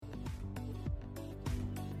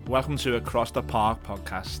Welcome to Across the Park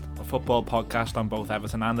podcast, a football podcast on both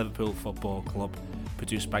Everton and Liverpool Football Club,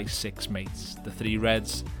 produced by six mates, the three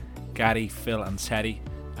Reds, Gary, Phil and Terry,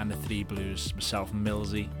 and the three Blues, myself,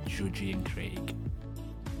 Millsy, Judgy and Craig.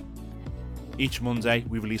 Each Monday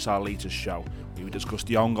we release our latest show. We will discuss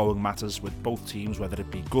the ongoing matters with both teams, whether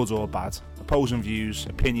it be good or bad, opposing views,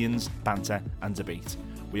 opinions, banter and debate.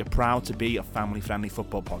 We are proud to be a family-friendly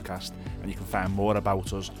football podcast, and you can find more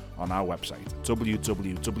about us on our website,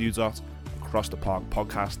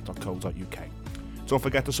 www.acrosstheparkpodcast.co.uk. Don't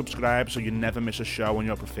forget to subscribe so you never miss a show on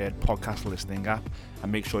your preferred podcast listening app, and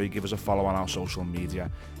make sure you give us a follow on our social media.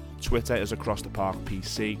 Twitter is Across the Park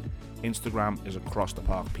PC, Instagram is Across the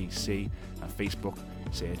Park PC, and Facebook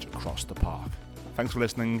search Across the Park. Thanks for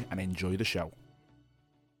listening and enjoy the show.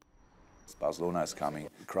 Barcelona is coming.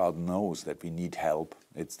 The crowd knows that we need help.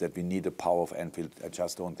 It's that we need the power of Anfield. I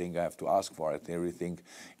just don't think I have to ask for it. They really think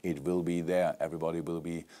it will be there. Everybody will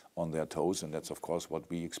be on their toes, and that's of course what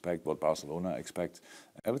we expect, what Barcelona expects.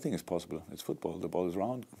 Everything is possible. It's football. The ball is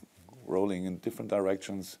round, rolling in different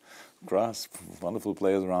directions, grass, wonderful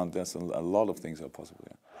players around. There's a lot of things are possible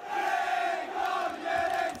there.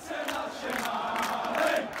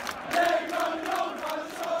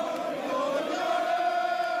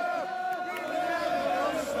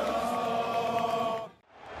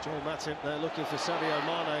 They're looking for Sadio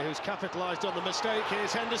Mane, who's capitalised on the mistake.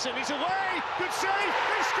 Here's Henderson, he's away! Good save!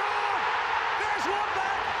 He scored! There's one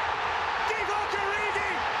back! Divock Origi!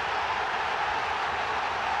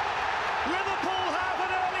 Liverpool have an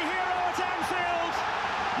early hero at Anfield.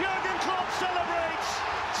 Jurgen Klopp celebrates.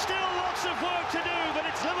 Still lots of work to do, but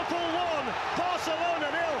it's Liverpool 1, Barcelona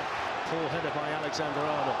 0. Poor header by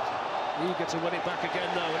Alexander-Arnold. Eager to win it back again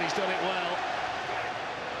though, and he's done it well.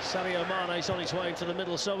 Sadio Mane's on his way into the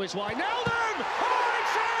middle, so is Wijnaldum! Oh,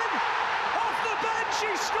 it's in! Off the bench,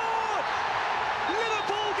 he scored!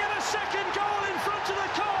 Liverpool get a second goal in front of the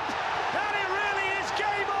Kop, and it really is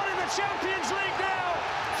game on in the Champions League now.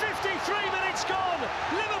 53 minutes gone,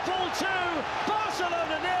 Liverpool 2,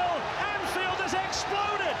 Barcelona 0, Anfield has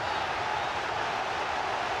exploded!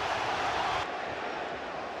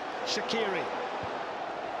 Shaqiri.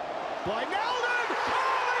 Wijnaldum!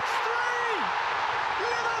 Oh, it's 3!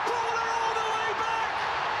 Liverpool are all the way back!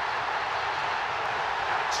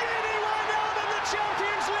 Gini Wijnaldum, the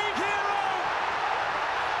Champions League hero!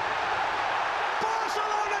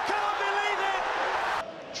 Barcelona can't believe it!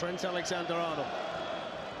 Trent Alexander-Arnold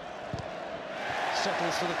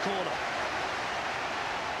settles for the corner.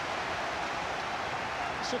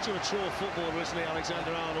 Such a mature footballer, isn't he,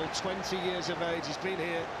 Alexander-Arnold? 20 years of age, he's been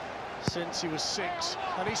here since he was 6,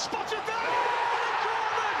 and he spotted that!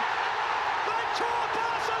 Caught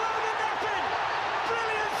Barcelona napping!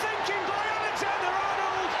 Brilliant thinking by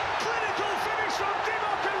Alexander-Arnold! Clinical finish from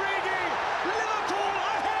Divock Origi! Liverpool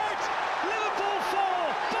ahead! Liverpool 4,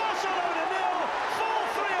 Barcelona 0,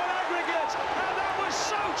 4-3 on aggregate, and that was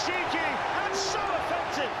so cheeky and so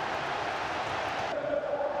effective!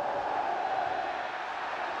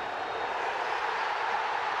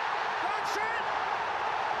 That's it!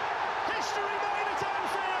 History made at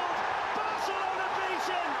Anfield! Barcelona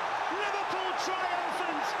beaten! Liverpool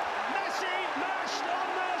triumphant, Messi mashed on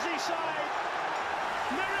Merseyside.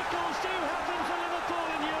 Miracles do happen for Liverpool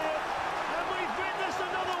in Europe, and we've witnessed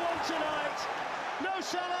another one tonight. No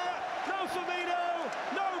Salah, no Firmino,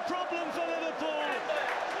 no problem for Liverpool.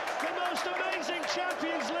 The most amazing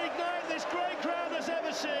Champions League night this great crowd has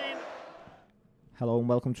ever seen. Hello and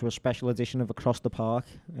welcome to a special edition of Across the Park.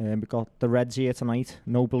 We've got the Reds here tonight,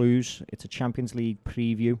 no Blues. It's a Champions League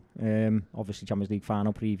preview, obviously Champions League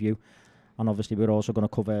final preview. And obviously we're also going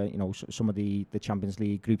to cover, some of the Champions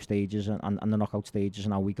League group stages and the knockout stages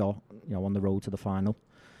and how we got, on the road to the final.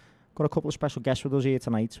 Got a couple of special guests with us here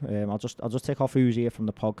tonight. I'll just take off who's here from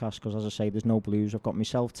the podcast because, as I say, there's no Blues. I've got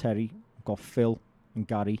myself, Terry, I've got Phil and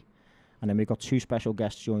Gary, and then we've got two special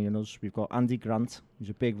guests joining us. We've got Andy Grant, who's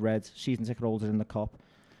a big Red, season ticket holder in the Kop,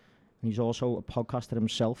 and he's also a podcaster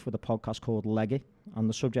himself with a podcast called Leg It, and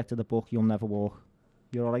the subject of the book, You'll Never Walk.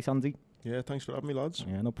 You all right, Andy? Yeah, thanks for having me, lads.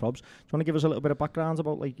 Yeah, no probs. Do you want to give us a little bit of background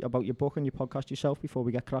about your book and your podcast yourself before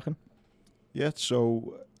we get cracking? Yeah,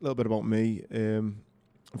 so a little bit about me. I'm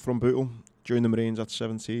from Bootle. Joined the Marines at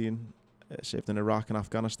 17. Served in Iraq and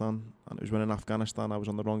Afghanistan. And it was when in Afghanistan I was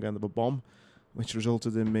on the wrong end of a bomb, which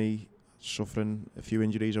resulted in me suffering a few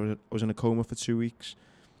injuries. I was in a coma for 2 weeks.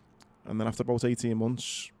 And then after about 18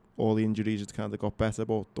 months, all the injuries had kind of got better.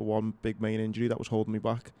 But the one big main injury that was holding me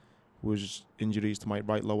back was injuries to my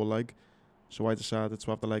right lower leg. So I decided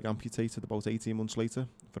to have the leg amputated about 18 months later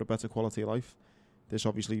for a better quality of life. This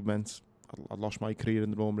obviously meant I lost my career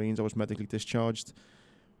in the Royal Marines. I was medically discharged.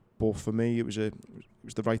 But for me, it was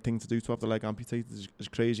the right thing to do to have the leg amputated. As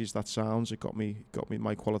crazy as that sounds, it got me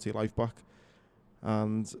my quality of life back.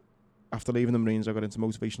 And after leaving the Marines, I got into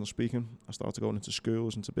motivational speaking. I started going into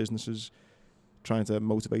schools, into businesses, trying to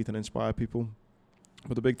motivate and inspire people.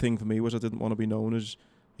 But the big thing for me was I didn't want to be known as,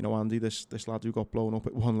 Andy, this lad who got blown up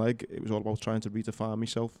at one leg. It was all about trying to redefine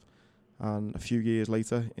myself. And a few years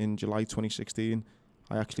later, in July 2016,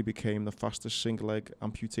 I actually became the fastest single-leg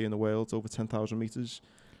amputee in the world, over 10,000 metres.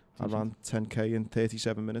 I ran 10k in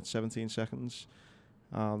 37 minutes, 17 seconds.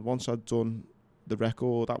 And once I'd done the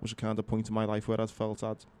record, that was a kind of point in my life where I'd felt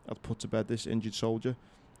I'd put to bed this injured soldier.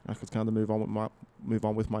 I could kind of move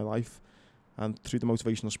on with my life. And through the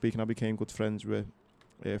motivational speaking, I became good friends with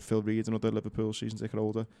Phil Reed, another Liverpool season ticket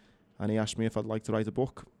holder. And he asked me if I'd like to write a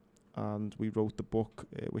book. And we wrote the book,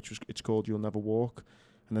 it's called You'll Never Walk.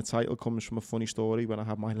 And the title comes from a funny story when I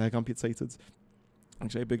had my leg amputated. I'm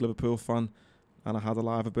a big Liverpool fan, and I had a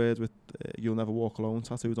live bird with You'll Never Walk Alone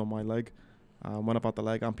tattooed on my leg. And when I had the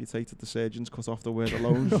leg amputated, the surgeons cut off the word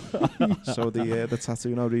alone. So the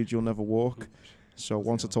tattoo now reads You'll Never Walk. So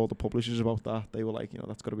once I told the publishers about that, they were like,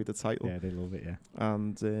 that's got to be the title. Yeah, they love it, yeah.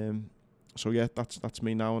 And so yeah, that's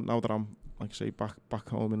me now. Now that I'm, like I say, back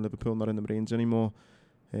home in Liverpool, not in the Marines anymore,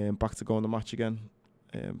 back to going to match again.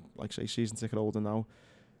 Like I say, season ticket holder now.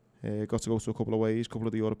 Got to go to a couple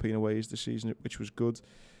of the European aways this season, which was good.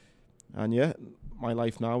 And yeah, my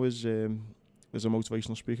life now is as a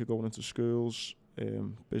motivational speaker going into schools,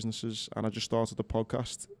 businesses, and I just started the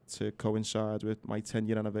podcast to coincide with my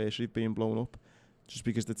 10-year anniversary of being blown up. Just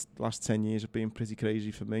because the last 10 years have been pretty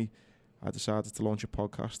crazy for me, I decided to launch a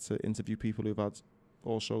podcast to interview people who've had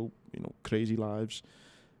also, crazy lives.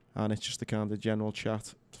 And it's just a kind of general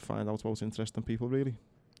chat to find out about interesting people, really.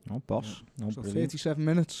 Oh, boss. Yeah. No, so brilliant. 37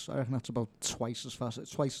 minutes, I reckon that's about twice as fast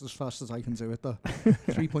as I can do it, though.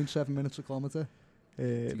 3.7 minutes a kilometre.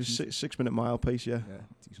 It was 6-minute mile pace, yeah.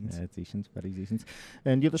 Decent. Yeah, decent, very decent.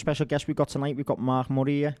 And the other special guest we've got tonight, we've got Mark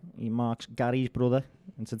Murray here. He Mark's Gary's brother.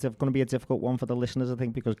 It's going to be a difficult one for the listeners, I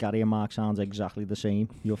think, because Gary and Mark sounds exactly the same,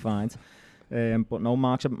 you'll find. But no,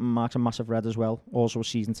 Mark's a massive Red as well. Also a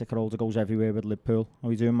season ticket holder, goes everywhere with Liverpool. How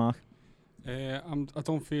are you doing, Mark? I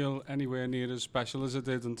don't feel anywhere near as special as I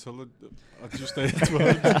did until I just ate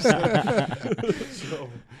 12.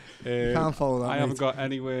 Can't follow that, I haven't got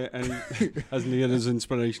anywhere as near as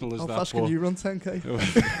inspirational as How that. How fast can you run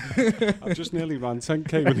 10k? I've just nearly ran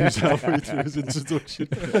 10k when he was halfway through his introduction.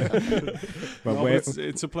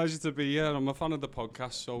 It's a pleasure to be here. I'm a fan of the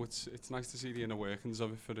podcast, so it's nice to see the inner workings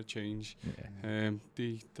of it for a change. Yeah.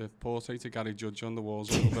 The portrait of Gary Judge on the walls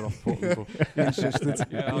a little bit off-putting, but You insisted.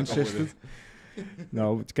 yeah, You insisted.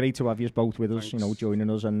 No, it's great to have you both with us, Thanks. joining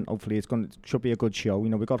us, and hopefully should be a good show.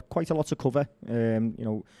 We've got quite a lot to cover.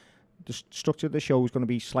 The structure of the show is going to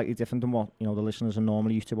be slightly different than what the listeners are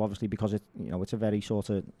normally used to, obviously, because it's a very sort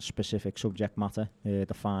of specific subject matter,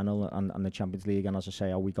 the final and the Champions League, and as I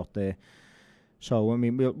say, how we got there. So I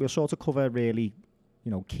mean, we'll sort of cover really,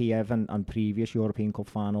 Kiev and previous European Cup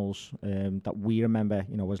finals that we remember,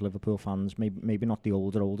 as Liverpool fans. Maybe not the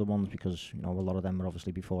older ones, because a lot of them were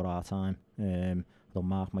obviously before our time. Though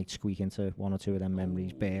Mark might squeak into one or two of them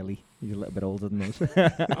memories barely. He's a little bit older than us.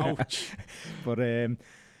 ouch.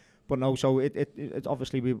 But no, so it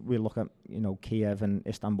obviously we look at Kiev and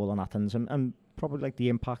Istanbul and Athens and probably like the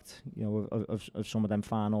impact of some of them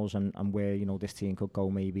finals and where this team could go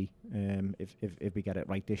maybe if we get it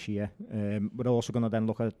right this year. We're also going to then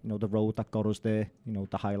look at the road that got us there,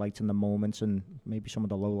 the highlights and the moments and maybe some of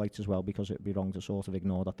the lowlights as well, because it'd be wrong to sort of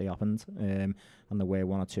ignore that they happened, and there were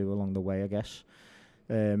one or two along the way, I guess.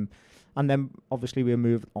 And then obviously we'll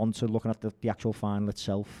move on to looking at the actual final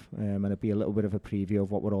itself, and it'll be a little bit of a preview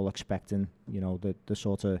of what we're all expecting, the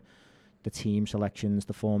sort of the team selections,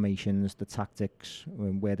 the formations, the tactics,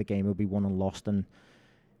 where the game will be won and lost, and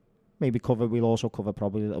we'll also cover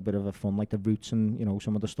probably a little bit of a fun, like the routes and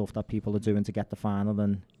some of the stuff that people are doing to get the final,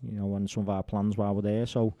 and and some of our plans while we're there.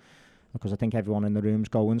 So because I think everyone in the room's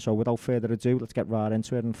going, so without further ado, let's get right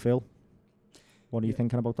into it. And Phil, what are you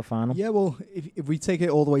thinking about the final? Yeah, well, if we take it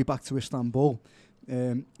all the way back to Istanbul,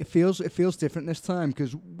 it feels different this time,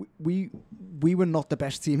 because we were not the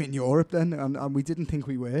best team in Europe then, and we didn't think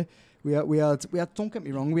we were. We had don't get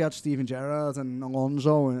me wrong, we had Steven Gerrard and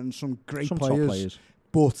Alonso and some great Some players, top players,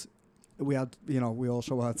 but we had we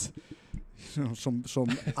also had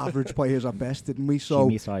some average players at best, didn't we? So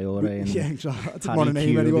Jimmy Traore and yeah, exactly. I didn't Harry want to name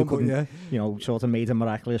Kewell, anyone, who but couldn't, yeah, sort of made a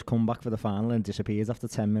miraculous comeback for the final and disappears after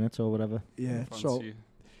 10 minutes or whatever. yeah. Fancy So it.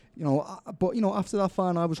 but after that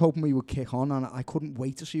final, I was hoping we would kick on, and I couldn't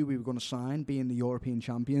wait to see who we were going to sign, being the European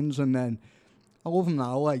champions. And then I love him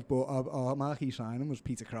now, like, but our marquee signing was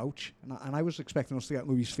Peter Crouch, and I was expecting us to get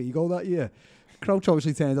Luis Figo that year. Crouch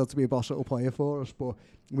obviously turned out to be a boss little player for us, but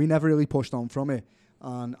we never really pushed on from it.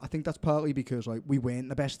 And I think that's partly because like we weren't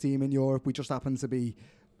the best team in Europe. We just happened to be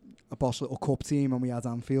a boss little cup team, and we had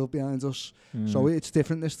Anfield behind us. So it's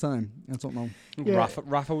different this time. I don't know. Yeah.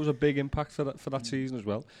 Rafa was a big impact for that season as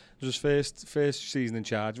well. It was his first season in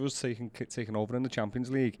charge. He was taking over in the Champions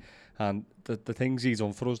League, and the things he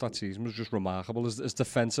done for us that season was just remarkable. His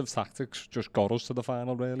defensive tactics just got us to the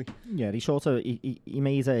final, really. Yeah, he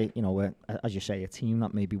made as you say, a team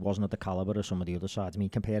that maybe wasn't at the calibre of some of the other sides. I mean,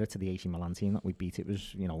 compare it to the AC Milan team that we beat, it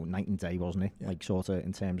was, night and day, wasn't it? Yeah. Like, sort of,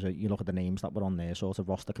 in terms of, you look at the names that were on there, sort of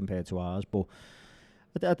roster compared to ours. But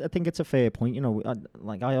I think it's a fair point, I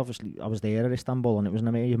was there at Istanbul, and it was an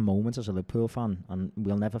amazing moment as a Liverpool fan, and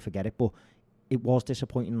we'll never forget it. But it was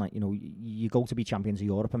disappointing, like, you go to be champions of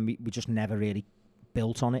Europe, and we just never really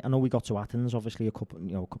built on it. I know we got to Athens, obviously, a couple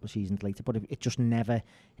of seasons later, but it just never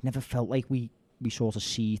felt like we sort of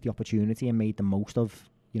seized the opportunity and made the most of,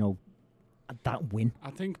 that win. I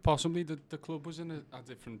think possibly the club was in a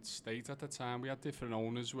different state at the time. We had different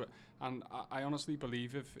owners, and I honestly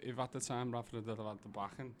believe if at the time Rafa had had the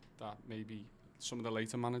backing that maybe some of the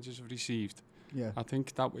later managers have received, I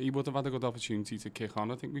think that he would have had a good opportunity to kick on.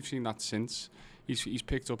 I think we've seen that since. He's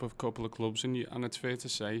picked up a couple of clubs, and it's fair to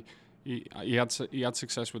say he had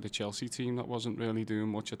success with the Chelsea team that wasn't really doing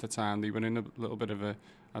much at the time. They were in a little bit of a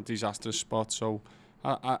disastrous spot. So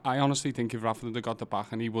I honestly think if Rafa had got the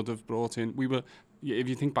back, and he would have brought in, if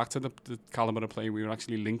you think back to the calibre of play we were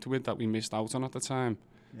actually linked with that we missed out on at the time.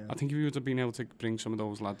 Yeah. I think if we would have been able to bring some of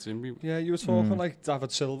those lads in. You were talking like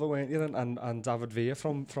David Silva, weren't you, and David Villa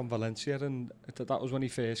from Valencia, and that was when he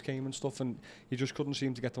first came and stuff, and you just couldn't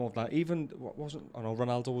seem to get them off that. Even,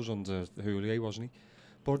 Ronaldo was under Houllier, wasn't he?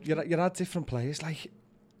 But you had different players, like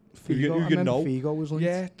Figo, Figo was linked.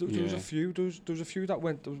 Yeah, there was a few. There was a few that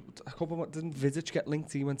went. There was a couple. Didn't Vidic get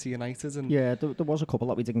linked? He went to United, and there was a couple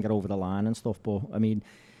that we didn't get over the line and stuff. But I mean,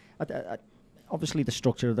 obviously the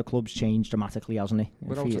structure of the club's changed dramatically, hasn't it?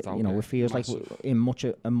 It feels like we're in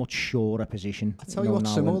a much surer position. I tell you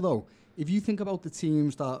what's similar though. If you think about the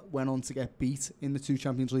teams that went on to get beat in the two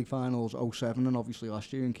Champions League finals, 2007 and obviously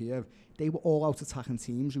last year in Kiev, they were all out-attacking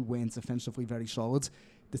teams who weren't defensively very solid.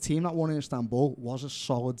 The team that won in Istanbul was a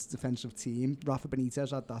solid defensive team. Rafa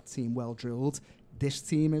Benitez had that team well drilled. This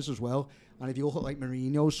team is as well. And if you look at like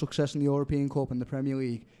Mourinho's success in the European Cup and the Premier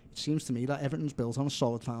League, it seems to me that everything's built on a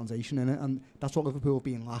solid foundation in it, and that's what Liverpool have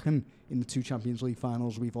been lacking in the two Champions League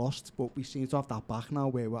finals we've lost. But we seem to have that back now,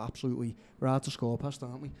 where we're hard to score past,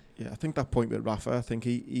 aren't we? Yeah, I think that point with Rafa, I think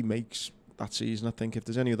he makes that season. I think if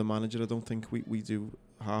there's any other manager, I don't think we do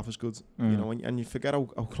half as good. And you forget how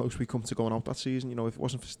close we come to going out that season. If it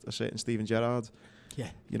wasn't for a certain Steven Gerrard, there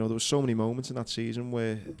was so many moments in that season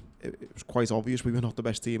where it was quite obvious we were not the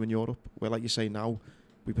best team in Europe. Where, like you say, now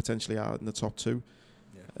we potentially are in the top two.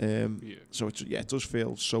 So it does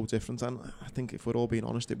feel so different, and I think if we're all being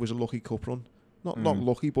honest, it was a lucky cup run. Not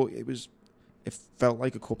lucky, but it felt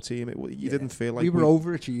like a cup team. You didn't feel like we were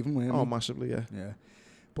overachieving, weren't we? Oh, massively, yeah.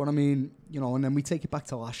 But I mean, and then we take it back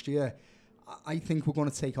to last year. I think we're going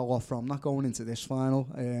to take a lot from that going into this final.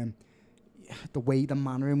 The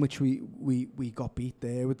manner in which we got beat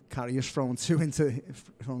there, with Karius throwing two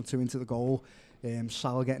into the goal,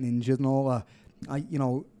 Salah getting injured and all that.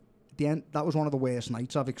 That was one of the worst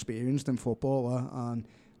nights I've experienced in football, and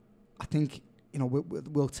I think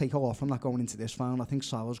we'll take a lot from that going into this final. I think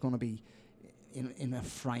Salah's going to be in a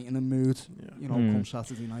frightening mood, come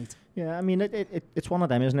Saturday night. Yeah, I mean it's one of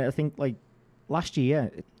them, isn't it? I think like last year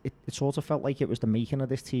it sort of felt like it was the making of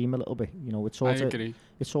this team a little bit. It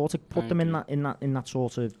sort of put them in that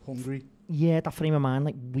sort of hungry. Yeah, that frame of mind,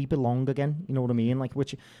 like we belong again. You know what I mean? Like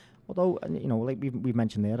which. Although, like we've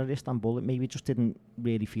mentioned there at Istanbul, it maybe just didn't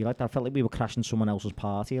really feel like that. I felt like we were crashing someone else's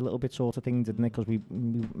party a little bit, sort of thing, didn't it? Because we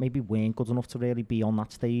maybe weren't good enough to really be on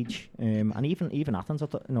that stage. And even Athens, I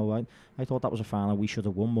thought that was a final we should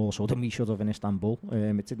have won more so than we should have in Istanbul.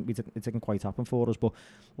 It didn't quite happen for us. But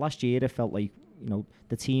last year, it felt like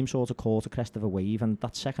the team sort of caught a crest of a wave, and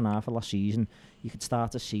that second half of last season, you could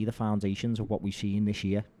start to see the foundations of what we've seen this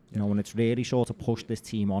year. And it's really sort of pushed this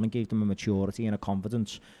team on and gave them a maturity and a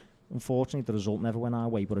confidence. Unfortunately, the result never went our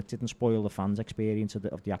way, but it didn't spoil the fans' experience of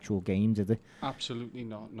the actual game, did it? Absolutely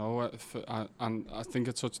not. No, and I think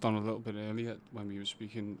I touched on a little bit earlier when we were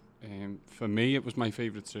speaking. For me, it was my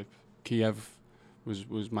favourite trip. Kiev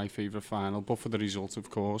was my favourite final, but for the result, of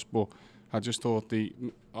course. But I just thought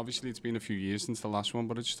obviously it's been a few years since the last one,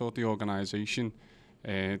 but I just thought the organisation,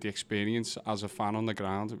 the experience as a fan on the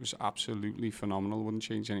ground, it was absolutely phenomenal. Wouldn't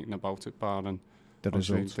change anything about it, barring the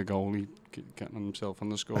result. The goalie getting himself on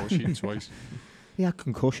the score sheet twice. He had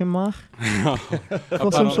concussion, Mark. Cut him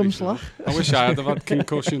Apparently some so. slack. I wish I had have had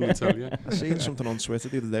concussion, I tell you. I seen something on Twitter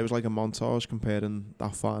the other day. It was like a montage comparing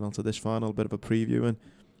that final to this final, a bit of a preview. And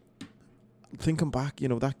thinking back, you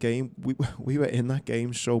know, that game, we were in that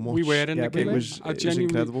game so much. We were in the game. It was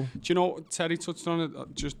incredible. Do you know, Terry touched on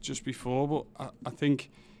it just before, but I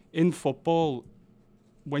think in football,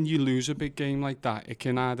 when you lose a big game like that, it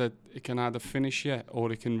can either finish you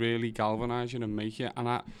or it can really galvanise you and make you.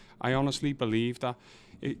 And I honestly believe that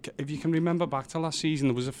if you can remember back to last season,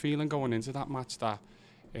 there was a feeling going into that match that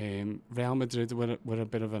Real Madrid were a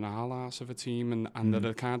bit of an arse of a team, and they're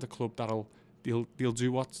the kind of club that'll they'll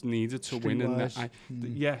do what's needed to win. And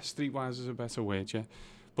yeah, streetwise is a better word, yeah.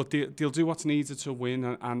 But they'll do what's needed to win,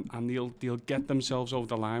 and they'll get themselves over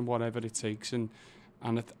the line, whatever it takes. And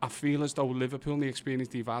I feel as though Liverpool and the experience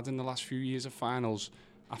they've had in the last few years of finals,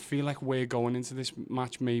 I feel like we're going into this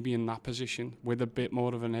match maybe in that position with a bit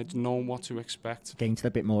more of an edge, knowing what to expect. Against a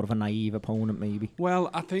bit more of a naive opponent, maybe. Well,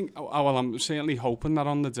 I think, well, I'm certainly hoping that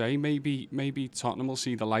on the day, maybe Tottenham will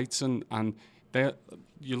see the lights, and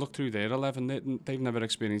you look through their 11, they've never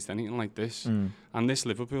experienced anything like this. And this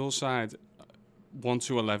Liverpool side, 1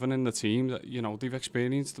 to 11 in the team, you know, they've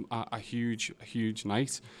experienced a huge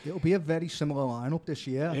night. It'll be a very similar lineup this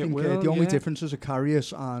year. I think will, the only differences are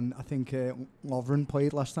Karius, and I think Lovren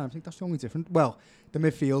played last time. I think that's the only difference. Well, the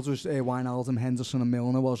midfield was Wijnaldum, Henderson and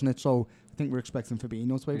Milner, wasn't it? So I think we're expecting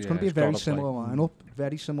Fabinho to play. It's going to be a very similar lineup.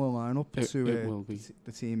 Very similar lineup to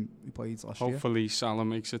the team we played last year. Hopefully Salah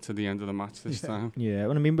makes it to the end of the match this time. Yeah,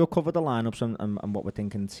 well, I mean, we'll cover the lineups and what we're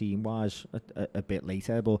thinking team-wise a bit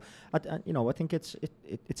later. But I think it's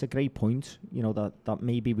a great point. You know, that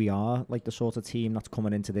maybe we are like the sort of team that's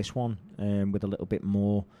coming into this one with a little bit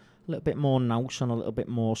more nous and a little bit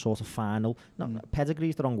more sort of final. Pedigree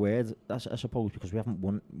is the wrong word, I suppose, because we haven't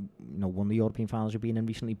won the European finals we've been in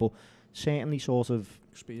recently, but certainly sort of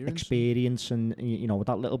experience and with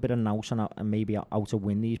that little bit of nous and maybe how to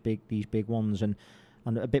win these big ones and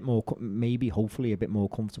a bit more, maybe hopefully a bit more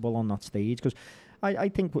comfortable on that stage, because I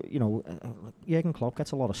think Jurgen Klopp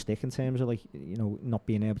gets a lot of stick in terms of not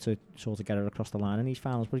being able to sort of get it across the line in these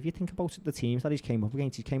finals. But if you think about the teams that he came up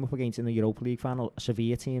against in the Europa League final, a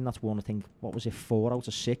Sevilla team that's won, I think, what was it, 4 out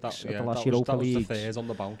of 6 at the last Europa League. That was the third on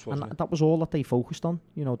the bounce, wasn't it? That was all that they focused on.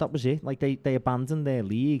 That was it. Like they abandoned their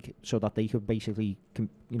league so that they could basically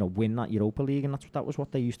win that Europa League, and that was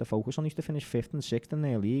what they used to focus on. They used to finish 5th and 6th in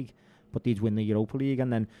their league, but they'd win the Europa League,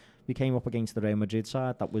 and then we came up against the Real Madrid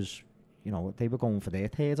side that was. They were going for their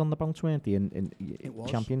third on the bounce, weren't they, in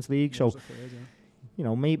Champions League? So,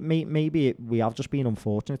 maybe we have just been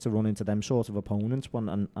unfortunate to run into them sort of opponents,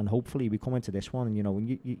 and hopefully we come into this one, and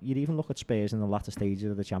you even look at Spurs in the latter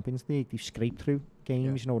stages of the Champions League, they've scraped through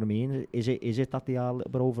games, you know what I mean? Is it that they are a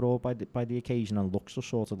little bit overawed by the occasion, and looks have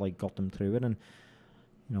sort of like got them through it, and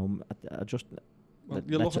I just... Well,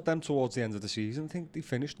 you look at them towards the end of the season, I think they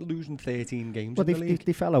finished losing 13 games in the league.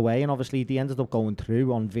 They fell away, and obviously they ended up going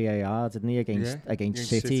through on VAR, didn't they, against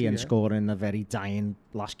City and scoring a very dying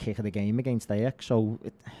last kick of the game against Ajax. So,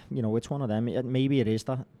 it's one of them. Maybe it is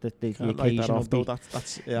the occasion. That off, though.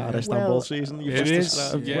 That's Istanbul season. It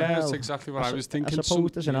is. That's exactly what I was thinking. I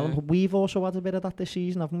suppose there's an element. We've also had a bit of that this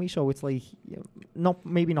season, haven't we? So it's like,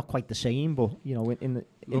 maybe not quite the same, but,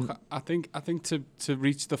 Look, I think to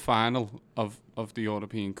reach the final of the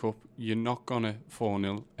European Cup, you're not gonna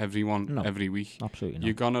 4-0 everyone every week. Absolutely not.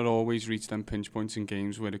 You're gonna always reach them pinch points in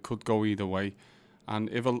games where it could go either way. And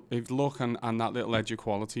if luck and that little edge of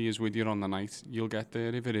quality is with you on the night, you'll get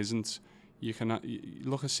there. If it isn't, you can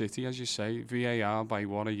look at City, as you say, VAR by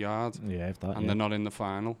what, a yard, they're not in the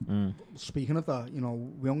final. Speaking of that,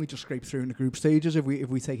 we only just scraped through in the group stages. If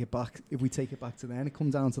we take it back to then, it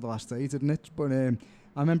comes down to the last day, didn't it? But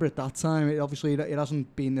I remember at that time, it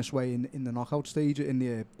hasn't been this way in the knockout stage, in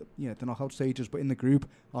the knockout stages, but in the group,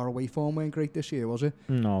 our away form weren't great this year, was it?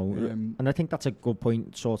 No, and I think that's a good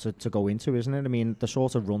point sort of to go into, isn't it? I mean, the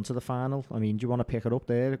sort of run to the final. I mean, do you want to pick it up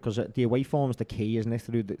there? Because the away form is the key, isn't it?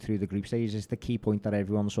 Through the group stages, it's the key point that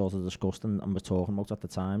everyone sort of discussed and was talking about at the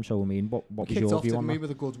time. So I mean, what was your view on that? We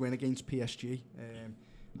with a good win against PSG,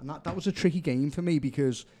 and that was a tricky game for me,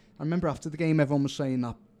 because I remember after the game everyone was saying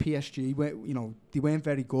that PSG they weren't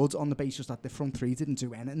very good on the basis that the front three didn't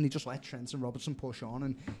do anything. They just let Trent and Robertson push on,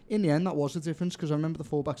 and in the end that was the difference, because I remember the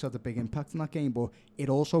fullbacks had a big impact in that game, but it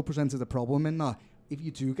also presented a problem in that if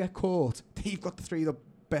you do get caught, they've got the 3 of the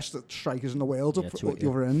best strikers in the world up the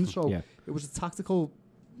other end. So it was a tactical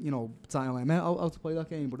dilemma how to play that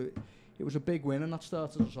game, but it was a big win, and that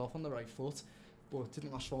started us off on the right foot, but it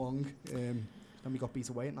didn't last for long. Then we got beat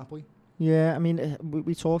away at Napoli. Yeah, I mean,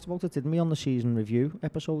 we talked about it, didn't we, on the season review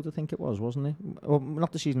episode? I think it was, wasn't it? Well,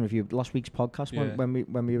 not the season review, last week's podcast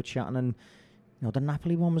when we were chatting, and the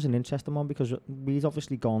Napoli one was an interesting one because we'd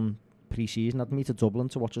obviously gone pre-season, hadn't we, to Dublin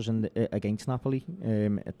to watch us against Napoli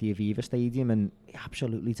at the Aviva Stadium, and he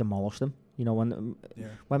absolutely demolished them.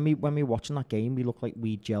 When we were watching that game, we looked like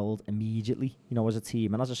we gelled immediately, as a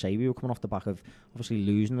team. And as I say, we were coming off the back of obviously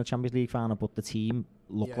losing the Champions League final, but the team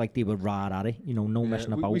looked like they were right at it. No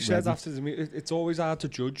messing about. We said after the meet, it's always hard to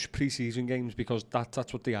judge pre-season games because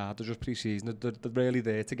that's what they are. They're just pre-season. They're really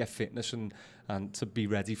there to get fitness and to be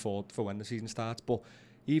ready for when the season starts. But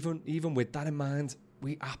even with that in mind,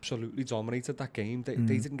 we absolutely dominated that game. They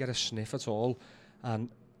didn't get a sniff at all, and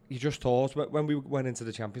you just thought when we went into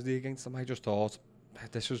the Champions League against them, I just thought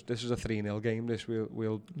this is a 3-0 game. This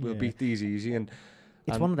we'll beat these easy. And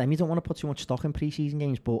it's one of them. You don't want to put too much stock in pre-season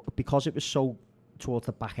games, but because it was so towards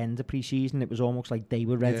the back end of pre-season, it was almost like they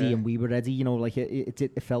were ready and we were ready. Like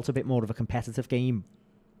it felt a bit more of a competitive game.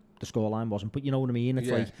 The scoreline wasn't, but you know what I mean. It's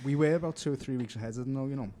like we were about 2 or 3 weeks ahead of them,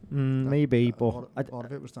 though. Maybe, but a lot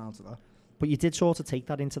of it was down to that. But you did sort of take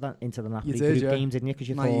that into the Napoli group game, didn't you? Because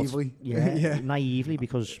you naively. Thought, naively,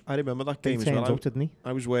 because I remember that game as well. Didn't he?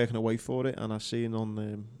 I was working away for it, and I seen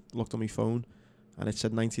looked on my phone, and it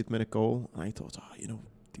said 90th minute goal, and I thought,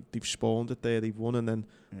 they've spawned it there, they've won, and then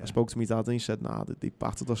I spoke to my dad, and he said, they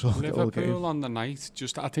battered us all. Liverpool on the night,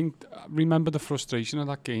 remember the frustration of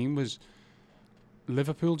that game was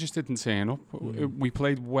Liverpool just didn't turn up. We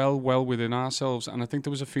played well within ourselves, and I think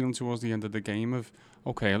there was a feeling towards the end of the game of,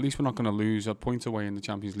 okay, at least we're not going to lose. A point away in the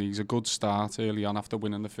Champions League is a good start early on after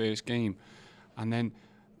winning the first game, and then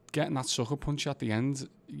getting that sucker punch at the end.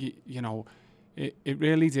 It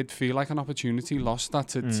really did feel like an opportunity lost that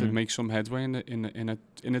to make some headway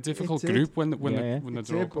in a difficult group when the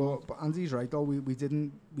draw comes. But Andy's right though. We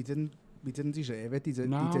didn't deserve it.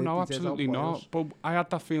 No, absolutely not. But I had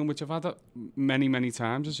that feeling, which I've had many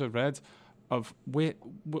times as I've read, of we're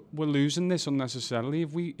losing this unnecessarily.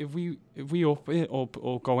 If we up it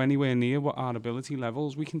or go anywhere near what our ability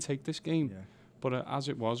levels, we can take this game. Yeah. But as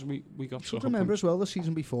it was, we got. You should remember as well the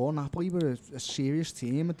season before, Napoli were a serious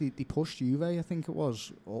team. They pushed Juve, I think it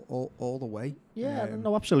was, all the way. Yeah,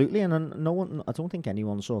 no, absolutely, and no one. I don't think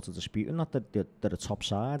anyone's sort of disputing that they're a top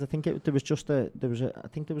side. I think there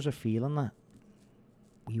was a feeling that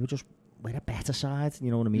we're a better side.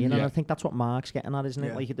 You know what I mean? Yeah. And I think that's what Mark's getting at, isn't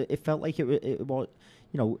it? Like it felt like it was.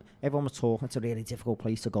 Everyone was talking. It's a really difficult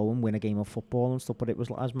place to go and win a game of football and stuff. But it was,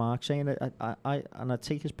 as Mark's saying, I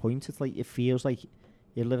take his point. It's like it feels like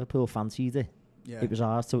if Liverpool fancied it. Yeah. It was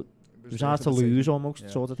ours to lose almost,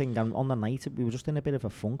 sort of thing. And on the night, we were just in a bit of a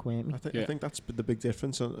funk, weren't we? I think that's the big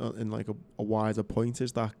difference in like a wider point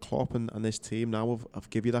is that Klopp and this team now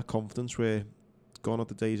have give you that confidence where gone are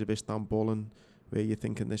the days of Istanbul and where you're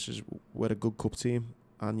thinking we're a good cup team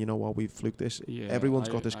and you know what, we've fluked this. Yeah, everyone's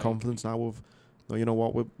got this confidence now of, no, you know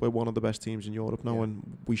what, we're one of the best teams in Europe now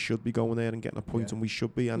and we should be going there and getting a point and we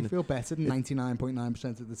should be. And we feel better than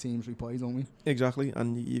 99.9% of the teams we play, don't we? Exactly,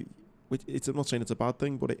 and I'm not saying it's a bad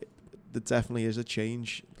thing, but there definitely is a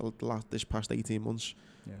change this past 18 months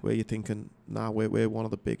where you're thinking, we're one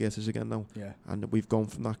of the big hitters again now. Yeah. And we've gone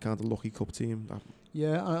from that kind of lucky cup team.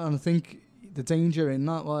 And I think the danger in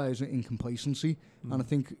that lies in complacency. And I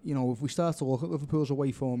think, if we start to look at Liverpool's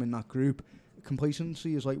away form in that group,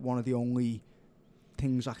 complacency is like one of the only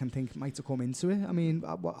things I can think might have come into it. I mean,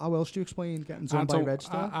 how else do you explain getting done by Red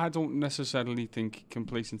Star? I don't necessarily think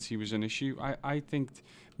complacency was an issue. I think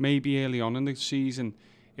maybe early on in the season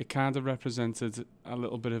it kind of represented a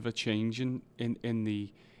little bit of a change in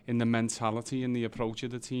the mentality and the approach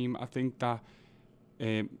of the team. I think that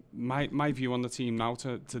my view on the team now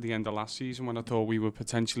to the end of last season, when I thought we were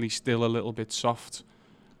potentially still a little bit soft,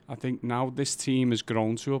 I think now this team has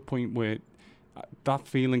grown to a point where that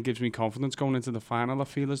feeling gives me confidence going into the final. I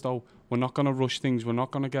feel as though we're not going to rush things, we're not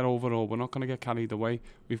going to get overawed, we're not going to get carried away.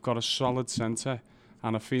 We've got a solid centre,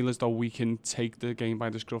 and I feel as though we can take the game by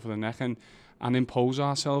the scruff of the neck and impose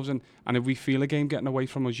ourselves. And if we feel a game getting away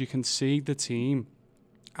from us, you can see the team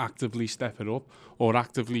actively step it up or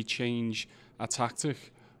actively change a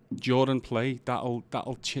tactic during play. That'll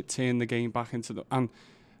turn the game back into the... And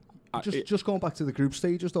just going back to the group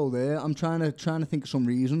stages though, I'm trying to think of some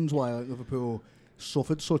reasons why Liverpool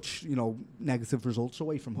suffered such negative results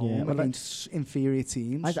away from home against inferior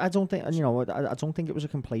teams. I don't think I don't think it was a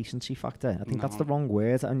complacency factor. I think that's the wrong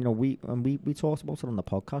word. And we talked about it on the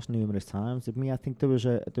podcast numerous times, didn't we? I think there was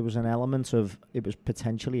an element of it was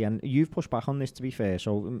potentially, and you've pushed back on this to be fair.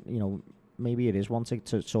 So maybe it is wanting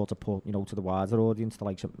to sort of put to the wider audience, to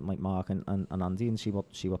like Mark and Andy, and see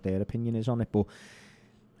what their opinion is on it, but.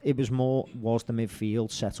 it was more, was the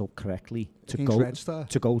midfield set up correctly to Against go Red Star?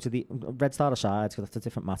 to go to the Red Star aside, because that's a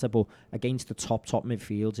different matter, but against the top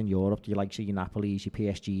midfields in Europe, you like your Napolis, your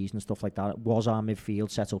PSGs and stuff like that, was our midfield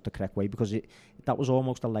set up the correct way? Because that was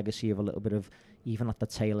almost a legacy of a little bit of, even at the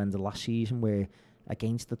tail end of last season, where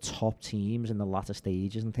against the top teams in the latter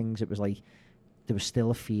stages and things, it was like there was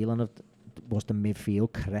still a feeling of, was the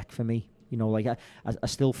midfield correct for me? You know, like I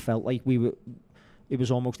still felt like it was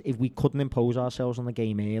almost, if we couldn't impose ourselves on the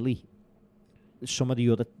game early, some of the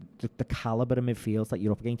other, the calibre of midfields that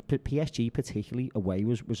you're up against, PSG particularly away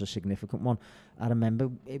was a significant one. I remember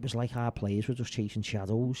it was like our players were just chasing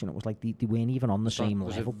shadows, and it was like they weren't even on the same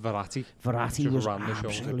level. Verratti was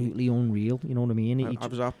absolutely unreal, you know what I mean? I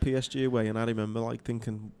was at PSG away, and I remember like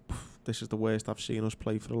thinking, this is the worst I've seen us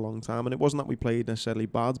play for a long time. And it wasn't that we played necessarily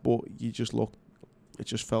bad, but you just looked, it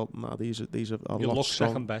just felt, nah, these are a you lot look strong.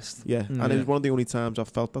 Second best. Yeah, and it was one of the only times I've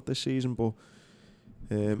felt that this season. But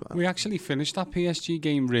we actually finished that PSG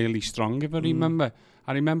game really strong, if I remember.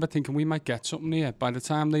 I remember thinking we might get something here. By the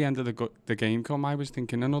time the end of the game come, I was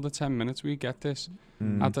thinking another 10 minutes we get this.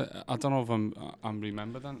 I don't know if I'm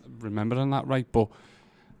remembering that right, but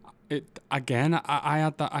it again. I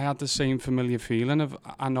had the same familiar feeling of,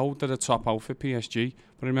 I know they're a top outfit PSG,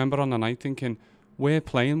 but I remember on the night thinking, we're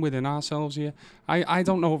playing within ourselves here. I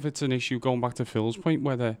don't know if it's an issue, going back to Phil's point,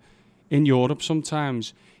 whether in Europe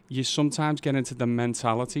sometimes you get into the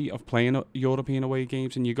mentality of playing European away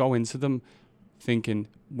games, and you go into them thinking,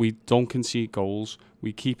 we don't concede goals,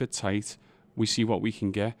 we keep it tight, we see what we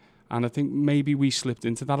can get. And I think maybe we slipped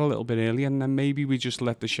into that a little bit earlier, and then maybe we just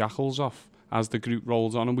let the shackles off as the group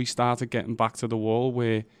rolls on, and we started getting back to the wall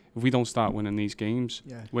where, if we don't start winning these games,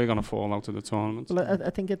 we're going to fall out of the tournament. Well, I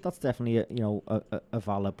think that's definitely a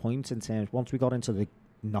valid point in terms, once we got into the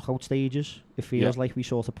knockout stages, it feels like we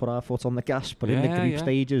sort of put our foot on the gas, but in the group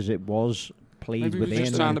stages it was played maybe within. We're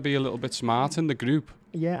just trying to be a little bit smart in the group.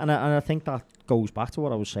 Yeah, and I think that goes back to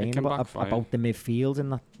what I was saying about the midfield,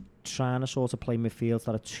 and that trying to sort of play midfields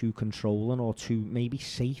that are too controlling or too maybe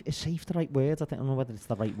safe. Is safe the right word? I don't know whether it's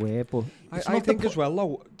the right word, but I think as well,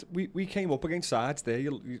 though, we came up against sides there.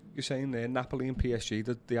 You're saying there, Napoli and PSG,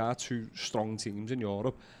 that they are two strong teams in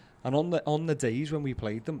Europe. And on the days when we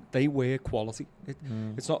played them, they were quality.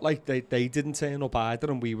 It's not like they didn't turn up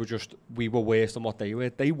either, and we were worse than what they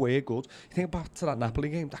were. They were good. You think back to that Napoli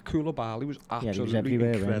game, that Koulibaly was absolutely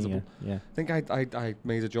incredible. Yeah. I think I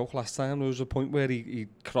made a joke last time. There was a point where he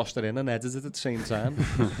crossed it in and headed it at the same time.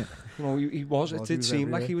 You know, he was. It did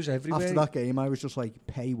seem like he was everywhere. After that game, I was just like,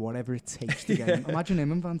 pay whatever it takes to get him. Imagine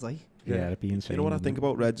him and Van Dijk. Yeah, it'd be insane. You know what I think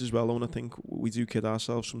about Reds as well, and I think we do kid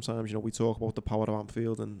ourselves sometimes. You know, we talk about the power of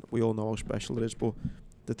Anfield, and we all know how special it is, but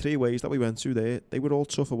the three ways that we went to there, they were all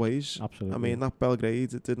tough aways. Absolutely. I mean, that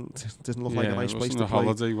Belgrade, it didn't look like a nice place to play.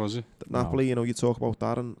 Holiday, was it? Napoli, you know, you talk about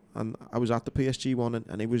that, and I was at the PSG one,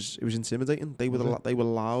 and it was intimidating. They were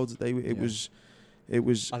loud. It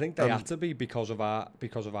was. I think they had to be because of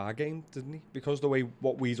our game, didn't he? Because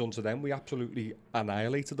what we done to them, we absolutely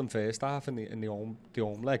annihilated them first half in the home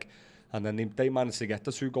leg, and then they managed to get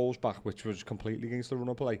the 2 goals back, which was completely against the run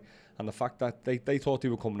of play. And the fact that they thought they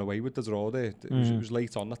were coming away with the draw there, it was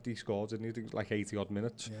late on that they scored, didn't he? Like 80 odd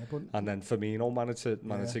minutes, and then Firmino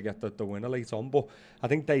managed to get the winner late on. But I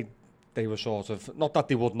think they were sort of, not that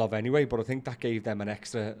they wouldn't have anyway, but I think that gave them an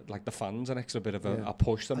extra, like the fans, an extra bit of a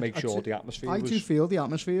push to make sure the atmosphere was... I do feel the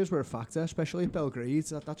atmospheres were a factor, especially at Belgrade.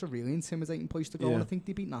 That's a really intimidating place to go, and I think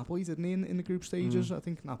they beat Napoli, didn't they, in the group stages? I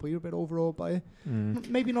think Napoli were a bit overawed by it.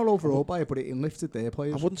 Maybe not overawed by it, but it lifted their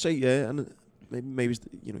players. I wouldn't say, and maybe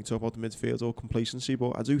you talk about the midfield or complacency,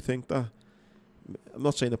 but I do think that, I'm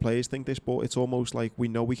not saying the players think this, but it's almost like we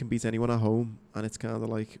know we can beat anyone at home, and it's kind of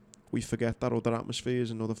like, we forget that other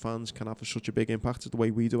atmospheres and other fans can have such a big impact as the way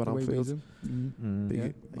we do at Anfield.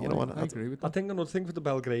 I agree with that. I think another thing for the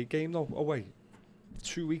Belgrade game, though, away,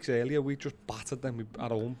 2 weeks earlier, we just battered them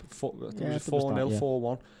at home. It was 4-0,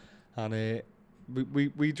 4-1. And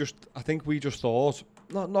we just thought,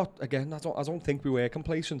 not again, I don't think we were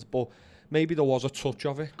complacent, but maybe there was a touch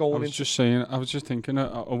of it going into... I was just thinking,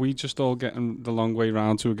 are we just all getting the long way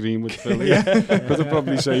round to agreeing with Phil? Could have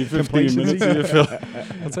probably saved 15 minutes here, Phil.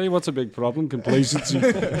 I'll tell you what's a big problem, complacency.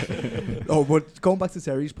 But going back to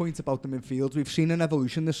Terry's point about the midfield, we've seen an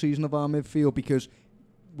evolution this season of our midfield, because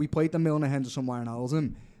we played the Milner, Henderson,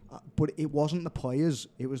 Wijnaldum, but it wasn't the players,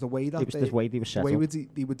 it was the way that the way they were set up.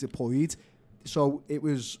 They were deployed. So it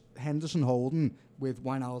was Henderson holding with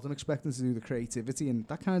Wijnaldum expecting to do the creativity, and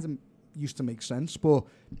that kind of used to make sense. But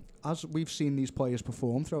as we've seen these players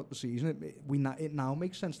perform throughout the season, it now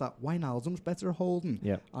makes sense that Wijnaldum's better at holding,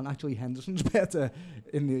 and actually Henderson's better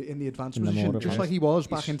in the advanced position, just like he was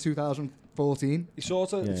back in 2014. He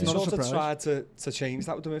sort of tried to change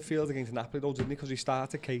that with the midfield against Napoli, though, didn't he? Because he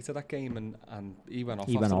started to cater that game, and he went off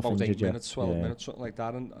after about 8 minutes, 12 minutes, something like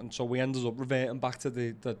that, and so we ended up reverting back to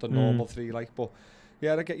the normal three, like, but.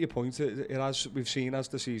 Yeah, I get your point. We've seen as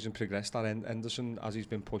the season progressed that Henderson, as he's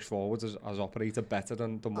been pushed forward, has operated better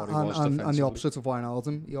than what he was defensively. And the opposite of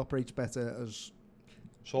Wijnaldum, he operates better as...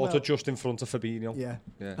 Sort of just in front of Fabinho. Yeah.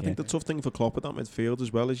 I think the tough thing for Klopp with that midfield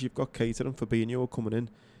as well is you've got Keita and Fabinho coming in.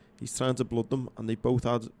 He's trying to blood them, and they both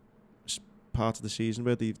had part of the season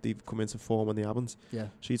where they've come into form and they haven't. Yeah.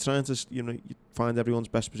 So you're trying to, you find everyone's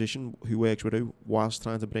best position, who works with who, whilst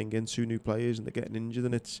trying to bring in 2 new players, and they're getting injured,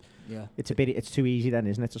 and it's too easy then,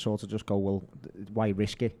 isn't it, to sort of just go, well, why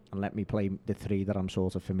risk it and let me play the 3 that I'm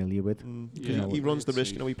sort of familiar with. He runs the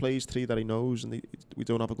risk. He plays 3 that he knows, and we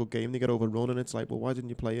don't have a good game. They get overrun, and it's like, well, why didn't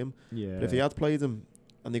you play him? Yeah. But if he had played him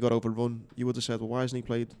and they got overrun, you would have said, well, why hasn't he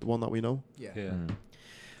played the one that we know?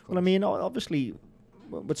 Well, I mean, obviously,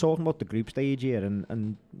 we're talking about the group stage here,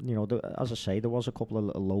 and as I say, there was a couple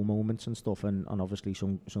of low moments and stuff, and obviously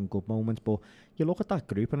some good moments. But you look at that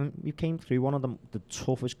group, and we came through one of the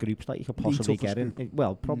toughest groups that you could possibly get in.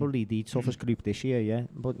 Well, probably the toughest group this year, yeah.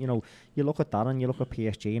 But you look at that, and you look at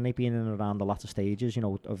PSG, and they've been in and around the latter stages,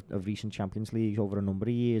 of recent Champions Leagues over a number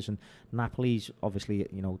of years, and Napoli's obviously,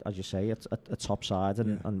 as you say, it's a top side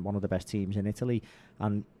and one of the best teams in Italy,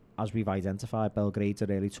 and as we've identified, Belgrade's a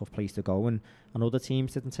really tough place to go, and other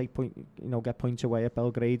teams didn't get points away at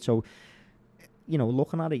Belgrade. So,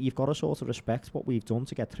 looking at it, you've got to sort of respect what we've done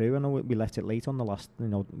to get through. I know we left it late on the last,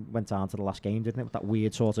 went down to the last game, didn't it? With that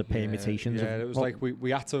weird sort of permutations. Yeah, it was like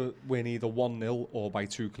we had to win either 1-0 or by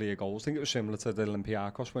 2 clear goals. I think it was similar to the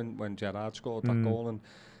Olympiacos when Gerrard scored that goal,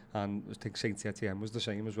 and I think Saint Etienne was the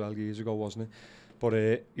same as well years ago, wasn't it? But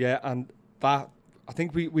and that. I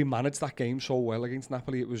think we managed that game so well against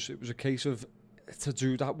Napoli. It was a case of, to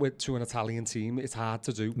do that to an Italian team, it's hard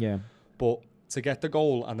to do. Yeah. But to get the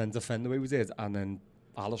goal and then defend the way we did, and then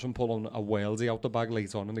Alisson pulling a worldie out the bag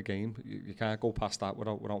late on in the game, you can't go past that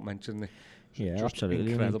without mentioning it. Yeah, just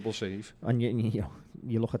absolutely. Incredible save. And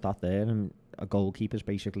you look at that there, and a goalkeeper's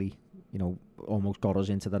basically, almost got us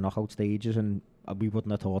into the knockout stages, and we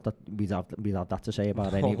wouldn't have thought that we'd have that to say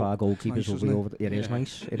about any of our goalkeepers. Nice, it is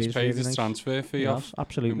nice. It is paid really his nice. transfer fee off.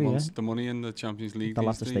 Absolutely, He wants the money in the Champions League. The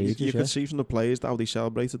latter stages. You could see from the players how they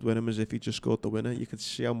celebrated with him as if he just scored the winner. You could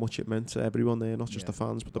see how much it meant to everyone there, not just the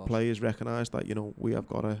fans, but the players recognised that we have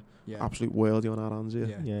got a absolute worldie on our hands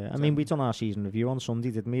here. Yeah. I mean, we done our season review on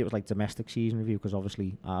Sunday, didn't we? It was like domestic season review, because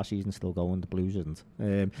obviously our season's still going, the Blues isn't.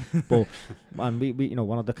 But and we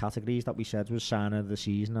one of the categories that we said was sign of the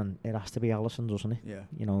season, and it has to be Alisson, doesn't it? Yeah.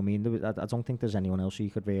 You know what I mean? I don't think there's anyone else who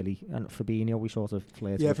could really. And Fabinho, we sort of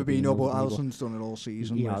flirted. Yeah, Fabinho, but Alisson's done it all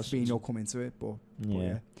season. He has. Fabinho come into it, but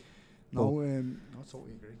yeah. No, I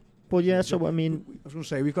totally agree. But yeah, so I mean, I was going to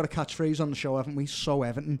say, we've got a catchphrase on the show, haven't we? So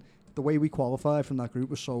Everton. The way we qualified from that group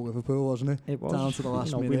was so Liverpool, wasn't it? It was. Down to the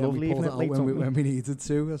last minute. We love we leaving pulled it it late out when we needed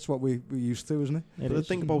to. That's what we used to, isn't it? But the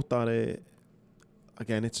thing about that,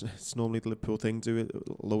 again, it's normally the Liverpool thing, do it,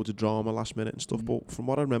 loads of drama last minute and stuff. But from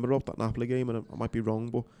what I remember about that Napoli game, and I might be wrong,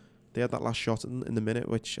 but they had that last shot in the minute,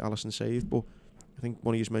 which Alisson saved. But I think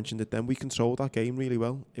one of you mentioned it then. We controlled that game really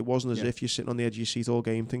well. It wasn't as if you're sitting on the edge of your seat all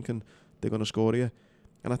game thinking they're going to score you.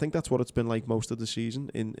 And I think that's what it's been like most of the season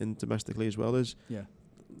in domestically as well. Is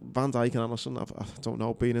Van Dijk and Alisson, I don't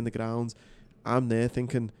know, being in the ground, I'm there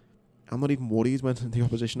thinking, I'm not even worried when the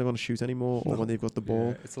opposition are going to shoot anymore or when they've got the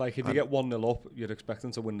ball. Yeah, it's like if you get 1-0 up, you're expecting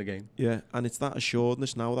to win the game. Yeah, and it's that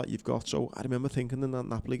assuredness now that you've got. So I remember thinking in that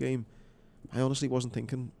Napoli game, I honestly wasn't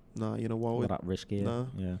thinking, you know what? We're at risk here. Nah.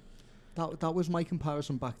 Yeah. That was my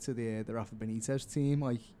comparison back to the Rafa Benitez team.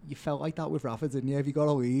 Like, you felt like that with Rafa, didn't you? If you got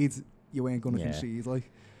a lead, you weren't going to concede. Like,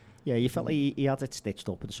 yeah, you felt like he had it stitched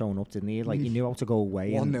up and sewn up, didn't he? Like, he knew how to go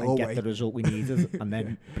away and get the result we needed, and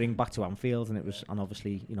then bring back to Anfield, and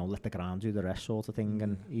obviously, let the ground do the rest, sort of thing.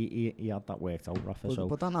 And he had that worked out, Rafa.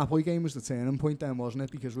 But that Napoli game was the turning point then, wasn't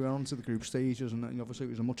it? Because we were on to the group stages, and obviously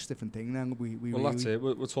it was a much different thing then. That's it.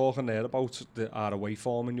 We're talking there about our away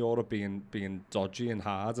form in Europe being dodgy and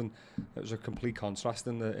hard, and it was a complete contrast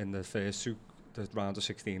in the first two, the round of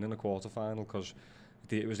 16 and the quarter final, because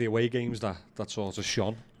it was the away games that sort of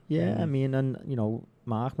shone. Yeah, I mean, and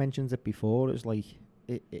Mark mentioned it before. It's like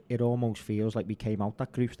it almost feels like we came out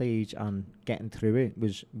that group stage, and getting through it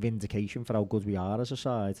was vindication for how good we are as a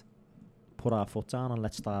side. Put our foot down and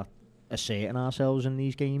let's start asserting ourselves in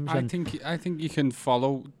these games. I think you can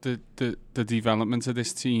follow the development of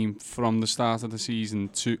this team from the start of the season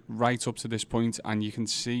to right up to this point, and you can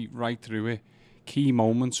see right through it key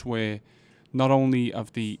moments where not only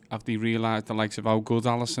have they realised the likes of how good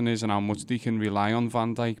Alisson is and how much they can rely on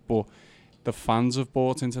Van Dijk, but the fans have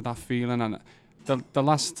bought into that feeling. And the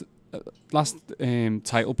last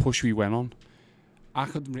title push we went on,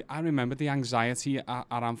 I remember the anxiety at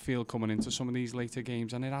Anfield coming into some of these later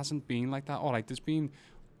games, and it hasn't been like that. All right, there's been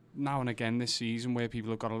now and again this season where people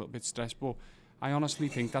have got a little bit stressed, but I honestly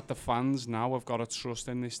think that the fans now have got a trust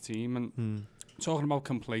in this team. And talking about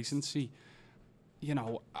complacency, you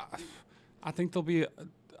know, I think there'll be,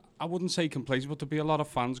 I wouldn't say complacent, but there'll be a lot of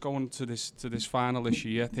fans going to this final this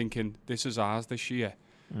year thinking this is ours this year.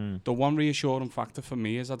 The one reassuring factor for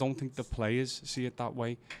me is I don't think the players see it that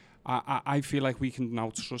way. I feel like we can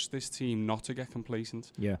now trust this team not to get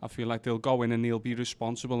complacent. Yeah. I feel like they'll go in and they'll be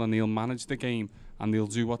responsible and they'll manage the game and they'll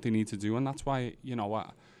do what they need to do, and that's why, you know,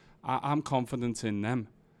 I'm confident in them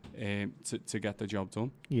to get the job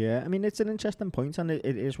done. Yeah, I mean, it's an interesting point, and it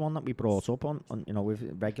is one that we brought up on you know,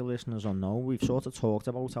 with regular listeners on know. We've sort of talked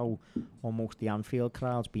about how almost the Anfield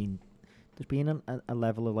crowd's been, there's been a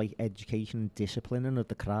level of like education and disciplining of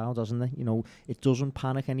the crowd, hasn't there? You know, it doesn't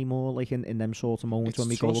panic anymore like in them sort of moments when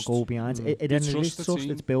we go a goal behind. It is trust.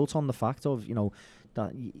 It's built on the fact of, you know,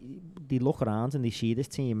 that they look around and they see this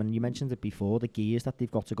team, and you mentioned it before, the gears that they've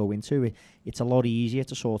got to go into it. It's a lot easier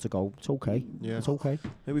to sort of go, it's okay. Yeah. It's okay.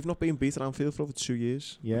 Hey, we've not been beat at Anfield for over 2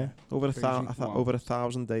 years. Yeah. Over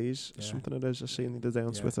 1,000 days. Yeah. Something it is. I seen the other day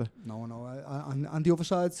on Twitter. No. And the other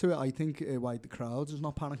side to it, I think why the crowd is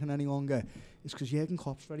not panicking any longer is because Jurgen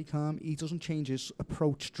Klopp's very calm. He doesn't change his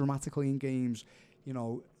approach dramatically in games. You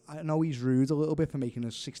know, I know he's rude a little bit for making a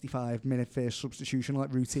 65-minute first substitution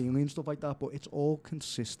like routinely and stuff like that, but it's all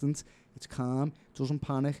consistent. It's calm, doesn't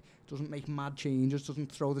panic, doesn't make mad changes,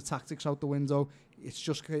 doesn't throw the tactics out the window. It's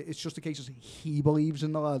just a case of he believes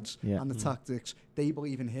in the lads and the tactics. They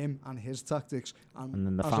believe in him and his tactics, and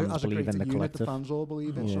then the fans believe in the collective. The fans all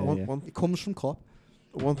believe in. It comes from Klopp.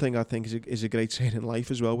 One thing I think is a great saying in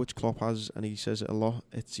life as well, which Klopp has, and he says it a lot.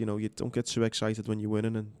 It's, you know, you don't get too excited when you're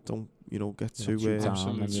winning, and don't, you know, get too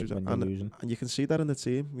and you can see that in the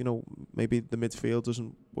team. You know, maybe the midfield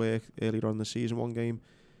doesn't work earlier on in the season. One game,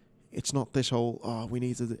 it's not this whole we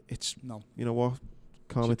needed it. It's no. You know what?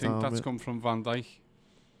 Calm it down. Do you think that's come from Van Dijk?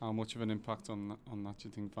 How much of an impact on that do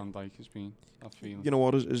you think Van Dijk has been? That feeling. You know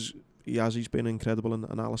what? He's been incredible in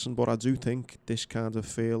Alisson, but I do think this kind of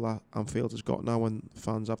feel that Anfield has got now and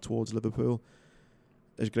fans have towards Liverpool,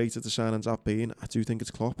 as great as the signings have been, I do think it's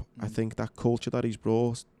Klopp. I think that culture that he's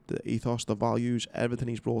brought, the ethos, the values, everything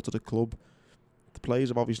he's brought to the club, the players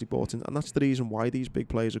have obviously bought in, and that's the reason why these big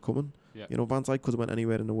players are coming. Yeah. You know, Van Dijk could have went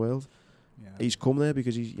anywhere in the world. Yeah. He's come there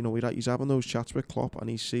because he's having those chats with Klopp, and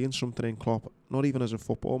he's seeing something in Klopp, not even as a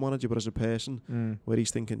football manager but as a person, where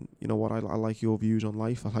he's thinking, you know what, I like your views on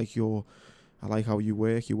life, I like how you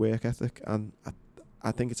work, your work ethic, and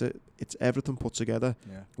I think it's everything put together,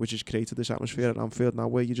 which has created this atmosphere at Anfield now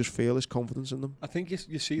where you just feel his confidence in them. I think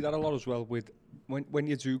you see that a lot as well with when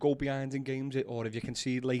you do go behind in games, or if you can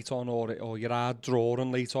see late on, or you're hard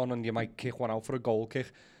drawing late on and you might kick one out for a goal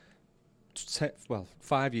kick.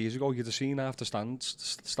 5 years ago you'd have seen half the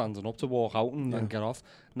standing up to walk out and get off.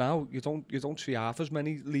 Now you don't see half as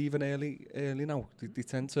many leaving early now. They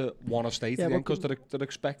tend to want to stay to the end because they're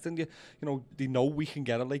expecting you. You know, they know we can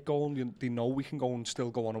get a late goal. They know we can go and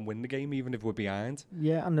still go on and win the game even if we're behind.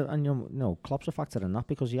 Yeah, and you know, Klopp's a factor in that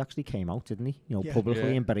because he actually came out, didn't he? You know,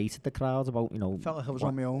 publicly and berated the crowd about, you know, felt like I was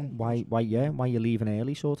on my own. Why you're leaving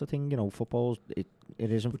early, sort of thing. You know, football's it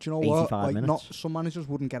isn't. But you know 85 what? minutes. Not some managers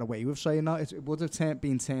wouldn't get away with saying that. It would have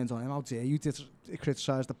been turned on him. How dare you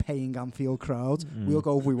criticise the paying Anfield crowd? We'll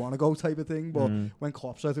go if we want to go, type of thing. But when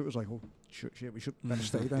Klopp said it was like, oh shit, we should better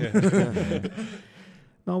stay then.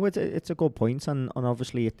 No, it's a good point, and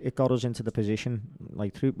obviously it got us into the position.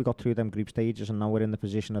 Like we got through them group stages, and now we're in the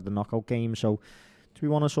position of the knockout game. So, do we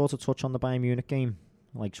want to sort of touch on the Bayern Munich game,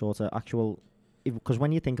 like sort of actual? Because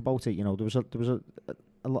when you think about it, you know, there was a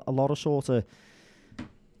lot of sort of,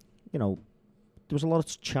 you know, there was a lot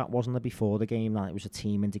of chat, wasn't there, before the game that it was a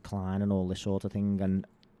team in decline and all this sort of thing. And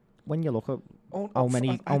when you look at how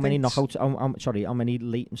many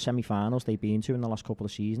late semi-finals they've been to in the last couple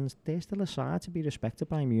of seasons, they're still a side to be respected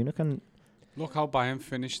by Munich. And look how Bayern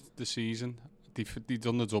finished the season. They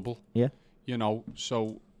done the double. Yeah. You know,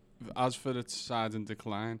 so as for its side in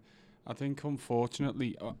decline, I think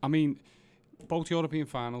unfortunately, I mean, both European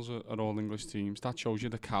finals are all English teams. That shows you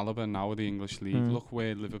the calibre now of the English League. Look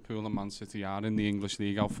where Liverpool and Man City are in the English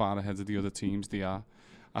League, how far ahead of the other teams they are.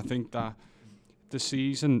 I think that the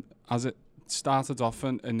season, as it started off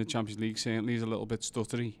in the Champions League, certainly is a little bit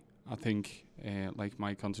stuttery. I think, like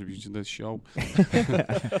my contribution to this show.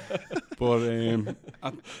 But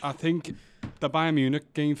I think the Bayern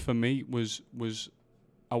Munich game for me was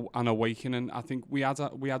an awakening. I think we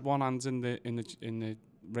had one hand in the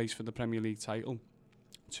race for the Premier League title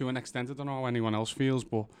to an extent. I don't know how anyone else feels,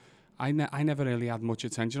 but I never really had much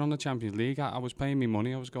attention on the Champions League. I was paying me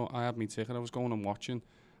money. I had my ticket. I was going and watching.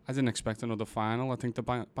 I didn't expect another final. I think the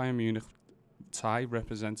Bayern Munich tie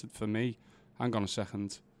represented for me. Hang on a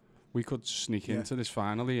second. We could sneak into this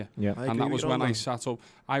final here. Yeah. And that was when I sat up.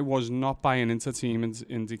 I was not buying into a team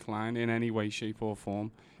in decline in any way, shape or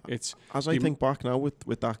form. It's as I think back now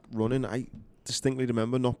with that running, I distinctly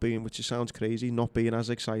remember not being, which sounds crazy, not being as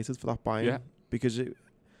excited for that Bayern. Yeah. Because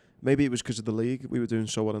maybe it was because of the league. We were doing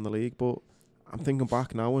so well in the league. But I'm thinking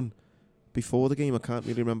back now, and before the game, I can't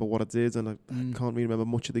really remember what I did, and I can't really remember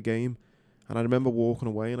much of the game. And I remember walking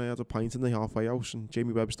away, and I had a pint in the halfway house, and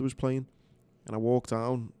Jamie Webster was playing. And I walked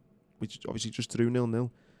down, which obviously just drew 0-0. And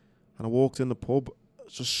I walked in the pub,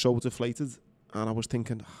 just so deflated. And I was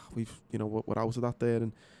thinking, we're out of that there.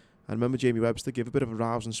 And I remember Jamie Webster give a bit of a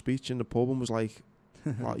rousing speech in the pub and was like,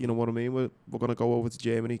 well, you know what I mean? We're going to go over to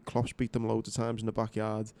Germany. Klopp's beat them loads of times in the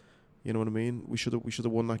backyard. You know what I mean? We should have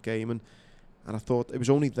won that game. And I thought, it was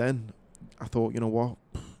only then, I thought, you know what?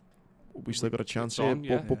 We still got a chance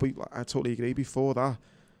here. But I totally agree. Before that,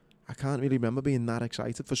 I can't really remember being that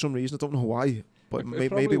excited for some reason. I don't know why. But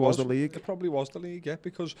maybe it was the league. It probably was the league, yeah,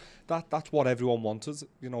 because that's what everyone wanted.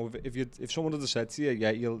 You know, if someone had said to you,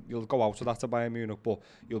 yeah, you'll go out of that to Bayern Munich, but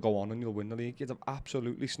you'll go on and you'll win the league, you'd have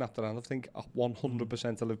absolutely snapped around. I think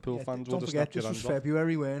 100% of Liverpool fans would have snapped your hands off. This was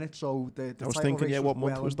February, weren't it? So the I was thinking, what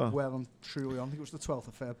month was that? Well and truly on. I think it was the 12th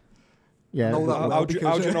of Feb. Yeah. How do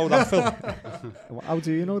you know that, Phil? How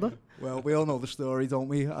do you know that? Well, we all know the story, don't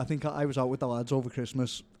we? I think I was out with the lads over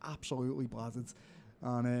Christmas, absolutely bladdered.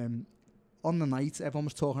 And on the night, everyone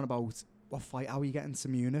was talking about what fight, how are you getting to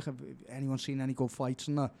Munich? Have anyone seen any good fights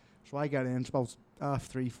and that? So I get in, it's about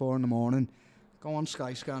 3-4 in the morning. Go on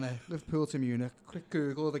Skyscanner, Liverpool to Munich. Quick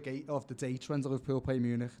Google of the dates when the Liverpool play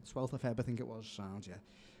Munich. 12th of Feb, I think it was. Sounds, yeah.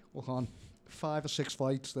 Look on, 5 or 6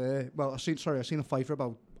 fights there. Well, I seen a fight for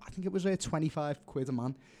about, I think it was 25 quid a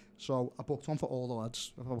man. So I booked one for all the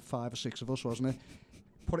lads, about 5 or 6 of us, wasn't it?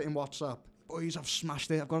 Put it in WhatsApp. Boys, I've smashed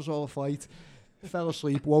it. I've got us all a fight. Fell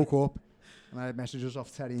asleep, woke up. And I had messages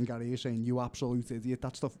off Terry and Gary saying, "You absolute idiot!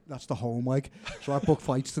 That's the home leg." So I booked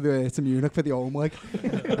flights to Munich for the home leg.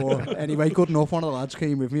 But anyway, good enough. One of the lads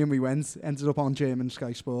came with me, and we went. Ended up on German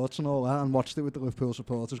Sky Sports and all that, and watched it with the Liverpool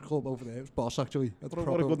supporters club over there. It was boss actually.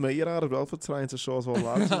 What a good mate you are as well for trying to sort all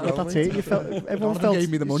lads. That's it. Everyone gave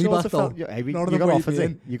me the money back though. You got offered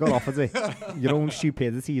it. You got offered it. Your own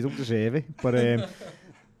stupidity. You don't deserve it.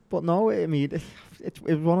 But no, I mean. It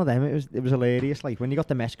was one of them. It was hilarious. Like when you got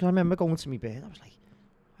the message, I remember going to my bed. I was like,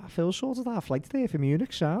 I feel sorted our flight today for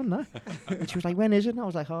Munich, sound, nah? And she was like, when is it? And I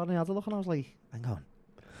was like, oh, and I had a look, and I was like, hang on,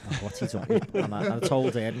 what's he talking? And I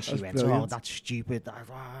told her, and she went, brilliant. Oh, that's stupid.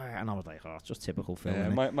 And I was like, oh, it's just typical Phil.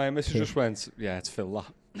 Yeah, my missus just went, yeah, it's Phil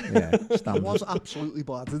that. Yeah, it was absolutely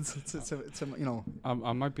bladdered. To you know,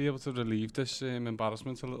 I might be able to relieve this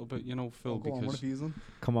embarrassment a little bit, you know, Phil, because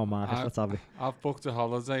come on, Marcus, let's have it. I've booked a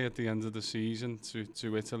holiday at the end of the season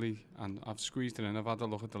to Italy, and I've squeezed it in. I've had a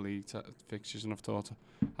look at the league fixtures, and I've thought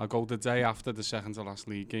I'll go the day after the second to last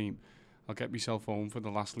league game. I'll get myself home for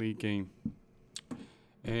the last league game.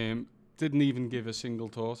 Didn't even give a single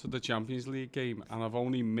thought to the Champions League game, and I've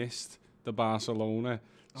only missed the Barcelona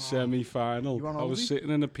semi-final. I was sitting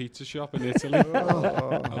in a pizza shop in Italy.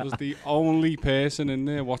 I was the only person in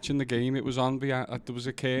there watching the game. It was on behind. There was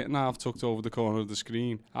a curtain I've tucked over the corner of the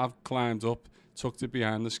screen. I've climbed up, tucked it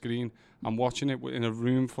behind the screen. I'm watching it in a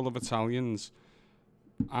room full of Italians.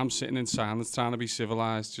 I'm sitting in silence, trying to be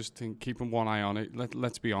civilised, just keeping one eye on it.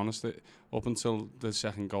 Let's be honest. Up until the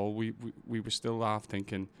second goal, we were still half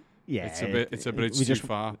thinking, yeah, it's a bridge too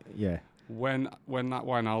far. Yeah. When that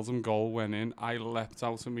Wijnaldum goal went in, I leapt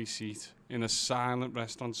out of my seat in a silent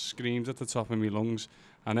restaurant, screamed at the top of my lungs,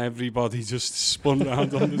 and everybody just spun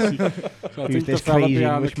round on the seat. So I think the fella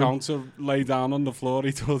behind the counter lay down on the floor.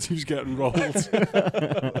 He thought he was getting rolled.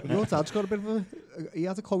 Your dad's got a bit of he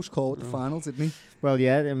had a close call at the final, didn't he? Well,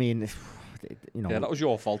 yeah, I mean, you know. Yeah, that was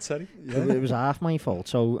your fault, Terry. Yeah. It was half my fault.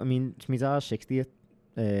 So, I mean, it's my dad's 60th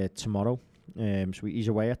tomorrow. So he's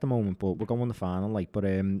away at the moment, but we're going to the final. But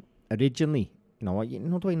originally, you know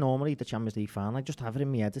the way normally the Champions League final, I just have it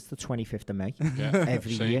in my head, it's the 25th of May. Yeah,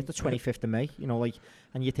 every year, the 25th of May. You know,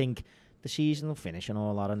 and you think the season will finish and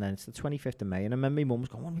all that, and then it's the 25th of May, and I remember my mum was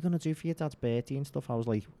going, what are we going to do for your dad's birthday and stuff? I was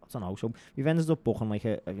like, I don't know. So we've ended up booking like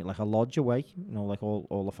a lodge away, you know, like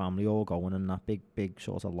all the family all going, and that big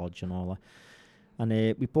sort of lodge and all that. And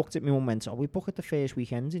we booked it. My mum went, we book it the first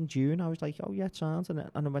weekend in June. I was like, oh yeah, it sounds. And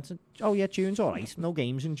I went, oh yeah, June's all right. No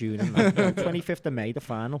games in June. And 25th of May, the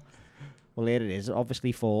final. Well, there it is. It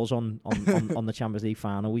obviously falls on the Champions League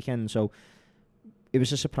final weekend. So it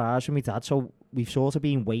was a surprise for me dad. So we've sort of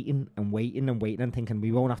been waiting and thinking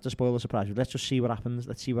we won't have to spoil the surprise. Let's just see what happens.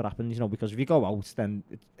 Let's see what happens, you know, because if you go out, then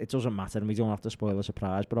it doesn't matter and we don't have to spoil the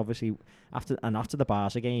surprise. But obviously, after the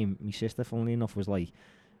Barca game, my sister, funnily enough, was like,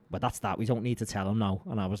 but that's that. We don't need to tell him now.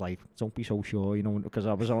 And I was like, don't be so sure, you know, because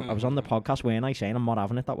I was on the podcast, weren't I, saying I'm not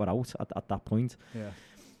having it that we're out at that point. Yeah.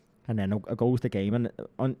 And then I goes the game, and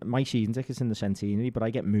on my season ticket's in the Centenary, but I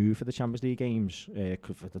get moved for the Champions League games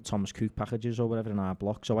for the Thomas Cook packages or whatever in our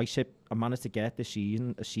block. So I managed to get this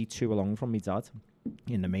season a seat 2 along from my dad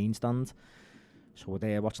in the main stand. So we're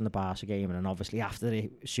there watching the Barca game, and then obviously after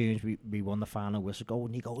as soon as we won the final whistle go,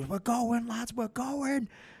 and he goes, "We're going, lads, we're going."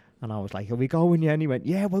 And I was like, "Are we going?" Yeah, and he went,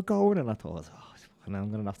 "Yeah, we're going." And I thought, and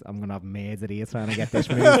I'm gonna have murder here trying to get this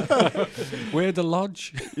move. Where the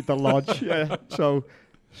lodge? The lodge, yeah.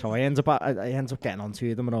 So I end up getting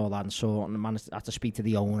onto them and all that, and so and I had to speak to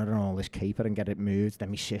the owner and all this caper and get it moved. Then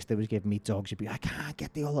my sister was giving me dogs. She'd be, I can't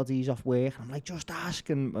get the holidays off work. And I'm like, just ask.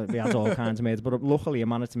 And we had all kinds of murders. But luckily, I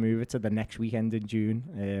managed to move it to the next weekend in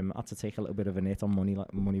June. I had to take a little bit of a hit on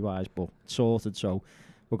money wise, but sorted. So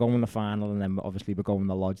we're going to the final, and then obviously we're going to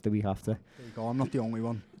the lodge the week after. There you go. I'm not the only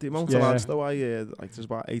one. The amount of lads though, like there's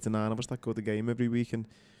about 8 or 9 of us that go to the game every week, and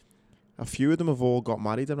a few of them have all got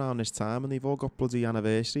married around this time, and they've all got bloody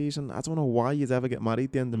anniversaries, and I don't know why you'd ever get married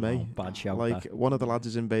at the end of May. Bad shout. Like one of the lads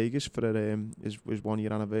is in Vegas for his 1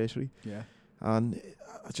 year anniversary. Yeah. And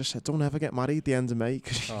I just said, don't ever get married at the end of May,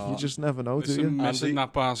 because you just never know, do you? Missing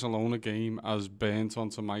that Barcelona game has burnt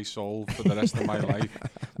onto my soul for the rest of my life.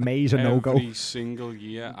 May's a no-go. Every single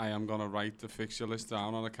year I am going to write the fixture list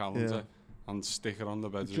down on a calendar and stick it on the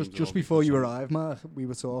bedroom. Just before you arrived, Mark, we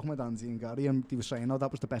were talking with Andy and Gary, and they were saying,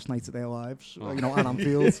 that was the best night of their lives. You know, at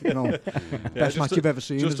Anfield, you know, best match you've ever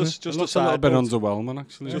seen. Just a little bit underwhelming,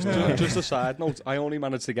 actually. Just a side note, I only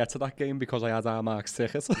managed to get to that game because I had our Mark's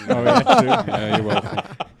ticket. Oh, yeah, true. Yeah, you're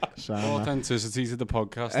welcome. Authenticity to the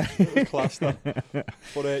podcast. Class that.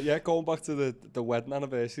 But going back to the wedding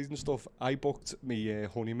anniversaries and stuff, I booked my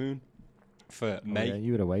honeymoon for May. Yeah,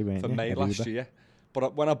 you were away, weren't you? For May last year.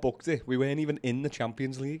 But when I booked it, we weren't even in the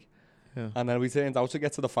Champions League. Yeah. And then we turned out to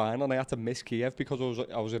get to the final, and I had to miss Kiev because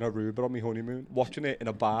I was in Aruba on my honeymoon, watching it in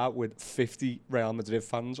a bar with 50 Real Madrid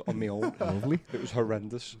fans on my own. Lovely. It was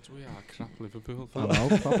horrendous. We are crap Liverpool fans. I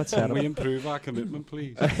know, proper Can we improve our commitment,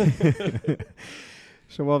 please?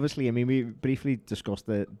 So obviously, I mean, we briefly discussed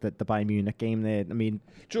the Bayern Munich game there. I mean,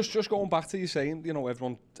 just going back to you saying, you know,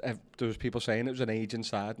 there was people saying it was an aging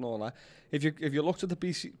side and all that. If you looked at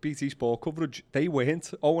the BT Sport coverage, they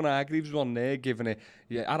weren't. Owen Hargreaves was on there giving it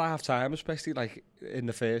at half time, especially like in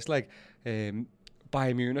the first leg.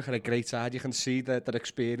 Bayern Munich had a great side. You can see their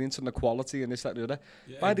experience and the quality and this, that, and the other.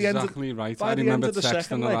 Yeah, by the exactly right. I remember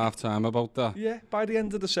texting at half time about that. Yeah, by the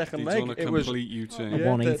end of the second leg, it was a complete U-turn.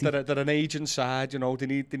 They're an aging side, you know. They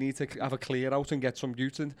need to have a clear out and get some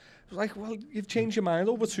youth. And I was like, well, you've changed your mind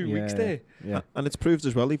over 2 weeks there. Yeah, and it's proved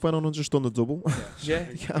as well. He went on and just done the double. Yeah,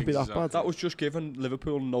 it can't be that bad. That was just giving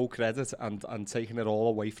Liverpool no credit and taking it all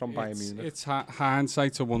away from Bayern Munich. It's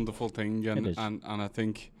hindsight's a wonderful thing, and I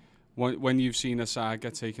think when you've seen a side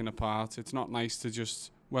get taken apart, it's not nice to just,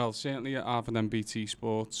 well, certainly at half of them BT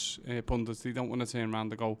Sports pundits, they don't want to turn around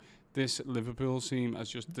and go, this Liverpool team has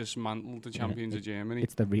just dismantled the champions of Germany.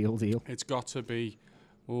 It's the real deal. It's got to be,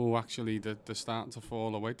 actually, they're starting to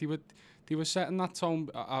fall away. They were setting that tone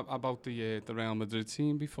about the Real Madrid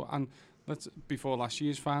team before, and before last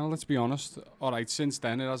year's final, let's be honest. All right, since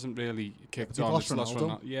then, it hasn't really kicked on. Lost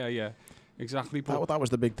Ronaldo. Yeah. Exactly, but that was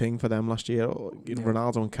the big thing for them last year.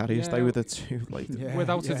 Ronaldo and Karius, stay with it too.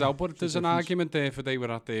 Without a doubt, but there's an argument there for they were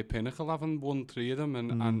at their pinnacle, having won 3 of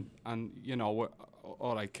them, and you know,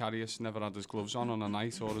 all right, Karius never had his gloves on a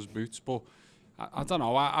night or his boots, but I don't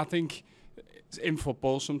know. I think in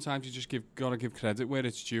football sometimes you just gotta give credit where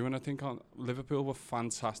it's due, and I think Liverpool were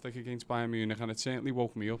fantastic against Bayern Munich, and it certainly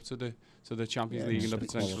woke me up to the Champions League and the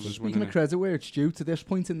potential of winning. Speaking of credit where it's due, to this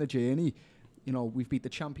point in the journey, you know, we've beat the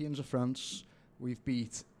champions of France, we've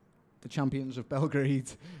beat the champions of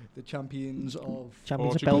Belgrade, the champions of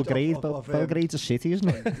Champions of Portugal. Belgrade. Of, Belgrade's a city, isn't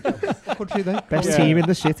it? what country are they? Best team in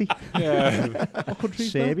the city. Yeah. What country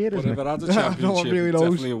is that? Serbia, But isn't if it? it had a No one championship, really it knows.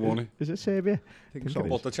 definitely won it. Is it Serbia? I think so.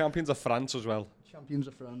 But the champions of France as well. Champions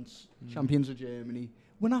of France, champions of Germany.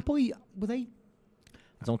 Were Napoli, were they?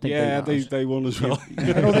 I don't think Yeah, they they won as well.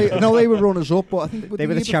 No, they were runners up, but I think They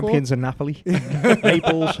were the year before- champions of Napoli.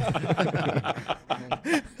 Naples.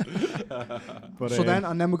 But, So then,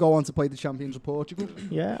 and then we go on to play the champions of Portugal.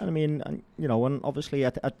 yeah, I mean, and, you know, and obviously,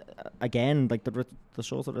 again, like the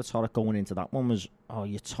sort of rhetoric going into that one was, oh,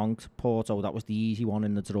 you tonked Porto. That was the easy one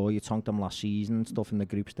in the draw. You tonked them last season and stuff in the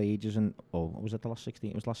group stages. And was it the last 16?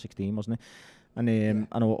 It was last 16, wasn't it? And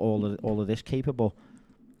and all of this capable.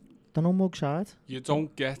 They're no mug side. You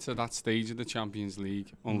don't get to that stage of the Champions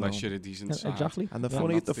League unless you're a decent side. Exactly. And the Yeah.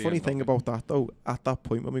 funny, That's the the funny end thing of it. about that though, at that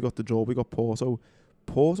point when we got the draw, we got Porto.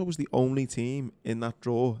 Porto was the only team in that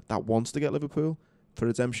draw that wants to get Liverpool for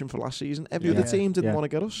redemption for last season. Every other Yeah. team didn't Yeah. want to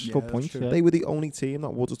get us. Yeah, Good that's point. true. Yeah. They were the only team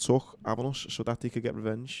that would have took having us so that they could get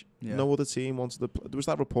revenge. Yeah. No other team wanted to. There was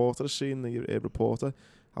that reporter, the reporter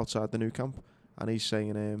outside the new camp, and he's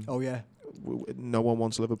saying, Oh yeah, no one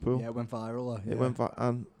wants Liverpool. yeah, it went viral. It went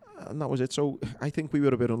and that was it. So I think we were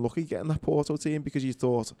a bit unlucky getting that Porto team because you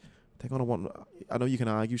thought they're going to want. I know you can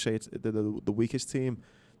argue, say it's the weakest team,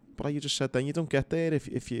 but like you just said, then you don't get there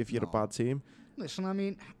if you're a No. bad team. Listen, I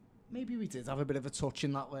mean, maybe we did have a bit of a touch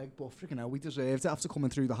in that leg, but freaking hell, we deserved it after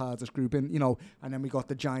coming through the hardest group, and then we got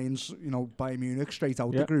the Giants, Bayern Munich straight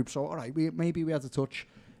out Yeah. the group. So all right, maybe we had a touch,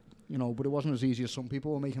 but it wasn't as easy as some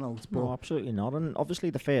people were making out. But No, absolutely not. And obviously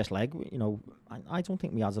the first leg, I don't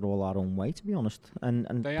think we had it all our own way, to be honest. And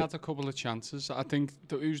They had a couple of chances. I think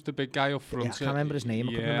who's the big guy up front? I can't remember his name.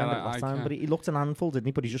 I couldn't remember it last time. But he looked an handful, didn't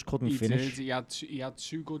he? But he just couldn't He finish. did. He had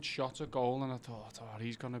two good shots at goal, and I thought,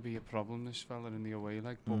 he's going to be a problem, this fella in the away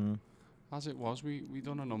leg. But as it was, we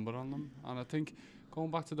done a number on them. And I think going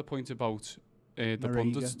back to the point about the Mariga.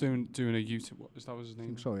 pundits doing a U-turn. Is that was his I name?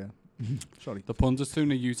 think so, yeah. Sorry. The pundits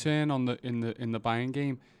doing a U-turn in the Bayern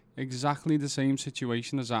game. Exactly the same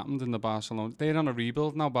situation as happened in the Barcelona. They're on a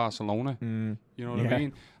rebuild now, Barcelona. You know what I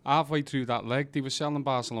mean? Halfway through that leg, they were selling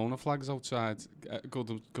Barcelona flags outside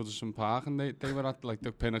Goodison Park, and they were at like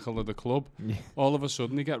the pinnacle of the club. Yeah. All of a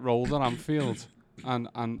sudden, they get rolled at Anfield, and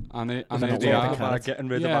they're here not they worth are. the carrot. Getting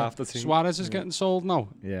rid of Yeah, half the team. Suarez is getting sold now.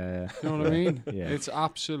 Yeah. You know what I mean? Yeah. It's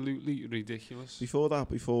absolutely ridiculous.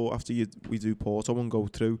 After we do Porto and go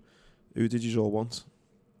through, who did you all want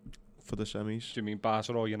for the semis? Do you mean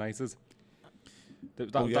Barca or United? That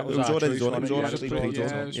It was was our already choice, done. It was wasn't already pretty pre-done.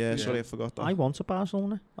 done. Yeah, Yeah. sorry, I forgot that. I wanted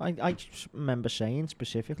Barcelona. I just remember saying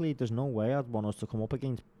specifically, there's no way I'd want us to come up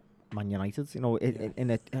against Man United.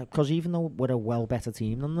 Because even though we're a well better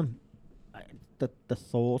team than them, the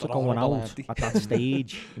thought of They're going horrible, out aren't they? at that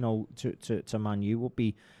stage, to Man U would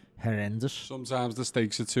be horrendous. Sometimes the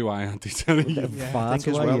stakes are too high, aren't they? Telling you? Far I think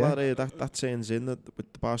too as high, well yeah. that turns in that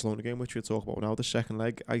with the Barcelona game, which we'll talk about now, the second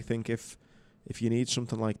leg. I think if you need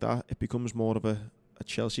something like that, it becomes more of a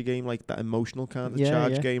Chelsea game, like that emotional kind of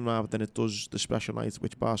charge game, rather than it does the special night,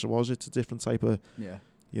 which Barca was. It's a different type of, Yeah.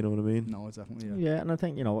 you know what I mean? No, it's definitely, yeah. Yeah, and I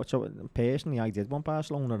think so. Personally, I did want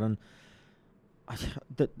Barcelona, and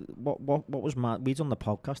what was mad? We'd done the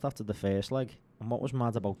podcast after the first leg, and what was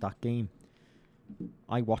mad about that game?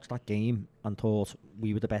 I watched that game and thought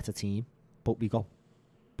we were the better team, but we got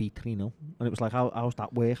beat 3-0, and it was like, how's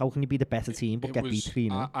that work? How can you be the better team but get beat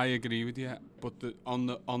 3-0? I agree with you, but on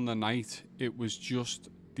the night, it was just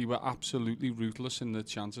they were absolutely ruthless in the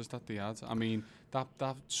chances that they had. I mean, that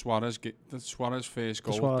Suarez first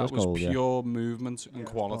goal, Suarez that was goal, yeah. pure movement and Yeah,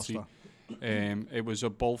 quality. Costa. It was a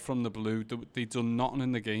bolt from the blue. They'd done nothing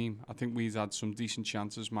in the game. I think we'd had some decent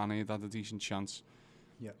chances. Mane had a decent chance.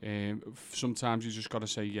 Yeah. Sometimes you just got to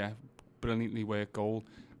say, yeah, brilliantly worked goal.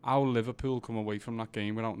 How Liverpool come away from that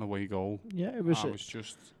game without an away goal? Yeah, it was. I was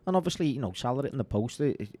just And obviously, Salah in the post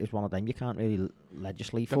is one of them. You can't really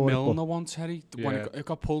legislate the for it. Milner one, Terry. When Yeah. it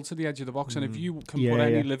got pulled to the edge of the box, and if you can Yeah, put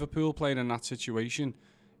any yeah. Liverpool player in that situation,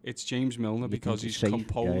 it's James Milner because he's safe.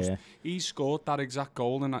 composed. Yeah, He scored that exact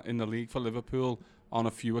goal in the league for Liverpool on a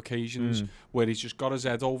few occasions where he's just got his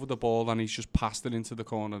head over the ball and he's just passed it into the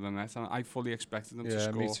corner of the net, and I fully expected him to Yeah,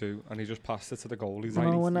 score. me too. And he just passed it to the goalie. I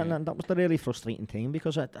know, and yeah. that was the really frustrating thing,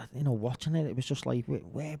 because watching it was just like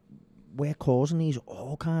we're causing these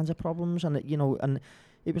all kinds of problems, and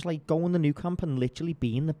it was like going to Nou Camp and literally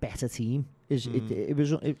being the better team. It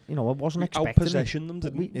was I wasn't expecting it. Out-possession them,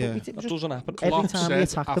 but didn't we? but Yeah. did That just- doesn't happen. Every Klopp time we said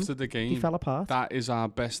attacked after them, the he game, fell apart. that is our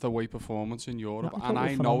best away performance in Europe, Yeah, and totally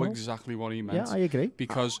I know phenomenal. exactly what he meant. Yeah, I agree.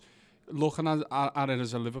 Because looking at it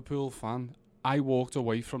as a Liverpool fan, I walked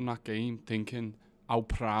away from that game thinking how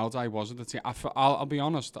proud I was of the team. I'll be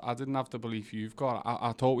honest, I didn't have the belief you've got.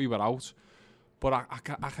 I thought we were out, but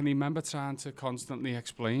I can remember trying to constantly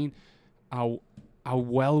explain how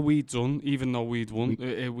well we'd done, even though we'd won.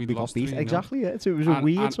 We'd lost 3-0. Exactly, yeah. So it was a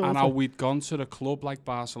weird sort and of... how we'd gone to a club like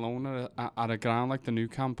Barcelona at a ground like the Nou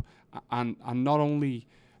Camp, and not only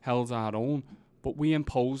held our own, but we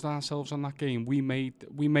imposed ourselves on that game. We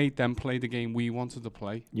made them play the game we wanted to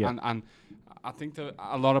play. Yeah. And I think that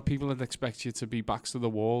a lot of people would expect you to be backs to the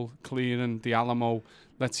wall, clearing the Alamo.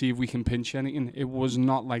 Let's see if we can pinch anything. It was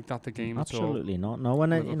not like that, the game at all. Absolutely not. No,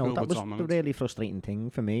 and that was the really frustrating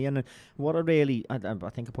thing for me. And what I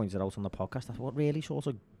think I pointed out on the podcast, what really sort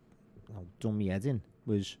of done me head in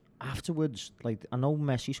was afterwards. Like, I know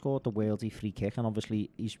Messi scored the worldie free kick, and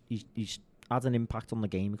obviously he's had an impact on the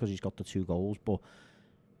game because he's got the 2 goals, but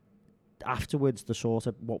afterwards, the sort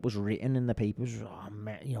of what was written in the papers,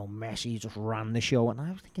 Messi just ran the show, and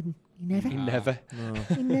I was thinking, he never.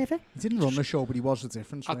 He didn't run the show, but he was the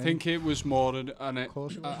difference. I think it was more,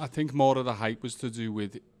 I think more of the hype was to do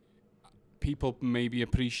with people maybe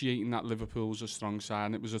appreciating that Liverpool was a strong side,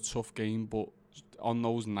 and it was a tough game, but on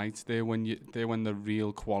those nights when the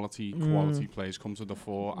real quality players come to the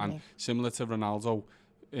fore, and similar to Ronaldo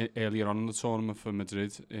earlier on in the tournament for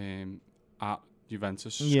Madrid at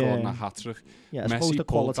Juventus, scoring a hat-trick. Yeah, I suppose the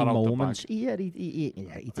quality moments. He did.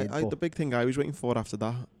 The big thing I was waiting for after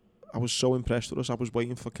that, I was so impressed with us. I was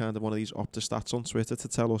waiting for kind of one of these Opta stats on Twitter to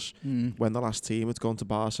tell us when the last team had gone to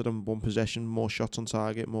Barca and won possession, more shots on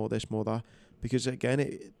target, more this, more that. Because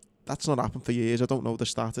again, that's not happened for years. I don't know the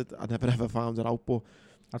stat. I never ever found it out, but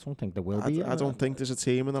I don't think there will be. I don't think there's a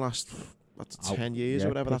team in the last 10 years or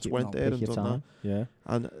whatever that's went there and done that. Yeah.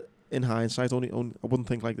 And in hindsight, I wouldn't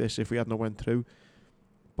think like this if we hadn't went through.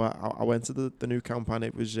 But I went to the Nou Camp, and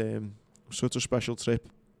it was such a special trip.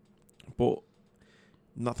 But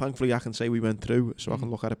thankfully, I can say we went through, so I can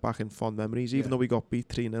look at it back in fond memories. Even though we got beat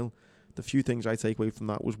 3-0, the few things I take away from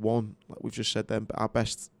that was, one, like we've just said then, our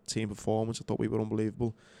best team performance. I thought we were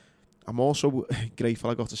unbelievable. I'm also grateful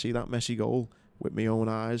I got to see that Messi goal with my own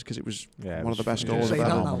eyes, because it was one of the best goals I've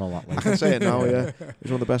ever seen. I can say it now, yeah. It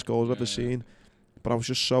was one of the best goals I've ever seen. But I was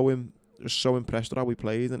just so impressed with how we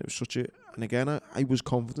played, and it was such a... And again, I was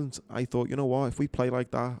confident. I thought, you know what, if we play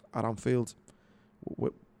like that at Anfield,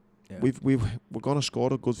 we're going to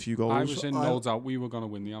score a good few goals. I was in no doubt we were going to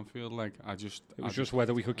win the Anfield leg. It was just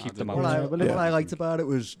whether we could keep them out. What I liked about it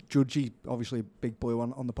was Judgy, obviously a big boy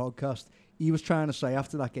on the podcast, he was trying to say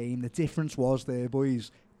after that game, the difference was there,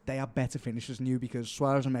 boys, they have better finishes than you, because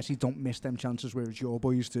Suarez and Messi don't miss them chances, whereas your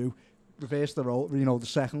boys do. Reverse the role, the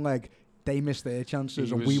second leg, they missed their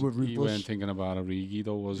chances, and we were ruthless. He weren't thinking about Origi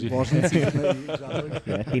though, was he? He wasn't. Exactly.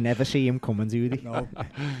 Yeah, they never see him coming, do they? No.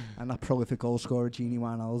 And that prolific goal scorer, Gini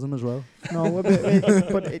Wijnaldum, as well. No,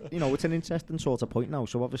 but it's an interesting sort of point now.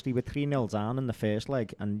 So obviously we're 3-0 down in the first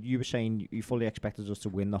leg, and you were saying you fully expected us to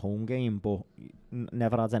win the home game, but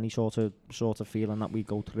never had any sort of feeling that we'd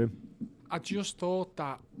go through. I just thought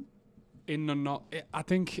that I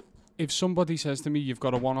think if somebody says to me, you've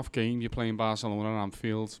got a one-off game, you're playing Barcelona and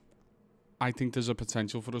Anfield, I think there's a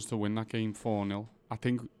potential for us to win that game 4-0. I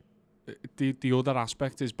think the other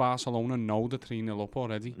aspect is Barcelona know the 3-0 up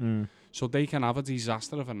already. So they can have a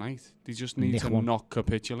disaster of a night. They just need to not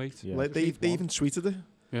capitulate. Yeah. Like they even tweeted it.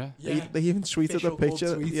 Yeah. They even tweeted a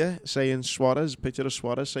picture, saying picture of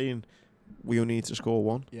Suarez saying, we only need to score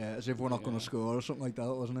one. Yeah, as if we're not going to score or something like that,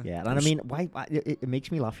 wasn't it? Yeah, and I mean, why it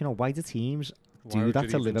makes me laugh, why do teams do that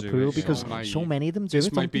to Liverpool? Because so many of them do it.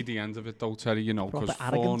 This might be the end of it though, Terry, because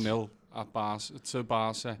 4-0 at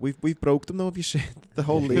Barca. We've broke them though, have you seen? The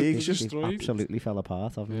whole league just absolutely fell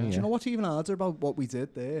apart, haven't we? Do you know what's even harder about what we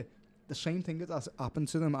did there? The same thing that happened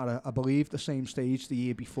to them at, I believe, the same stage the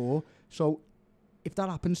year before. So if that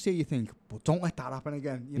happens to you, you think, well, don't let that happen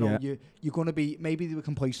again. You're going to be, maybe they were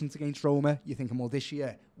complacent against Roma. You're thinking, well, this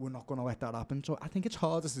year, we're not going to let that happen. So I think it's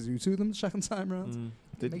harder to do to them the second time around.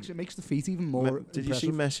 It makes the feat even more Did impressive.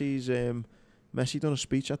 You see Messi done a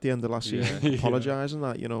speech at the end of last season apologising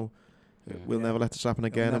that, we'll never let this happen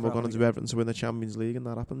again, and we're going to do everything to win the Champions League, and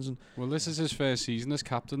that happens. And well, this is his first season as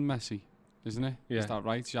captain, Messi, isn't it? Yeah. Is that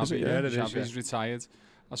right? Xavi's retired.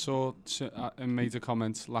 I saw and made a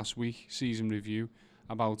comment last week, season review,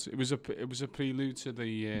 about it was a prelude to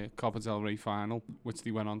the Copa del Rey final, which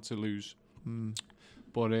they went on to lose.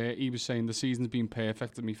 But he was saying the season's been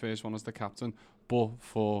perfect, and my first one as the captain, but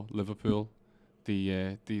for Liverpool,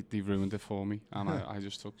 they ruined it for me, and I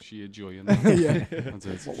just took sheer joy in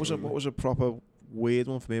that. What was a proper weird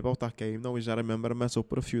one for me about that game though is I remember I met up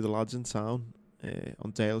with a few of the lads in town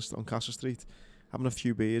on Castle Street, having a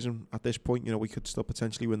few beers, and at this point, we could still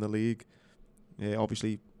potentially win the league.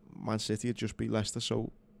 Obviously, Man City had just beat Leicester,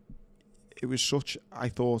 so it was such, I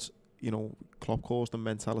thought, Klopp calls them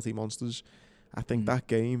mentality monsters. I think that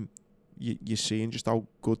game, you're seeing just how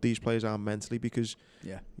good these players are mentally, because,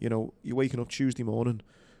 you're waking up Tuesday morning,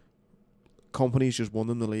 Kompany's just won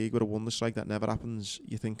them the league with a wonder strike. That never happens.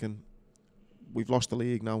 You're thinking, we've lost the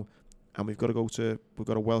league now, and we've got to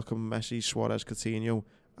welcome Messi, Suarez, Coutinho,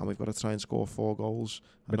 and we've got to try and score 4 goals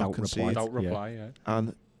and not concede. Without reply,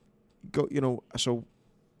 And, so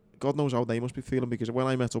God knows how they must be feeling, because when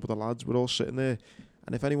I met up with the lads, we're all sitting there,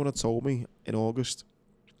 and if anyone had told me in August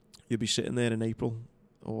you'd be sitting there in April,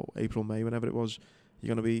 May, whenever it was,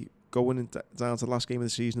 you're going to be going down to the last game of the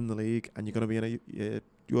season in the league, and you're going to be in a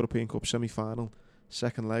European Cup semi-final,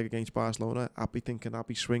 second leg against Barcelona, I'd be thinking, I'd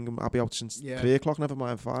be swinging, I'd be out since 3 o'clock, never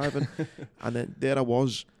mind 5, and then there I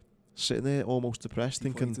was, sitting there almost depressed,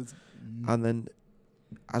 thinking, and then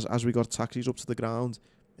as we got taxis up to the ground,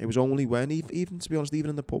 it was only when, even to be honest, even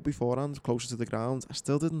in the pub beforehand, closer to the ground, I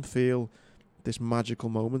still didn't feel this magical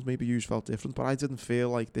moment. Maybe you felt different, but I didn't feel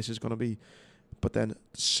like this is going to be. But then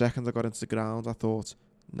the second I got into the ground, I thought,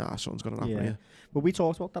 nah, something's going to happen here. Well, we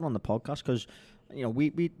talked about that on the podcast, because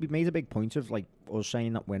we made a big point of like us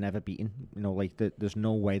saying that we're never beaten. There's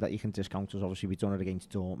no way that you can discount us. Obviously, we've done it against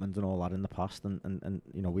Dortmund and all that in the past, and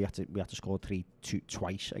we had to score 3-2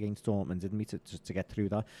 twice against Dortmund, didn't we, to get through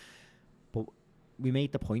that. But we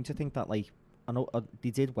made the point, I think, that I know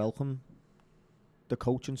they did welcome the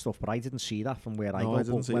coach and stuff, but I didn't see that from where I go.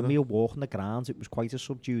 But when we were walking the grounds, it was quite a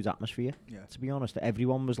subdued atmosphere. Yeah. To be honest,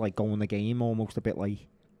 everyone was like going the game almost a bit like,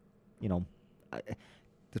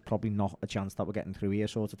 there's probably not a chance that we're getting through here,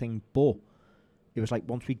 sort of thing. But it was like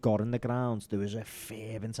once we got in the grounds, there was a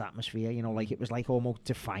fervent atmosphere. It was like almost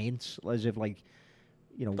defiance, as if like,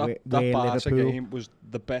 that Barca game was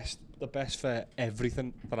the best for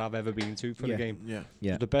everything that I've ever been to for a game.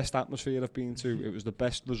 It was the best atmosphere I've been to. It was the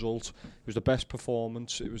best result. It was the best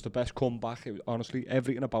performance. It was the best comeback. It was, honestly,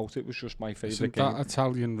 everything about it was just my favourite game. That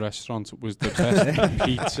Italian restaurant was the best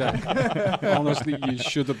pizza. Honestly, you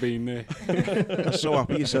should have been there. I'm so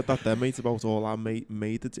happy you said that there, mate, about all our made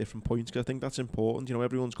the different points, because I think that's important.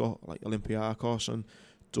 Everyone's got like Olympiacos and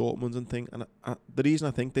Dortmund and thing, and the reason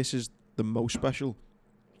I think this is the most special,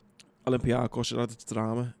 Olympiacos had its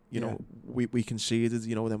drama, we conceded,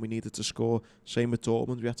 then we needed to score. Same with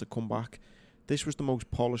Dortmund, we had to come back. This was the most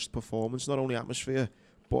polished performance, not only atmosphere,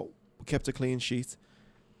 but we kept a clean sheet.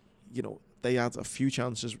 They had a few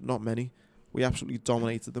chances, not many. We absolutely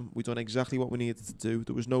dominated them. We done exactly what we needed to do.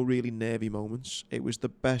 There was no really nervy moments. It was the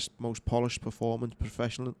best, most polished performance,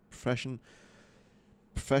 professional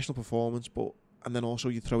performance, and then also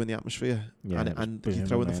you throw in the atmosphere, and you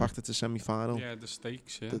throw in the fact that it's a semi-final. Yeah, the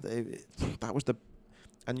stakes. Yeah, that was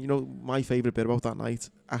and my favourite bit about that night,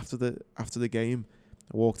 after the game,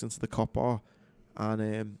 I walked into the cop bar,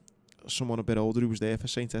 and someone a bit older who was there for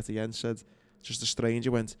Saint Etienne said, just a stranger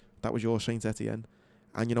went, "That was your Saint Etienne."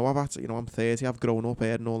 And I've had to, I'm 30, I've grown up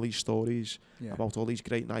hearing all these stories about all these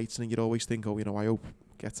great nights, and you'd always think, I hope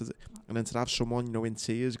get to and then to have someone in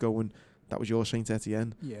tears going, "That was your Saint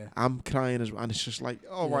Etienne." Yeah, I'm crying and it's just like,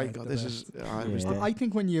 oh my God, this is. I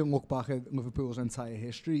think when you look back at Liverpool's entire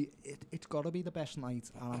history, it's got to be the best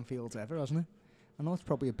night at Anfield ever, hasn't it? I know it's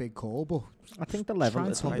probably a big call, but I think the level.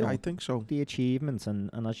 I think so. The achievements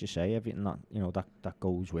and as you say, everything that that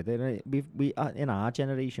goes with it. We in our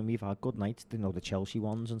generation, we've had good nights, the Chelsea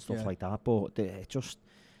ones and stuff like that, but just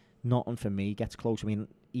nothing for me gets close. I mean,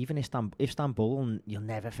 even Istanbul, and you'll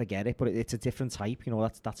never forget it, but it's a different type.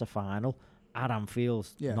 That's a final at Anfield.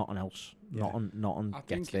 Nothing else. Nothing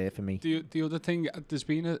gets there for me. The other thing, there's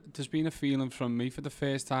been a feeling from me for the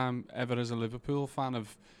first time ever as a Liverpool fan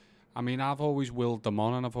of, I mean, I've always willed them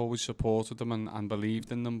on and I've always supported them and believed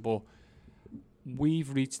in them, but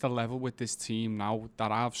we've reached a level with this team now that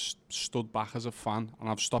I've stood back as a fan and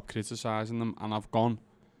I've stopped criticising them and I've gone,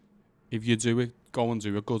 if you do it, go and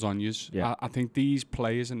do it, good on yous. Yeah. I think these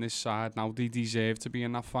players in this side now, they deserve to be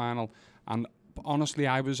in that final. And honestly,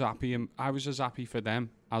 I was as happy for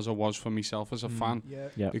them as I was for myself as a fan.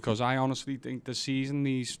 Yeah. Because I honestly think the season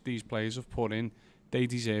these players have put in, they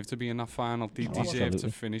deserve to be in that final. They deserve to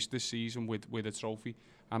finish this season with a trophy.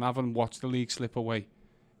 And having watched the league slip away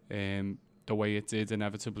the way it did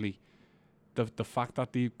inevitably, the fact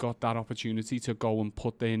that they've got that opportunity to go and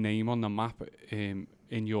put their name on the map in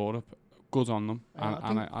Europe, good on them.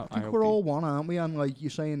 I think we're all one, aren't we? And like you're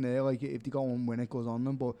saying there, like if they go and win it, good on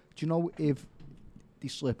them. But do you know, if they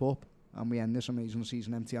slip up and we end this amazing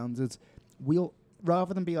season empty-handed, we'll,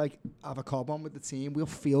 rather than be like, have a cob on with the team, we'll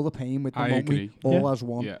feel the pain with them, won't we? All as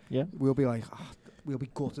one. Yeah. We'll be like, we'll be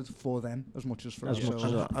gutted for them as much as for ourselves.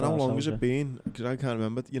 And how long has it been? Because I can't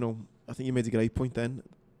remember. I think you made a great point then.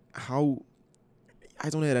 how I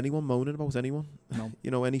don't hear anyone moaning about anyone. No.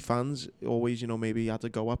 You know, any fans always, you know, maybe had to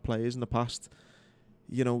go at players in the past.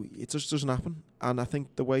 You know, it just doesn't happen. And I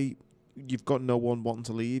think the way you've got no one wanting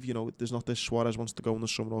to leave, you know, there's not this Suarez wants to go in the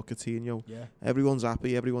summer or Coutinho. Yeah. Everyone's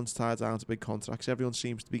happy, everyone's tied down to big contracts, everyone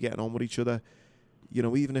seems to be getting on with each other. You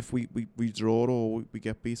know, even if we draw or we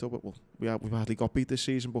get beat up, well, we've hardly got beat this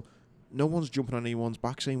season, but no one's jumping on anyone's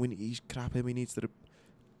back saying he's crap him, he needs to...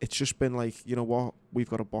 It's just been like, you know what, we've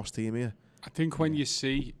got a boss team here. I think when you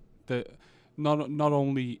see the not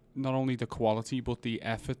only the quality but the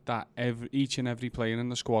effort that each and every player in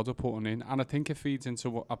the squad are putting in, and I think it feeds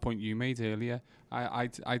into a point you made earlier. I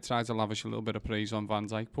tried to lavish a little bit of praise on Van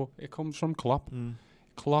Dijk, but it comes from Klopp.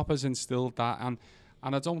 Klopp has instilled that, and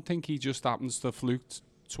I don't think he just happens to fluke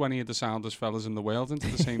 20 of the soundest fellas in the world into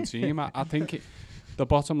the same team. I think the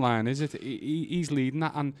bottom line is he's leading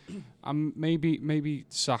that, and maybe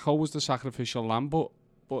Sakho was the sacrificial lamb, but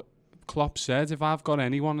Klopp said, if I've got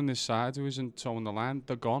anyone on this side who isn't towing the line,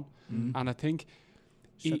 they're gone. And I think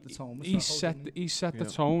he set the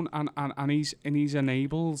tone, and he's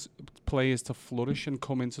enabled players to flourish and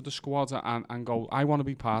come into the squad and go, I want to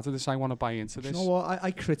be part of this, I want to buy into this. You know what?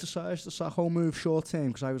 I criticised the Sakho move short term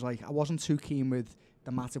because I was like, I wasn't too keen with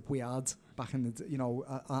the Matip we had back in the, you know,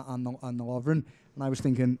 and the Lovren, and I was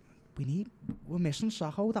thinking we're missing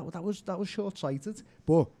Sakho. That was short sighted,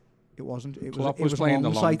 but. It wasn't. It was playing the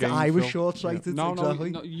long game. I was short-sighted. Yeah. Exactly.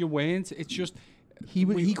 No, you weren't. It's just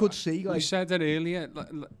he could see. Like, we said it earlier.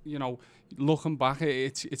 You know, looking back,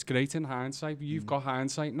 it's great in hindsight. You've got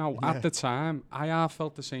hindsight now. Yeah. At the time, I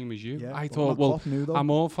felt the same as you. Yeah, I thought, well, I'm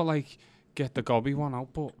all for like get the gobby one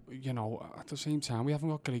out, but you know, at the same time, we haven't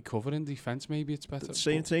got great cover in defence. Maybe it's better. The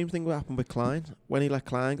same thing what happened with Klein. When he let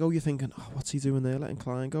Klein go, you're thinking, oh, what's he doing there, letting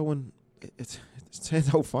Klein go? And it's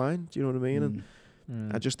turned out fine. Do you know what I mean? And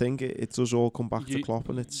I just think it does all come back to Klopp,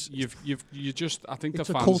 and it's you just I think it's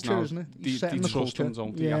the a fans culture, now isn't it? they trust them,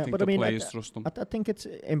 don't they? I think the players trust them. I think it's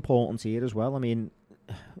important here as well. I mean,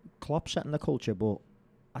 Klopp setting the culture, but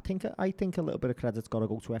I think a little bit of credit's got to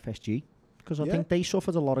go to FSG, because I think they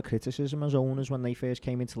suffered a lot of criticism as owners when they first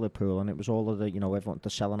came into Liverpool, and it was all of the, you know, everyone they're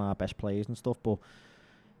selling our best players and stuff. But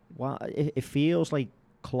it feels like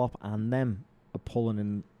Klopp and them are pulling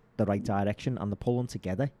in the right direction, and they're pulling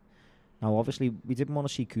together. Now, obviously, we didn't want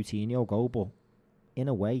to see Coutinho go, but in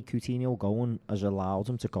a way, Coutinho going has allowed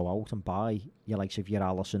him to go out and buy your likes of your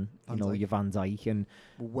Alisson, your Van Dijk, and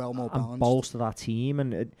well more balanced, and bolster that team.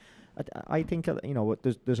 And I think, you know,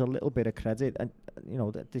 there's a little bit of credit, and you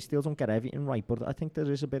know, they still don't get everything right, but I think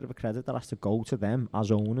there is a bit of a credit that has to go to them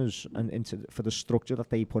as owners and for the structure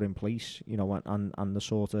that they put in place, you know, and the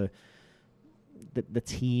sort of the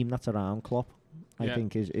team that's around Klopp. I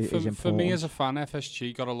think is important. For me as a fan,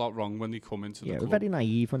 FSG got a lot wrong when they come into the club. Very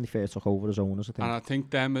naive when they first took over as owners, I think. And I think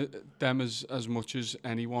them as much as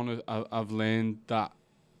anyone have learned that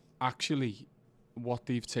actually what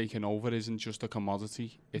they've taken over isn't just a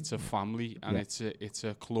commodity. It's a family, and it's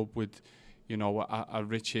a club with, you know, a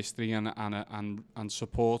rich history and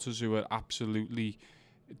supporters who are absolutely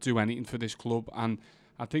do anything for this club. And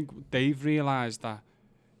I think they've realised that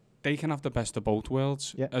they can have the best of both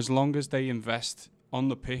worlds. As long as they invest on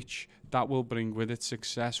the pitch, that will bring with it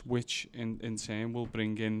success, which in turn will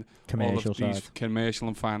bring in all of these commercial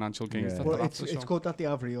and financial gains. Well, it's good that they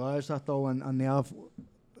have realised that, though, and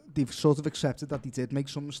they've sort of accepted that they did make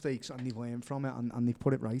some mistakes, and they've learned from it, and they've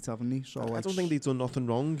put it right, haven't they? So I don't think they've done nothing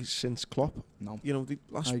wrong since Klopp. No. You know, the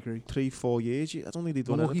last 3-4 years, I don't think they've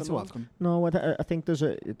done anything wrong. No, I think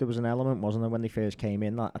there was an element, wasn't there, when they first came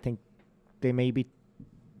in, that I think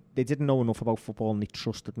they didn't know enough about football, and they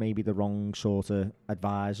trusted maybe the wrong sort of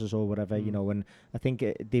advisors or whatever, you know. And I think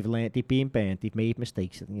they've learned, they've been burnt, they've made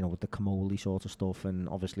mistakes, you know, with the Comolli sort of stuff. And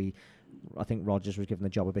obviously, I think Rodgers was given the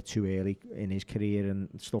job a bit too early in his career and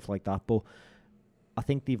stuff like that. But I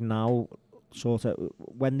think they've now sort of,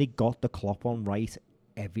 when they got the Klopp on right,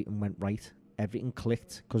 everything went right, everything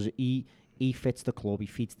clicked, because he fits the club, he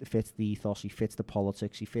fits the ethos, he fits the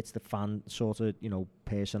politics, he fits the fan sort of, you know,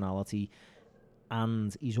 personality.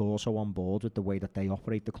 And he's also on board with the way that they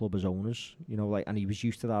operate the club as owners, you know, like, and he was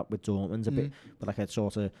used to that with Dortmund a bit, but like a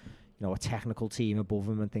sort of, you know, a technical team above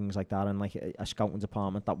him and things like that, and like a scouting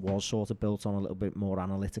department that was sort of built on a little bit more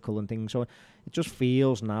analytical and things. So it just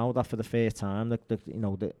feels now that for the first time, that you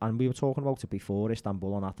know, and we were talking about it before,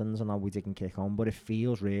 Istanbul and Athens, and how we didn't kick on, but it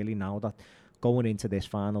feels really now that going into this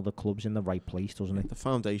final, the club's in the right place, doesn't it? The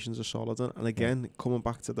foundations are solid, and again, coming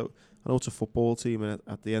back to I know it's a football team, and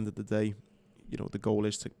at the end of the day, you know, the goal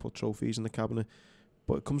is to put trophies in the cabinet,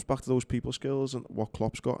 but it comes back to those people skills and what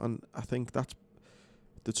Klopp's got. And I think that's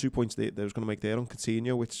the 2 points they was going to make there on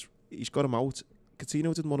Coutinho, which he's got him out.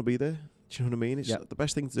 Coutinho didn't want to be there. Do you know what I mean? It's the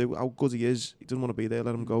best thing to do. How good he is, he doesn't want to be there.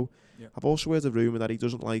 Let him go. Yeah. I've also heard a rumour that he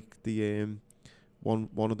doesn't like the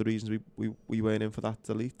one of the reasons we weren't in for that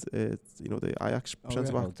delete. The Ajax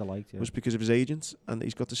centre back was because of his agents, and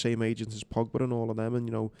he's got the same agents as Pogba and all of them, and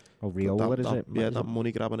Riola is it? Yeah, that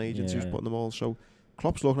money grabbing agents who's putting them all. So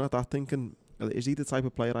Klopp's looking at that thinking, is he the type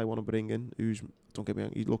of player I want to bring in? Don't get me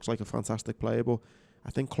wrong, he looks like a fantastic player, but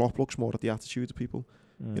I think Klopp looks more at the attitude of people.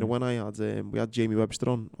 When I had we had Jamie Webster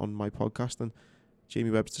on my podcast, and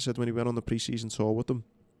Jamie Webster said when he went on the pre-season tour with them,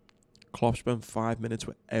 Klopp spent 5 minutes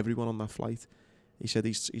with everyone on that flight. He said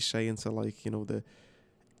he's saying to literally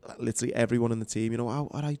everyone in the team,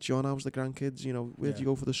 all right, John, how's the grandkids? Where'd you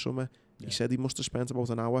go for the summer? Yeah. He said he must have spent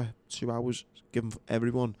about an hour, 2 hours, giving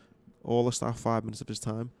everyone, all the staff, 5 minutes of his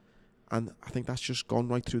time. And I think that's just gone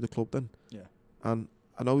right through the club then. Yeah. And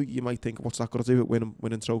I know you might think, what's that got to do with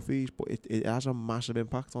winning trophies? But it has a massive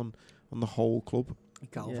impact on the whole club.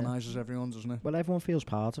 It galvanises everyone, doesn't it? Well, everyone feels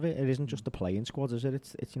part of it. It isn't just the playing squad, is it?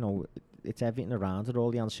 It's everything around it, all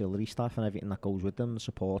the ancillary staff and everything that goes with them, the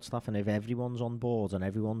support staff. And if everyone's on board and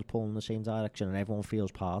everyone's pulling in the same direction and everyone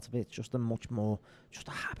feels part of it, it's just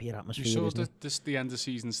a happier atmosphere. You saw the end of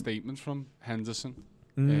season statement from Henderson.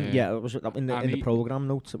 It was in the programme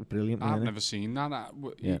notes. It was brilliant. I've never seen that.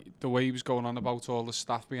 The way he was going on about all the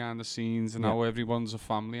staff behind the scenes and how everyone's a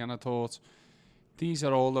family, and I thought, these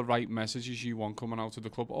are all the right messages you want coming out of the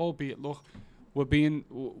club. Albeit, look,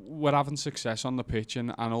 we're having success on the pitch,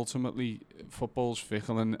 and ultimately football's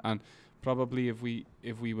fickle, and probably if we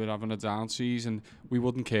were having a down season, we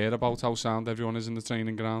wouldn't care about how sound everyone is in the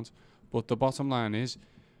training ground. But the bottom line is,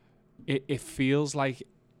 it feels like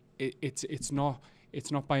it's not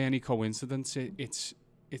by any coincidence.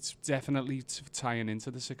 It's definitely tying into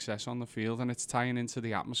the success on the field, and it's tying into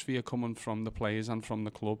the atmosphere coming from the players and from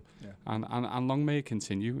the club. Yeah. And long may it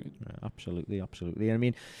continue. Yeah, absolutely. I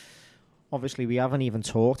mean, obviously we haven't even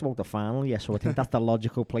talked about the final yet, so I think that's the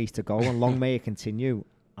logical place to go, and long may it continue,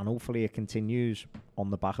 and hopefully it continues on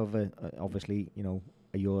the back of a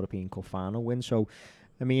European Cup final win. So,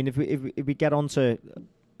 I mean, if we get on to,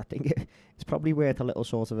 I think it's probably worth a little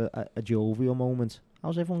sort of a jovial moment.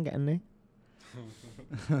 How's everyone getting there?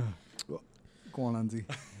 Go on, Andy.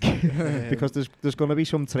 Because there's going to be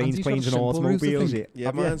some trains, planes and automobiles.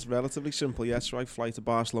 Yeah, mine's relatively simple. Yes, so I fly to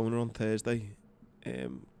Barcelona on Thursday,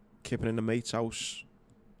 kipping in a mate's house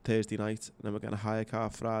Thursday night, and then we're getting a hire car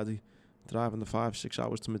Friday, driving the 5-6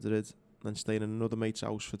 hours to Madrid, and then staying in another mate's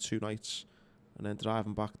house for 2 nights, and then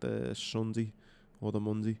driving back the Sunday or the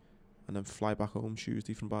Monday, and then fly back home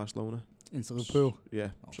Tuesday from Barcelona. Into Liverpool?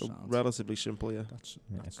 Yeah, so relatively simple, yeah. That's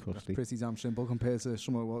pretty damn simple compared to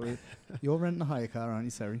some of what you're renting a hire car, aren't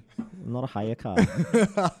you, Terry? Not a hire car.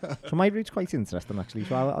 So my route's quite interesting, actually,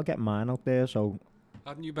 so I'll get mine out there, so...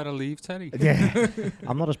 Hadn't you better leave, Terry? Yeah,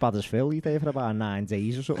 I'm not as bad as Phil. He's there for about 9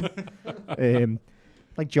 days or something.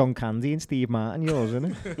 Like John Candy and Steve Martin, yours,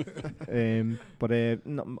 isn't it?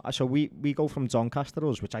 So we go from Doncaster,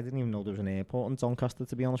 which I didn't even know there was an airport in Doncaster,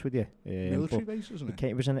 to be honest with you. Military base, isn't it?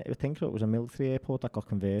 I think it was a military airport that got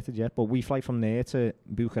converted, yeah. But we fly from there to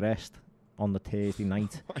Bucharest on the Thursday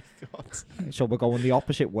night. Oh my God. So we're going the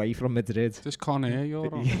opposite way from Madrid. Just Conair,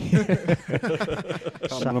 you're on.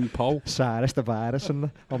 Cyrus the virus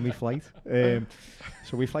on my flight.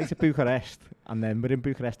 So we fly to Bucharest, and then we're in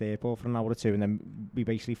Bucharest airport for an hour or two, and then we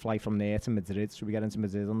basically fly from there to Madrid. So we get into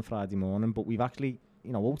Madrid on the Friday morning, but we've actually,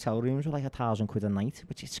 hotel rooms were like £1,000 a night,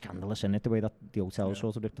 which is scandalous, isn't it, the way that the hotel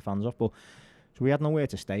sort of ripped the fans off. But so we had nowhere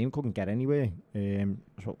to stay and couldn't get anywhere.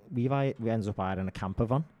 So we ended up hiring a camper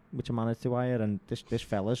van, which I managed to hire, and this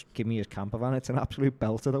fella's give me his camper van. It's an absolute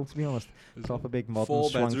belter, though, to be honest. Proper big modern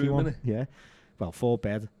swanky one. Yeah. Well, 4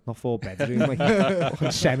 bed, not 4 bedroom,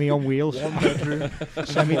 like semi on wheels. 1 bedroom,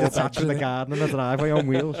 semi-detached with a garden and a driveway on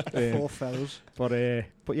wheels. 4 fellas. But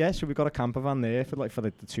yeah, so we've got a camper van there for the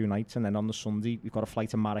 2 nights, and then on the Sunday we've got a flight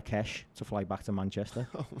to Marrakesh to fly back to Manchester.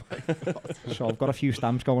 Oh my God! So I've got a few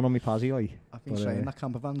stamps going on my Pazzy, like. I've been saying that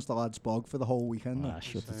camper van's the lad's bog for the whole weekend.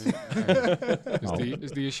 Shut it.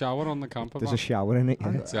 Is there a shower on the camper van? There's a shower in it.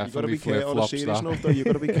 Yeah. You've got to be careful. On a serious note, though, you've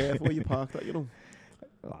got to be careful where you park that,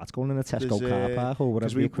 That's going in a Tesco car park or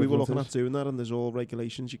whatever. Because we were looking at doing that, and there's all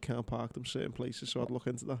regulations. You can't park them certain places, so I'd look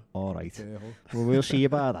into that. All right. Well, we'll see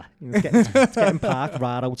about that. It's getting parked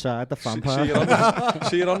right outside the fan park.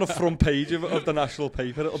 See it on the front page of the national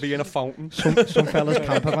paper. It'll be in a fountain. Some fella's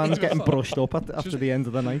camper van's getting brushed up after the end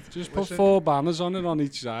of the night. Just put 4 banners on it on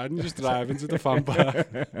each side and just drive into the fan park.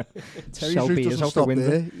 Terry's route doesn't stop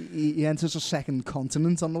there. He enters a second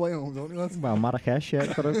continent on the way home, don't you? Well, Marrakesh, yeah.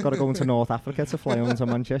 Got to go into North Africa to fly home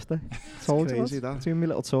to Manchester. Told you that. Doing my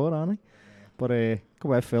little tour, aren't I? But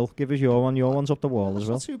go ahead, Phil. Give us your one. Your one's up the wall as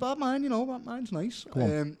well. Not too bad, mine. Mine's nice. Go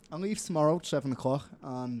on. I leave tomorrow at 7 o'clock,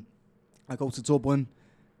 and I go to Dublin.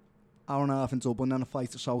 Hour and a half in Dublin, then a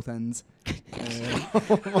flight to Southend.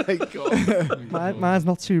 Oh my God. Mine's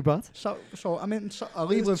not too bad. So I'm in. I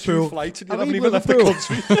leave Two Liverpool. flights and you I haven't leave even left the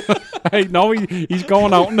Liverpool. country. Hey, no, he's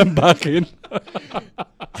going out and then back in.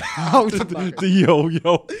 Out and back. The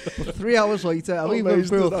yo-yo. 3 hours later, I leave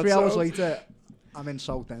Amazed Liverpool. that 3 hours sounds. later, I'm in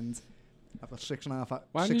Southend. I've got 6.5.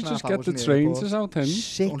 Why don't you 6.5 just get hours the in train airport. to Southend?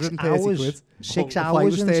 6 130 hours. quid. 6 The flight hours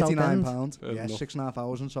was in £39. Southend. Fair Yeah, enough. 6.5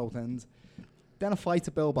 hours in Southend. Then a flight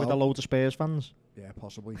to Bilbao. With a load of Spurs fans. Yeah,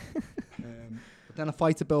 possibly. But then a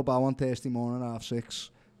flight to Bilbao on Thursday morning at 6:30.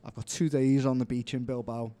 I've got 2 days on the beach in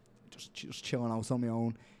Bilbao, just chilling out on my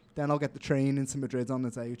own. Then I'll get the train into Madrid on the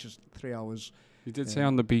day, which is 3 hours. You did say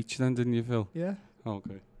on the beach then, didn't you, Phil? Yeah.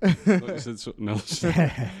 Okay. I thought you said something else.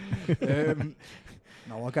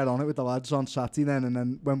 No, I'll get on it with the lads on Saturday then, and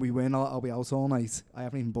then when we win, I'll be out all night. I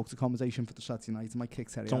haven't even booked accommodation for the Saturday night. I might kick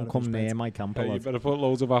Terry out Don't of come his near bed. my camper, Hey, you lad. better put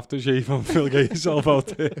loads of aftershave on, Phil. Get yourself out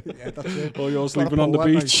there. Yeah, that's it. Or you're Got a sleeping on the pull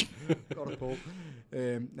that beach. Got a pull.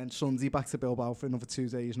 Then Sunday back to Bilbao for another 2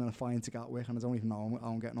 days, and then a fly into Gatwick, and I don't even know how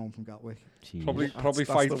I'm getting home from Gatwick. Jeez. Probably That's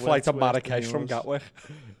flight the to worst Marrakesh thing from was. Gatwick.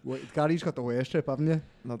 Wait, Gary's got the worst trip, haven't you?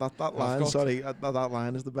 No, that line, that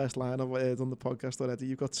line is the best line I've heard on the podcast already.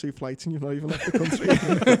 You've got 2 flights and you've not even left the country.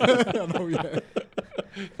 I know, yeah.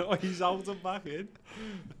 Oh, he's out and back in.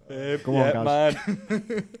 Go on, guys.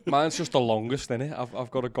 Mine's just the longest, innit? I've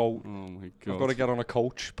got to go. Oh my God. I've got to get on a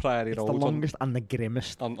coach Prairie It's the Road longest and the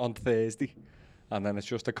grimmest. on Thursday, and then it's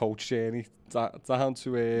just a coach journey down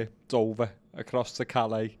to Dover, across to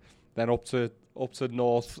Calais, then up to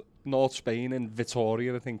North Spain and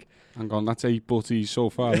Vitoria, I think. Hang on, that's 8 butties so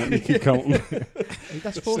far. Let me keep counting. Hey,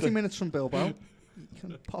 that's 40 minutes from Bilbao. You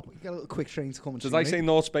can get a little quick train to come and Did see I me. say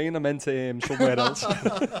North Spain? I meant somewhere else.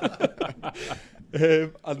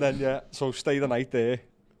 And then so stay the night there.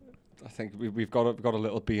 I think we've got a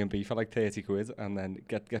little B&B for like 30 quid, and then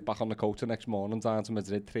get back on the coach the next morning down to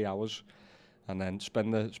Madrid, 3 hours, and then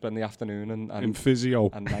spend the afternoon and In physio.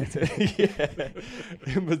 and night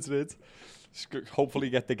in Madrid. Hopefully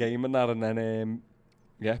get the game and that, and then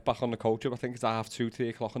back on the coach. I think it's 2:30, 3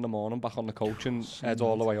 o'clock in the morning. Back on the coach and head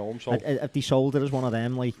all the way home. So If they sold it as one of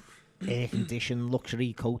them, like, air-conditioned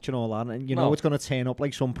luxury coach and all that, and you know No. it's going to turn up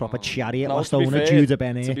like some proper chariot No, last to be owner, fair- Judah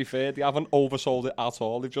Ben to be fair, they haven't oversold it at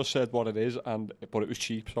all. They've just said what it is, but it was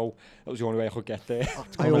cheap, so that was the only way I could get there.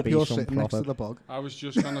 I gonna hope be you're some sitting next to proper- the bog. I was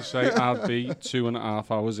just going to say I'd be 2.5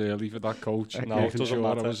 hours early for that coach. No, it making doesn't sure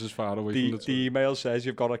matter. I was as far away The from the email says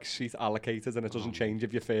you've got a seat allocated, and it doesn't change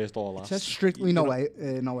if you're first or It last. says strictly no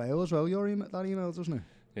ale as well, that email, doesn't it?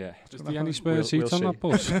 Yeah. Is there any spare We'll seats on see. that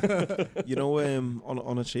bus? You know,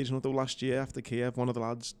 on a season though, last year after Kiev, one of the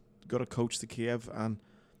lads got a coach to Kiev, and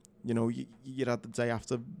you know, you had the day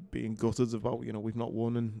after being gutted about, you know, we've not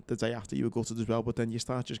won, and the day after you were gutted as well, but then you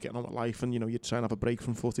start just getting on with life, and you know, you try and have a break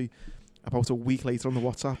from footy. About a week later on the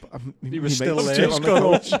WhatsApp, He was still was there. on the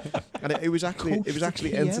coach, and it was actually Coach to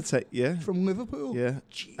Kiev? entertaining. Yeah, From Liverpool? yeah,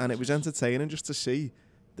 and it was entertaining just to see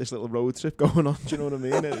this little road trip going on. Do you know what I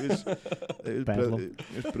mean? It was Bedlam.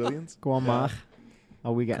 it was brilliant. Go on, Mark.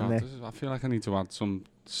 Are we getting God, there? I feel like I need to add some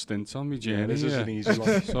stints on my Yeah, journey. this is here. an easy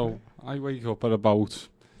one. So I wake up at about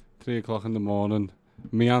 3 o'clock in the morning,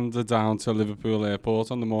 meander down to Liverpool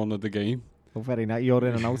Airport on the morning of the game. Oh, very nice. You're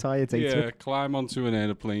in and out, are you? Day Yeah, trip? climb onto an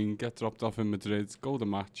aeroplane, get dropped off in Madrid, go to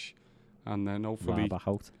match, and then hopefully Back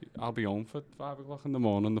out. I'll be home for 5 o'clock in the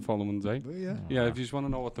morning the following day. Yeah. Yeah, if you just want to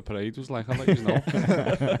know what the parade was like, I'll let you know.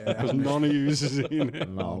 Because none of you has seen it.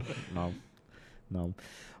 No.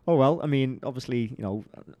 Oh, well, I mean, obviously, you know,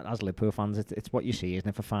 as Liverpool fans, it's what you see, isn't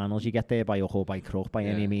it, for finals? You get there by hook or by crook, by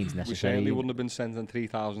any Yeah. means We necessary. certainly wouldn't have been sending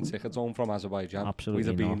 3,000 tickets home from Azerbaijan. Absolutely We'd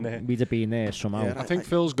have been not. there. We'd have been there somehow. Yeah. I think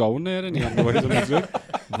Phil's going there and he on the way to Madrid.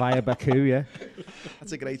 Via Baku, yeah.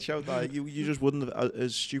 That's a great shout. That you just wouldn't have,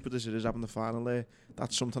 as stupid as it is having the final there.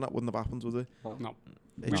 That's something that wouldn't have happened, would it? No.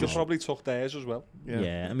 It We just- probably took theirs as well.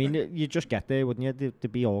 Yeah, I mean, you just get there, wouldn't you?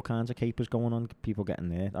 There'd be all kinds of capers going on, people getting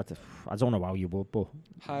there. I don't know how you would, but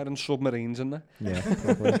Hiring submarines in there. yeah,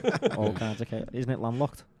 probably. All kinds of capers. Isn't it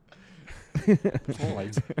landlocked? All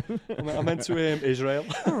right. I meant to Israel.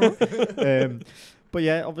 But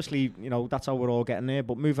yeah, obviously, you know, that's how we're all getting there.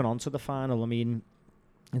 But moving on to the final, I mean,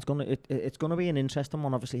 it's gonna be an interesting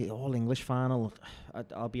one. Obviously, all English final.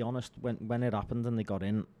 I'll be honest, when it happened and they got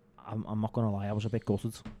in, I'm not gonna lie, I was a bit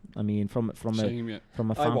gutted. I mean, from a Same, yeah.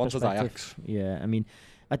 from a I fan wanted perspective. Ajax. Yeah, I mean,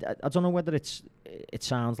 I don't know whether it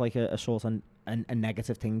sounds like a sort of a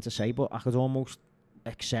negative thing to say, but I could almost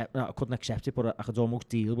I couldn't accept it, but I could almost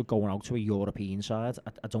deal with going out to a European side.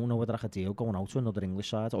 I don't know whether I could deal going out to another English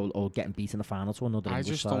side or getting beat in the final to another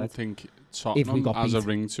English side. I just don't think Tottenham has a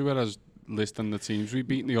ring to it as listing the teams we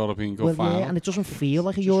beat in the European Cup final. Yeah, and it doesn't feel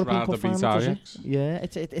like a European Cup final, does it? Ajax. Yeah,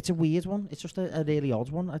 it's a weird one. It's just a really odd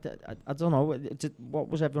one. I don't know. What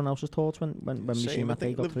was everyone else's thoughts when we seen that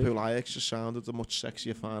they got through? Liverpool Ajax just sounded a much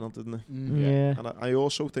sexier final, didn't it? Yeah. And I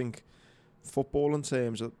also think football in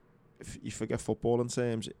terms of, if you forget football in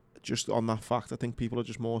terms, just on that fact, I think people are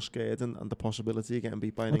just more scared and the possibility of getting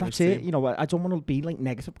beat by an English team. That's it. You know, I don't want to be like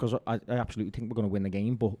negative because I absolutely think we're going to win the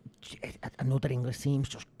game, but another English team's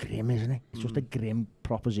just grim, isn't it? It's just a grim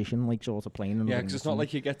proposition, like sort of playing. Yeah, because it's not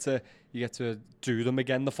like you get to do them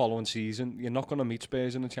again the following season. You're not going to meet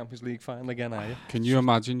Spurs in the Champions League final again, are you? Can you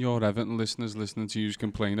imagine your Everton listeners listening to you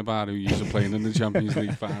complain about who you're playing in the Champions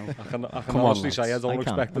League final? I can honestly say I don't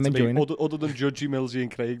expect it to be other than Judgy, Millsy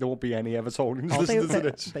and Craig. There won't be any Evertonians listening to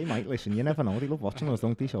this. They might listen. You never know. They love watching us,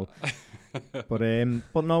 don't they? So,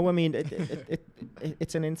 but no, I mean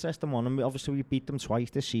it's an interesting one. And obviously we beat them twice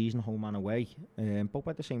this season, home and away, both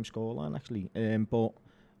by the same scoreline actually. But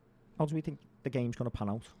how do we think the game's going to pan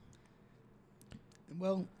out?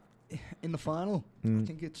 Well, in the final, I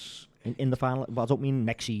think it's in the final. Well, I don't mean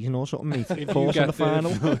next season or something, mate. Of course, in the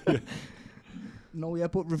final. No, yeah,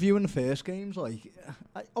 but reviewing the first games, like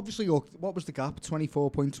obviously, look, what was the gap?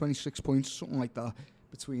 24 points, 26 points, something like that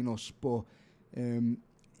between us. But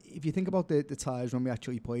if you think about the ties when we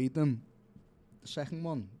actually played them, the second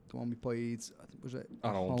one, the one we played, I think was it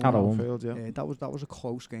at home. Anfield, yeah. That was a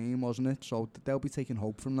close game, wasn't it? So they'll be taking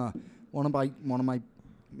hope from that. One of my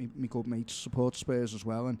good mates support Spurs as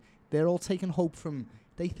well, and they're all taking hope from.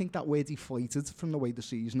 They think that we're deflated from the way the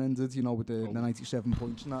season ended, you know, with the 97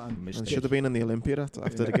 points and that. And it should have been in the Olympia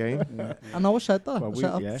after the game. Yeah. I know I said that.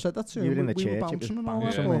 Well, I said that to him. You were in the we church. were bouncing and all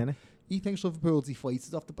that. He thinks Liverpool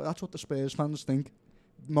deflated after, but that's what the Spurs fans think.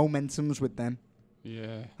 Momentum's with them.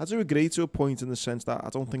 Yeah. I do agree to a point in the sense that I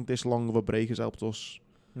don't think this long of a break has helped us.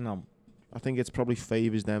 No. I think it's probably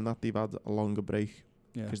favours them that they've had a longer break.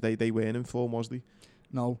 Because they weren't in form, was they?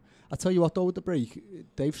 No. I tell you what though, with the break,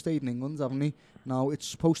 they've stayed in England, haven't they? Now, it's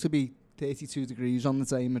supposed to be 32 degrees on the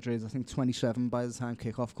day in Madrid. I think 27 by the time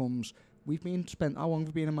kick-off comes. How long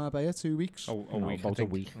have we been in Marbella? 2 weeks? A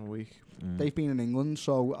week. They've been in England,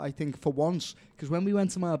 so I think for once, because when we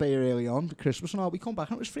went to Marbella early on, for Christmas and all, we come back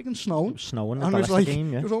and it was freaking snowing. It was snowing and it was like,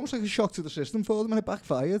 game, it was almost like a shock to the system for them and it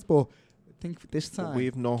backfired, but I think this time... But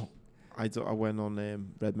we've not... I went on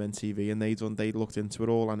Redmen TV and they looked into it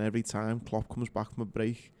all, and every time Klopp comes back from a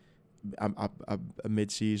break, a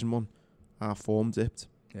mid-season one, our form dipped.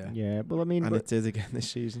 Yeah, well, I mean... And it did again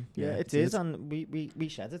this season. Yeah, it did, and we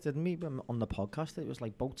said it, didn't we, on the podcast? It was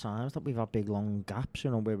like both times that we've had big, long gaps,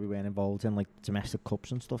 you know, where we weren't involved in, like, domestic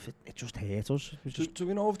cups and stuff. It just hurt us. Do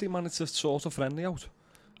we know if they managed to sort of friendly out?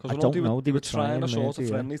 I don't know. They were trying a sort of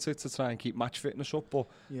friendly to try and keep match fitness up, but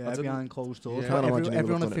behind closed doors. Yeah,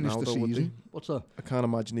 everyone had finished the season. What's that? I can't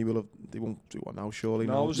imagine they won't do one now, surely.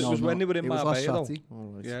 No, it was when they were in Marbella, though.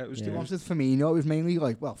 Right. Yeah, it was. They wanted Firmino. It was mainly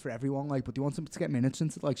like, well, for everyone, like, but they wanted to get minutes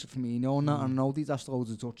into like Firmino and that. And I know they'd asked loads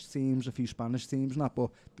of Dutch teams, a few Spanish teams and that, but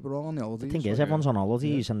they were all on the holidays. The thing is, everyone's on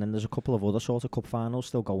holidays, and then there's a couple of other sort of cup finals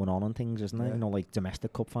still going on and things, isn't there? You know, like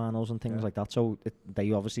domestic cup finals and things like that. So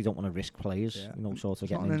they obviously don't want to risk players, you know, sort of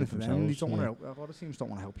getting injured themselves. A lot of teams don't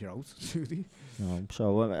want to help you out, do they? No,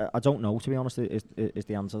 so I don't know, to be honest, is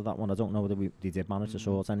the answer to that one. I don't know whether they did manage to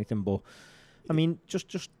sort anything, but I mean, just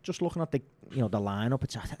looking at the lineup,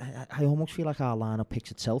 it's I almost feel like our lineup picks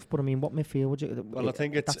itself. But I mean, what midfield would you? Well, I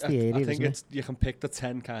think it's that's the area, I think it's you can pick the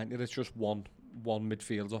 10, can't you? It's just one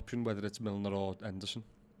midfield option, whether it's Milner or Henderson.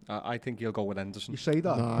 I think you'll go with Henderson. You say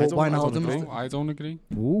that, no, but why not? I don't agree.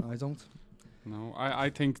 Ooh. I don't. No, I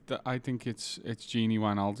think it's Gini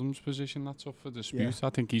Wijnaldum's position that's up for dispute. I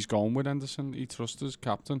think he's going with Henderson. He trusts his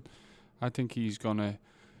captain. I think he's gonna.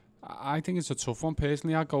 I think it's a tough one.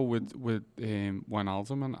 Personally, I go with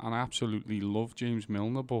Wijnaldum, and I absolutely love James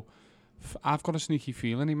Milner, but I've got a sneaky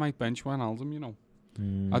feeling he might bench Wijnaldum. You know,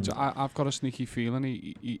 I've got a sneaky feeling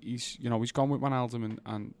he's he's gone with Wijnaldum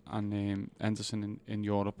and Henderson in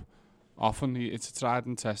Europe. Often it's tried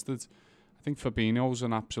and tested. I think Fabinho's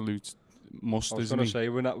an absolute must. I was going to say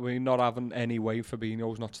we're not having any way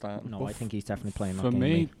Fabinho's not starting. No, I think he's definitely playing that for game. For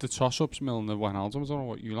me, mate. the toss-ups Milner, Wijnaldum. I don't know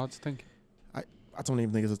what you lads think. I don't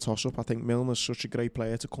even think it's a toss-up. I think Milner's such a great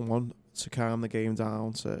player to come on to calm the game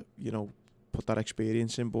down, to put that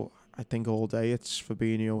experience in. But I think all day it's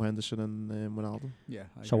Fabinho, Henderson, and Wijnaldum. Yeah.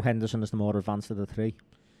 So Henderson is the more advanced of the three.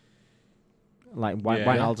 Like Yeah.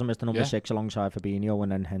 Wijnaldum is the number Yeah. 6 alongside Fabinho,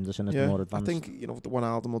 and then Henderson is the more I advanced. think the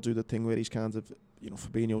Wijnaldum will do the thing where he's kind of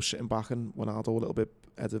Fabinho sitting back and Wijnaldum a little bit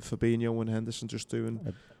ahead of Fabinho and Henderson just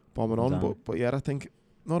doing bombing on. down. But yeah, I think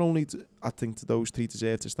not only I think those three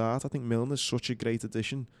deserve to start. I think Milner's such a great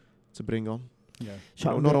addition to bring on. Yeah.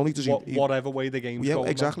 So Not only does he whatever way the game's going.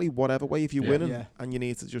 exactly, whatever way, if you're Yeah. winning Yeah. and you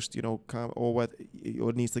need to just calm, or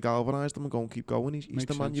needs to galvanise them and go and keep going, he's Makes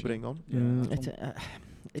the man sense, you yeah. bring on.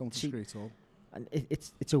 Don't it's disagree at all. and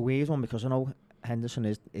it's a weird one because I know Henderson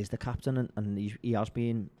is the captain and he has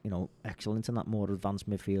been excellent in that more advanced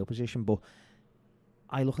midfield position, but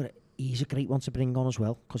I look at it, he's a great one to bring on as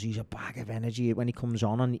well because he's a bag of energy when he comes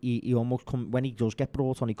on, and he almost when he does get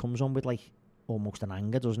brought on, he comes on with like almost an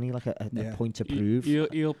anger, doesn't he? Like a point to prove.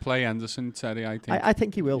 He'll play Henderson, Terry. I think. I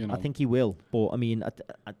think he will. You I know. think he will. But I mean,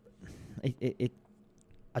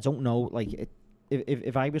 I don't know. Like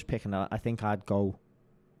if I was picking that, I think I'd go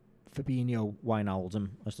Fabinho, Wijnaldum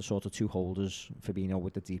as the sort of two holders. Fabinho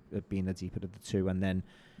with the being the deeper of the two, and then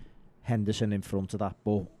Henderson in front of that.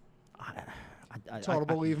 But It's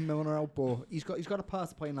horrible leaving Milner out, but he's got a part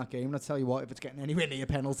to play in that game. And I tell you what, if it's getting anywhere near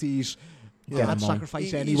penalties, I'd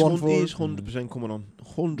sacrifice anyone for He's it. 100% coming on.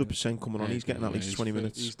 100% coming on. He's getting at least 20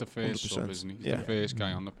 minutes. He's the first sub, isn't he? He's Yeah. the first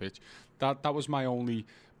guy on the pitch. That was my only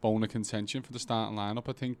bone of contention for the starting lineup.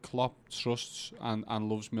 I think Klopp trusts and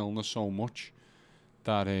loves Milner so much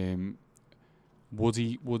that would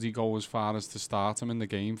he go as far as to start him in the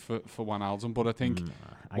game for Wijnaldum? But I think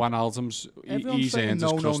Wijnaldum's Everyone's he's saying earned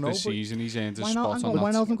his no, crust no, this but season. He's earned his spot on that.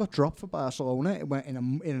 Wijnaldum got dropped for Barcelona. It went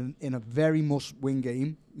in a very must-win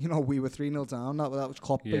game. We were 3-0 down. That was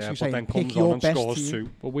Klopp Yeah, basically but saying, then pick comes your on and best scores team.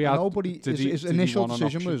 two. But we had Nobody. His did he initial want an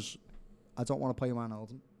decision option? was, I don't want to play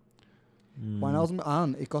Wijnaldum. Wijnaldum,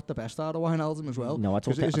 and it got the best out of Wijnaldum as well. No, I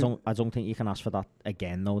 'Cause don't think you can ask for that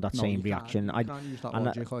again. though. That No, same you reaction. Can't, you can't use that and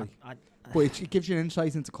logic. But it gives you an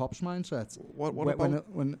insight into Klopp's mindset. What when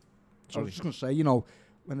I Sorry. was just going to say,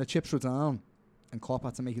 when the chips were down and Klopp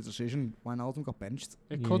had to make a decision, Wijnaldum got benched.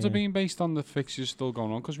 It could have been based on the fixtures still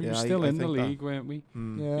going on because we were still in the league, weren't we?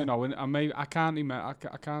 Yeah. And maybe I can't remember.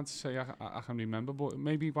 I can't say I can remember, but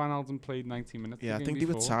maybe Wijnaldum played 90 minutes. Yeah, I the think game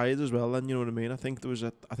they were before. tired as well. Then you know what I mean. I think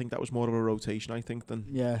that was more of a rotation. I think than.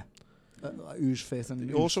 Yeah. Who's fit and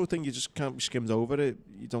You also think you just can't be skimmed over it.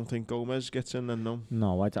 You don't think Gomez gets in and no.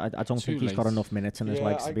 No, I don't think he's got late. enough minutes in his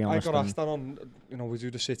legs to be honest. I got asked that on, we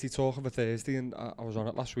do the City talk of a Thursday, and I was on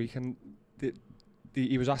it last week, and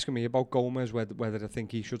he was asking me about Gomez, whether I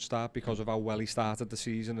think he should start because of how well he started the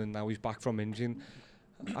season and now he's back from injury.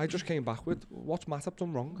 I just came back with, what's Matip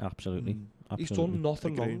done wrong? Absolutely. He's done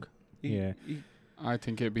nothing wrong. Yeah. I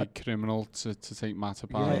think it'd be criminal to take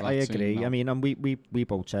Matip out. Yeah, of that I team agree. now. I mean, and we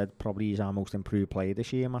both said probably he's our most improved player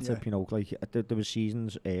this year, Matip. Yeah. There was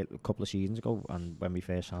seasons, a couple of seasons ago, and when we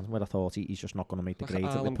first signed him, where I thought he's just not going to make the Like grade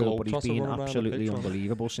at Harlem Liverpool, but he's Globetrotter been running around the absolutely pitch,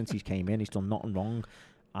 unbelievable since he's came in. He's done nothing wrong,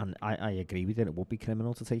 and I agree with it. It would be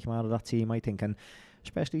criminal to take him out of that team, I think, and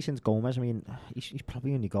especially since Gomez. I mean, he's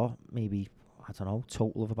probably only got maybe, I don't know,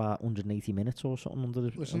 total of about 180 minutes or something under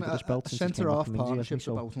the belt. A since he came back centre-half from injury, partnership's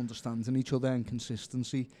so- about understanding each other and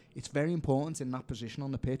consistency. It's very important in that position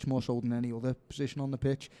on the pitch, more so than any other position on the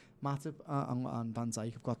pitch. Matip and Van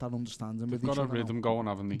Dijk have got that understanding They've with each got a other now. rhythm going,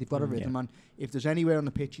 haven't they? They've got a rhythm, and if there's anywhere on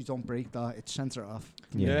the pitch you don't break that, it's centre-half.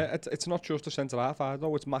 Yeah, it's not just a centre half either.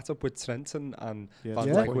 It's Matip with Trent and Van Yeah.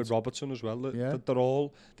 Dijk with Robertson as well. Yeah.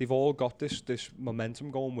 They've all got this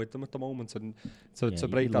momentum going with them at the moment, and to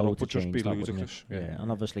you'd break that load up to would just be change that, wouldn't ludicrous. you? Yeah,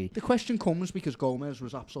 and obviously The question comes because Gomez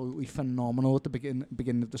was absolutely phenomenal at the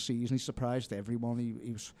beginning of the season. He surprised everyone.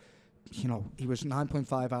 He was, he was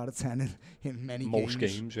 9.5 out of 10 in many Most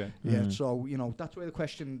games, yeah. Yeah, so that's where the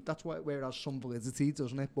question. That's where it has some validity,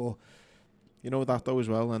 doesn't it? But You know that though as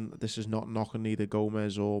well, and this is not knocking either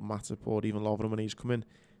Gomez or Matip or even Lovren when he's come in.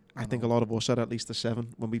 I think a lot of us had at least a 7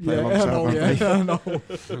 when we play alongside Van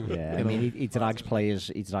Dijk. yeah, I mean, he drags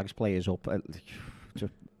players. He drags players up.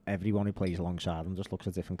 Just everyone who plays alongside him just looks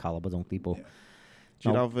a different caliber, don't they? But Do